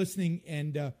keep listening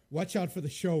and watch out for the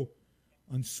show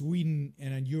on Sweden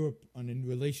and on Europe on the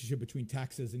relationship between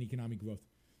taxes and economic growth.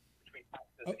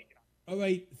 All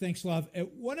right, thanks, Slav.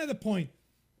 One other point.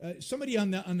 Somebody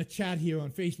on the chat here on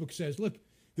Facebook says, look,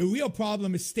 the real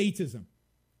problem is statism.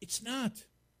 It's not.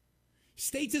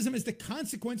 Statism is the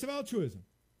consequence of altruism.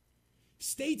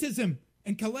 Statism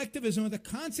and collectivism are the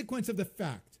consequence of the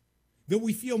fact that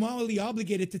we feel morally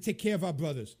obligated to take care of our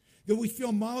brothers, that we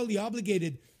feel morally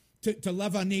obligated to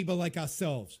love our neighbor like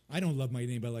ourselves. I don't love my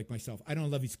neighbor like myself. I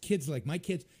don't love his kids like my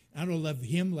kids. I don't love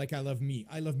him like I love me.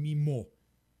 I love me more.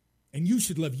 And you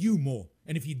should love you more.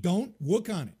 And if you don't, work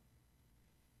on it.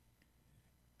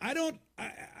 I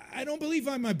don't believe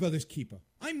I'm my brother's keeper.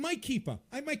 I'm my keeper.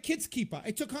 I'm my kid's keeper.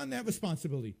 I took on that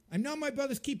responsibility. I'm not my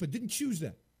brother's keeper. Didn't choose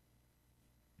that.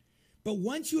 But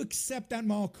once you accept that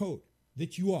moral code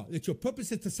that your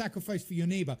purpose is to sacrifice for your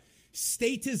neighbor,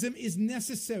 statism is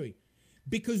necessary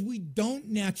because we don't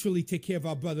naturally take care of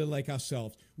our brother like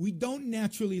ourselves. We don't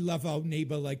naturally love our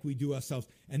neighbor like we do ourselves.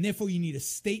 And therefore, you need a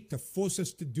state to force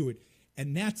us to do it.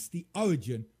 And that's the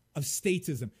origin of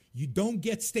statism. You don't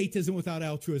get statism without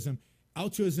altruism.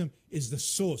 Altruism is the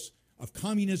source of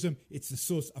communism. It's the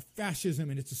source of fascism.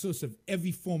 And it's the source of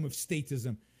every form of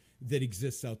statism that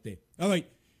exists out there. All right.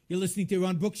 You're listening to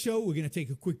Yaron Brook Show. We're going to take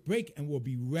a quick break, and we'll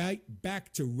be right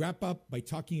back to wrap up by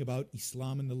talking about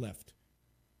Islam and the left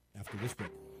after this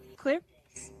break. Clear?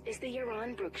 This is the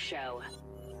Yaron Brook Show.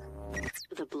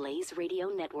 The Blaze Radio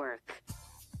Network.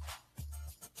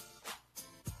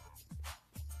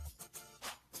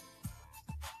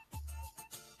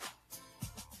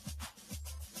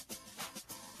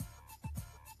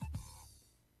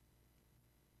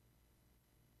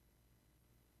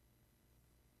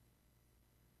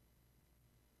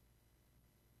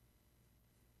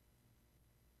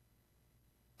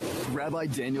 Rabbi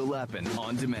Daniel Lapin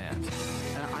on demand.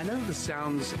 I know this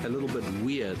sounds a little bit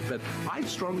weird, but I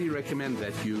strongly recommend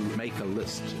that you make a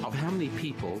list of how many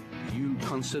people you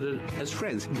consider as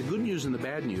friends. The good news and the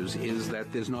bad news is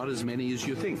that there's not as many as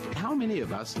you think. How many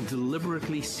of us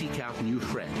deliberately seek out new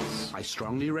friends? I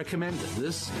strongly recommend it.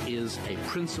 This is a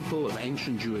principle of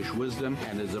ancient Jewish wisdom,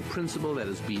 and is a principle that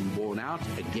has been borne out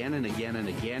again and again and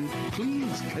again.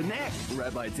 Please connect.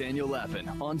 Rabbi Daniel Lappin,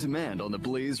 on demand on the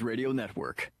Blaze Radio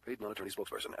Network. Paid non-attorney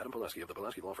spokesperson Adam Pulaski of the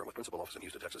Pulaski Law Firm with principal office in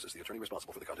Houston, Texas is the attorney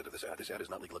responsible for the content of this ad. This ad is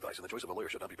not legal advice, and the choice of a lawyer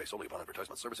should not be based solely upon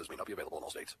advertisement. Services may not be available in all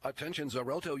states. Attention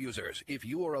Xarelto users. If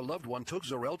you or a loved one took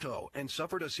Xarelto and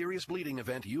suffered a serious bleeding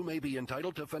event, you may be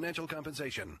entitled to financial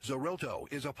compensation.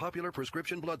 Xarelto is a popular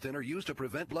prescription blood thinner used to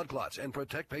prevent blood clots and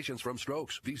protect patients from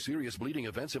strokes. These serious bleeding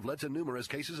events have led to numerous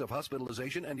cases of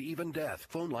hospitalization and even death.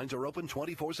 Phone lines are open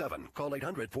 24/7. Call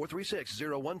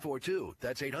 800-436-0142.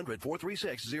 That's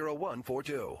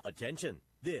 800-436-0142. Attention.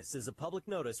 This is a public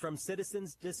notice from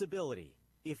Citizens Disability.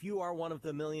 If you are one of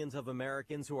the millions of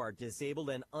Americans who are disabled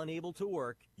and unable to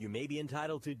work, you may be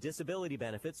entitled to disability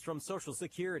benefits from Social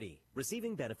Security.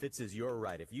 Receiving benefits is your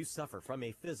right if you suffer from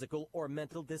a physical or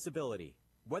mental disability.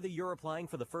 Whether you're applying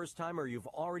for the first time or you've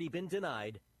already been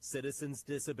denied, Citizens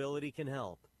Disability can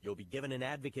help. You'll be given an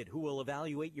advocate who will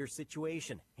evaluate your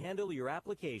situation, handle your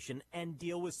application, and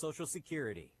deal with Social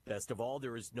Security. Best of all,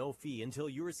 there is no fee until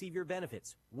you receive your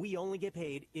benefits. We only get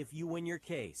paid if you win your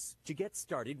case. To get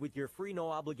started with your free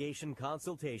no-obligation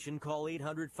consultation, call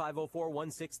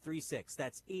 800-504-1636.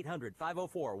 That's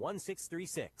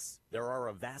 800-504-1636. There are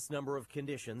a vast number of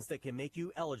conditions that can make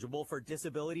you eligible for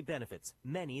disability benefits,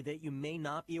 many that you may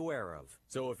not be aware of.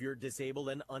 So if you're disabled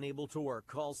and unable to work,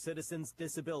 call Citizens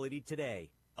Disability today.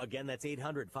 Again, that's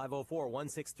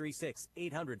 800-504-1636,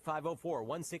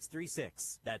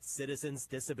 800-504-1636. That's Citizens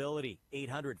Disability,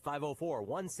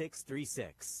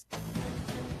 800-504-1636.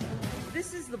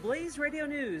 This is the Blaze Radio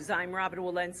News. I'm Robin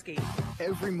Walensky.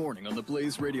 Every morning on the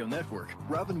Blaze Radio Network,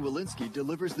 Robin Walensky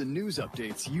delivers the news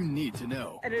updates you need to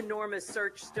know. An enormous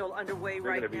search still underway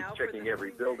right now. They're going to be checking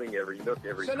every building, every nook,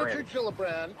 every Senator cranny.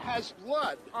 Gillibrand has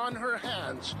blood on her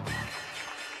hands.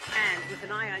 And with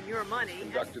an eye on your money,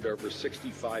 Conducted over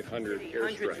 6,500 hundreds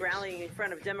airstrikes. rallying in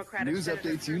front of Democratic News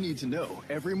updates you need to know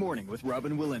every morning with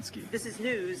Robin Walensky. This is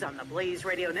news on the Blaze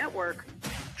Radio Network.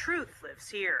 Truth lives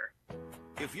here.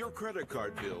 If your credit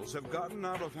card bills have gotten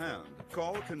out of hand,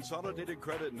 call Consolidated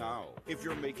Credit now. If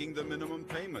you're making the minimum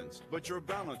payments, but your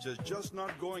balance is just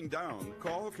not going down,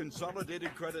 call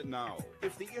Consolidated Credit now.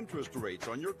 If the interest rates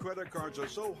on your credit cards are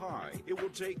so high, it will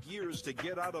take years to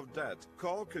get out of debt.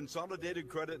 Call Consolidated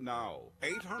Credit now.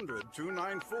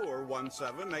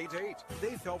 800-294-1788.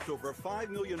 They've helped over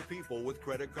 5 million people with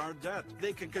credit card debt.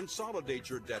 They can consolidate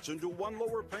your debts into one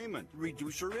lower payment,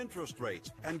 reduce your interest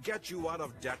rates, and get you out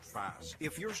of debt fast.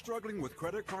 If you're struggling with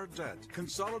credit card debt,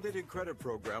 Consolidated Credit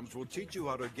Programs will teach you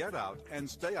how to get out and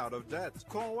stay out of debt.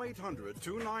 Call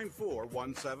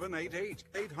 800-294-1788.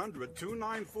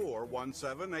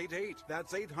 800-294-1788.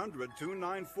 That's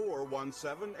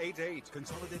 800-294-1788.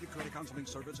 Consolidated Credit Counseling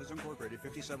Services Incorporated,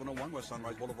 5701 West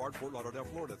Sunrise Boulevard, Fort Lauderdale,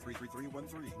 Florida,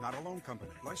 33313. Not a loan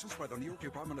company. Licensed by the New York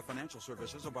Department of Financial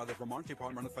Services and by the Vermont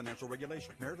Department of Financial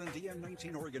Regulation. Maryland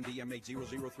DM19, Oregon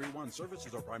DM80031.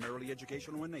 Services are primarily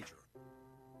educational in nature.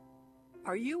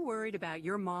 Are you worried about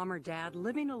your mom or dad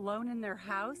living alone in their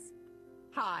house?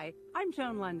 Hi, I'm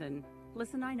Joan London.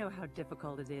 Listen, I know how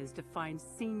difficult it is to find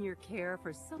senior care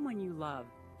for someone you love.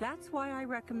 That's why I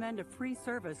recommend a free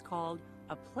service called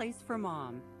A Place for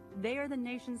Mom. They are the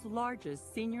nation's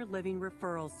largest senior living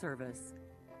referral service.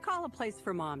 Call A Place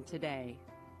for Mom today.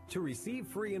 To receive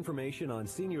free information on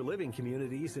senior living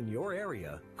communities in your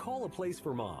area, call A Place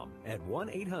for Mom at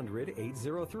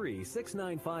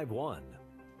 1-800-803-6951.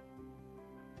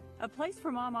 A Place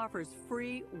for Mom offers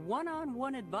free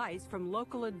one-on-one advice from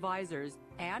local advisors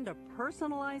and a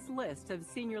personalized list of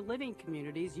senior living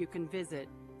communities you can visit.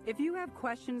 If you have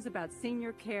questions about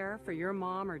senior care for your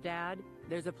mom or dad,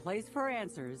 there's a place for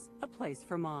answers, A Place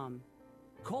for Mom.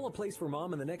 Call A Place for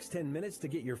Mom in the next 10 minutes to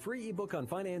get your free ebook on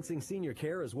financing senior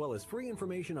care as well as free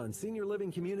information on senior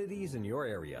living communities in your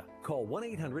area. Call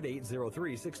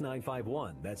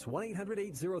 1-800-803-6951. That's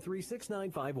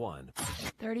 1-800-803-6951.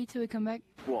 32 come back.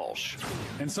 Walsh.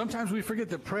 And sometimes we forget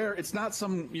that prayer, it's not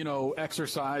some,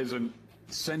 exercise and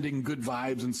sending good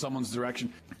vibes in someone's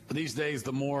direction. These days,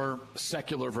 the more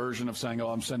secular version of saying,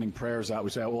 I'm sending prayers out, we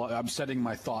say, I'm sending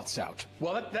my thoughts out.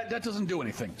 Well, that doesn't do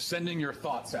anything, sending your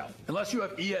thoughts out. Unless you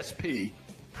have ESP.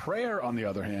 Prayer, on the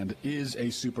other hand, is a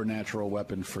supernatural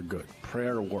weapon for good.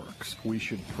 Prayer works. We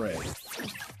should pray.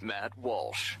 Matt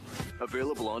Walsh.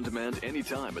 Available on demand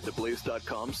anytime at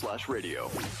theblaze.com/radio.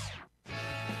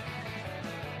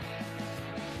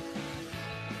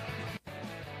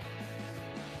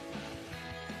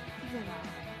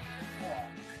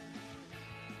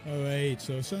 great.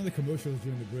 So some of the commercials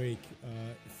during the break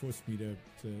forced me to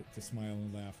smile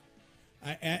and laugh.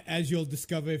 As you'll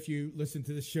discover if you listen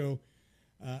to the show,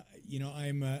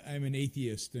 I'm an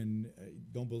atheist and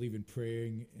don't believe in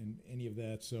praying and any of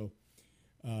that. So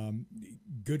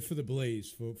good for the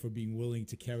Blaze for being willing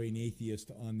to carry an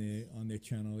atheist on their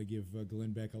channel. I give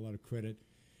Glenn Beck a lot of credit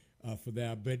for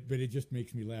that. But it just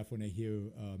makes me laugh when I hear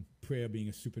prayer being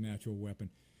a supernatural weapon.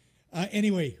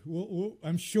 Anyway,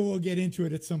 I'm sure we'll get into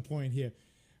it at some point here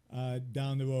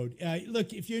down the road.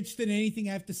 Look, if you're interested in anything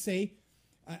I have to say,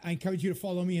 I encourage you to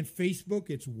follow me on Facebook.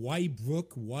 It's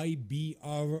Ybrook,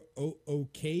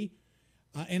 Ybrok.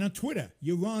 And on Twitter,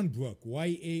 Yaron Brook,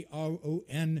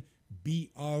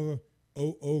 YAronBROOK.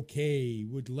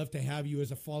 Would love to have you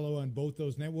as a follower on both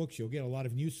those networks. You'll get a lot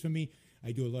of news from me.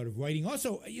 I do a lot of writing.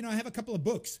 Also, I have a couple of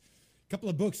books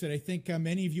that I think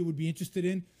many of you would be interested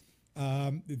in.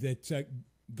 That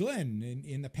Glenn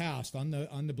in the past on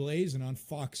the Blaze and on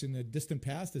Fox in the distant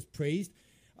past has praised.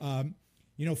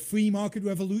 Free market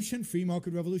revolution,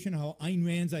 how Ayn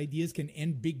Rand's ideas can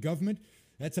end big government.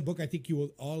 That's a book I think you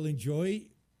will all enjoy.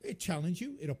 It challenge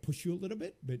you. It'll push you a little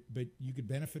bit, but you could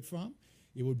benefit from.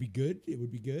 It would be good.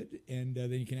 And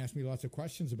then you can ask me lots of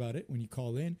questions about it when you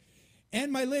call in. And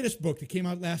my latest book that came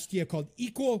out last year called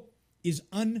Equal is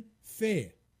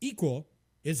Unfair. Equal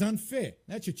is unfair.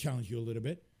 That should challenge you a little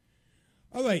bit.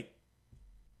 All right.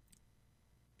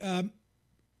 I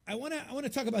want to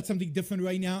talk about something different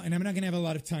right now, and I'm not going to have a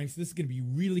lot of time, so this is going to be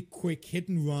really quick, hit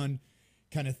and run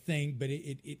kind of thing. But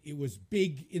it was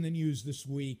big in the news this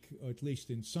week, or at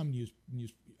least in some news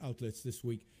outlets this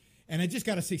week. And I just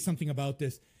got to say something about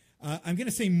this. I'm going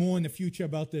to say more in the future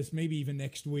about this, maybe even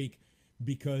next week,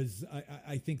 because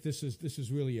I think this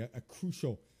is really a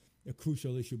crucial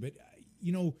issue. But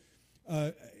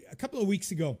a couple of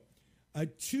weeks ago,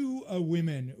 two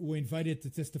women were invited to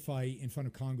testify in front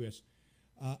of Congress.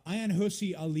 Ayaan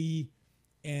Hirsi Ali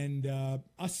and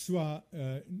Asra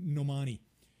Nomani.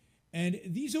 And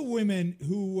these are women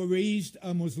who were raised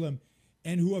Muslim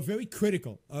and who are very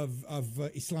critical of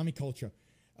Islamic culture,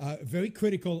 very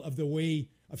critical of the way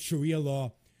of Sharia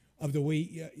law, of the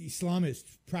way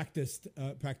Islamists practice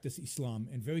Islam,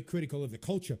 and very critical of the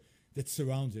culture that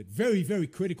surrounds it. Very, very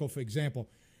critical, for example,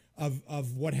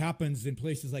 of what happens in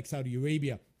places like Saudi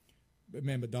Arabia.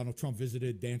 Remember, Donald Trump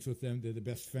visited, danced with them. They're the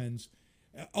best friends.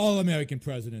 All American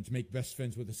presidents make best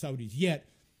friends with the Saudis. Yet,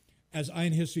 as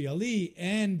Ayaan Hirsi Ali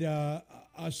and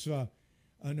Asra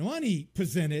Nomani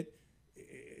presented,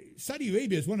 Saudi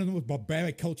Arabia is one of the most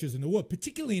barbaric cultures in the world,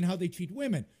 particularly in how they treat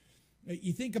women.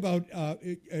 You think about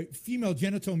female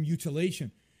genital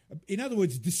mutilation. In other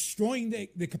words, destroying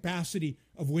the capacity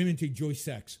of women to enjoy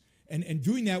sex. And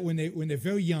doing that when they're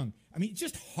very young. I mean,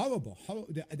 just horrible.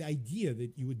 The idea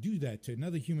that you would do that to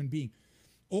another human being.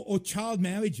 Or child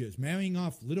marriages, marrying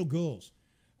off little girls.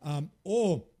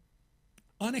 Or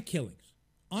honor killings.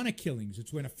 Honor killings.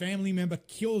 It's when a family member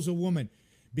kills a woman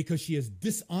because she has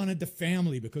dishonored the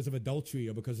family because of adultery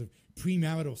or because of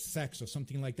premarital sex or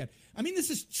something like that. I mean, this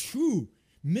is true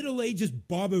Middle Ages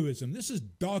barbarism. This is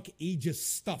Dark Ages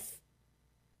stuff.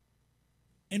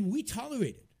 And we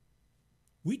tolerate it.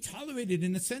 We tolerate it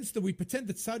in the sense that we pretend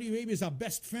that Saudi Arabia is our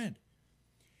best friend.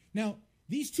 Now,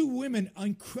 these two women are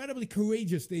incredibly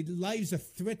courageous. Their lives are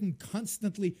threatened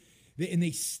constantly, and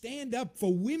they stand up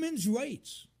for women's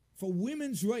rights, for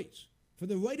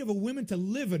the right of a woman to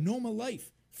live a normal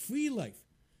life, free life,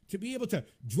 to be able to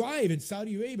drive in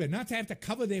Saudi Arabia, not to have to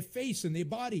cover their face and their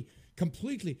body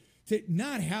completely, to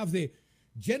not have their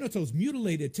genitals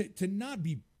mutilated, to not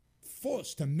be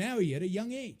forced to marry at a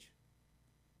young age.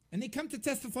 And they come to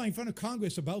testify in front of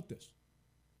Congress about this.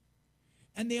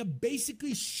 And they are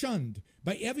basically shunned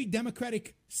by every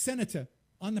Democratic senator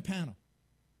on the panel,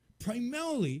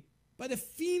 primarily by the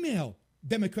female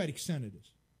Democratic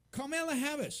senators. Kamala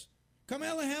Harris,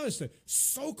 the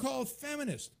so-called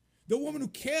feminist, the woman who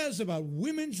cares about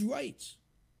women's rights.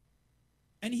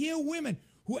 And here are women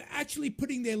who are actually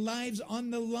putting their lives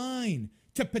on the line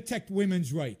to protect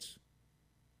women's rights,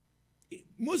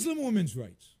 Muslim women's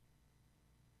rights.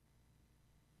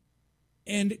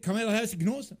 And Kamala Harris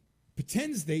ignores them,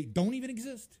 pretends they don't even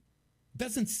exist,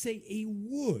 doesn't say a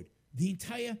word the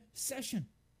entire session.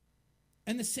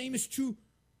 And the same is true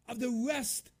of the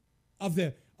rest of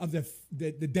the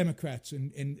Democrats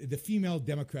and the female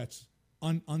Democrats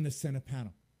on the Senate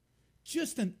panel.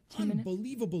 Just an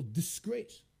unbelievable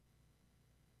disgrace.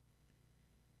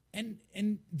 And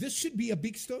this should be a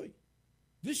big story.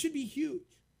 This should be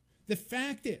huge. The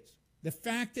fact is,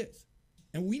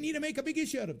 and we need to make a big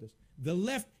issue out of this, the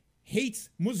left hates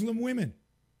Muslim women.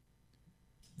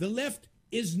 The left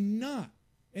is not.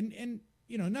 And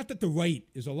not that the right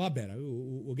is a lot better.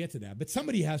 We'll get to that. But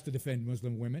somebody has to defend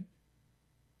Muslim women.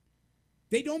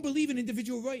 They don't believe in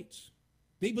individual rights.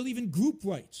 They believe in group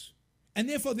rights. And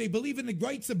therefore, they believe in the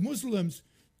rights of Muslims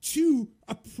to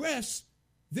oppress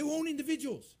their own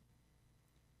individuals.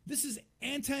 This is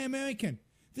anti-American.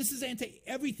 This is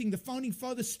anti-everything the Founding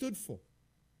Fathers stood for.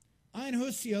 Ayn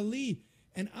Hirsi Ali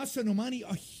and Asa Nomani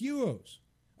are heroes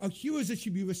that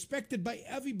should be respected by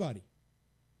everybody.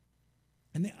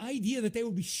 And the idea that they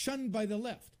will be shunned by the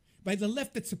left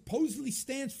that supposedly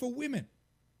stands for women,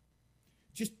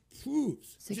 just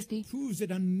proves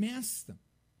it, unmasks them,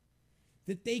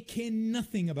 that they care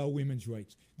nothing about women's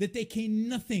rights, that they care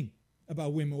nothing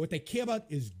about women. What they care about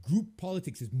is group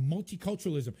politics, is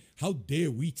multiculturalism. How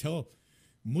dare we tell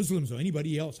Muslims or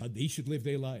anybody else how they should live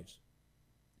their lives?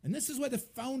 And this is why the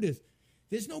founders,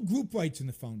 there's no group rights in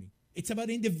the founding. It's about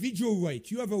individual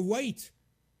rights. You have a right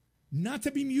not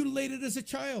to be mutilated as a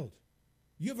child.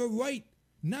 You have a right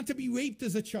not to be raped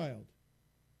as a child.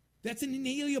 That's an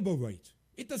inalienable right.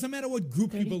 It doesn't matter what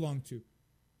group you belong to.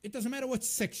 It doesn't matter what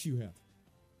sex you have.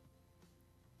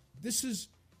 This is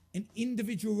an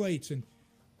individual rights. And,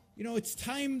 it's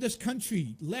time this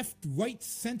country, left, right,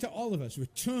 center, all of us,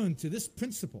 return to this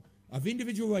principle of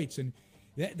individual rights. And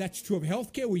that's true of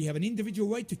healthcare, where you have an individual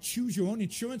right to choose your own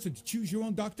insurance and to choose your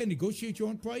own doctor and negotiate your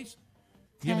own price.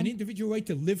 You have an individual right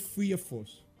to live free of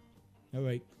force. All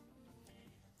right.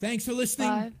 Thanks for listening.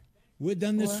 5, We're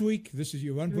done 4, this week. This is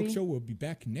your Yaron Brook 3, Show. We'll be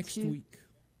back next 2, week.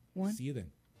 1. See you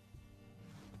then.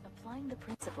 Applying the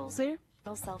principles Clear?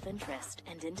 of self-interest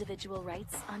and individual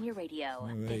rights on your radio. All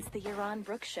right. It's the Yaron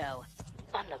Brook Show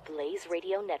on the Blaze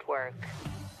Radio Network.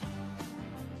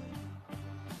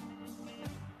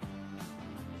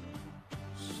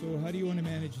 So how do you want to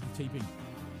manage the taping?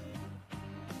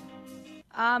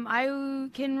 I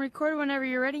can record whenever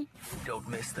you're ready. Don't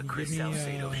miss the Chris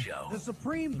Salcedo Show. The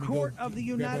Supreme Court of the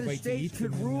United States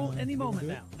could rule any moment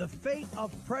now. The fate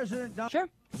of President Donald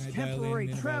Trump's temporary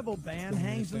travel ban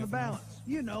hangs in the balance.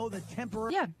 The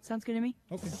temporary... Yeah, sounds good to me.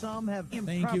 Okay. Some have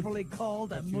improperly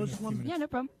called a Muslim... Yeah, no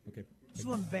problem. Okay.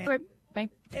 Muslim ban. All right, bye.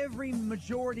 Every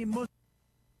majority Muslim...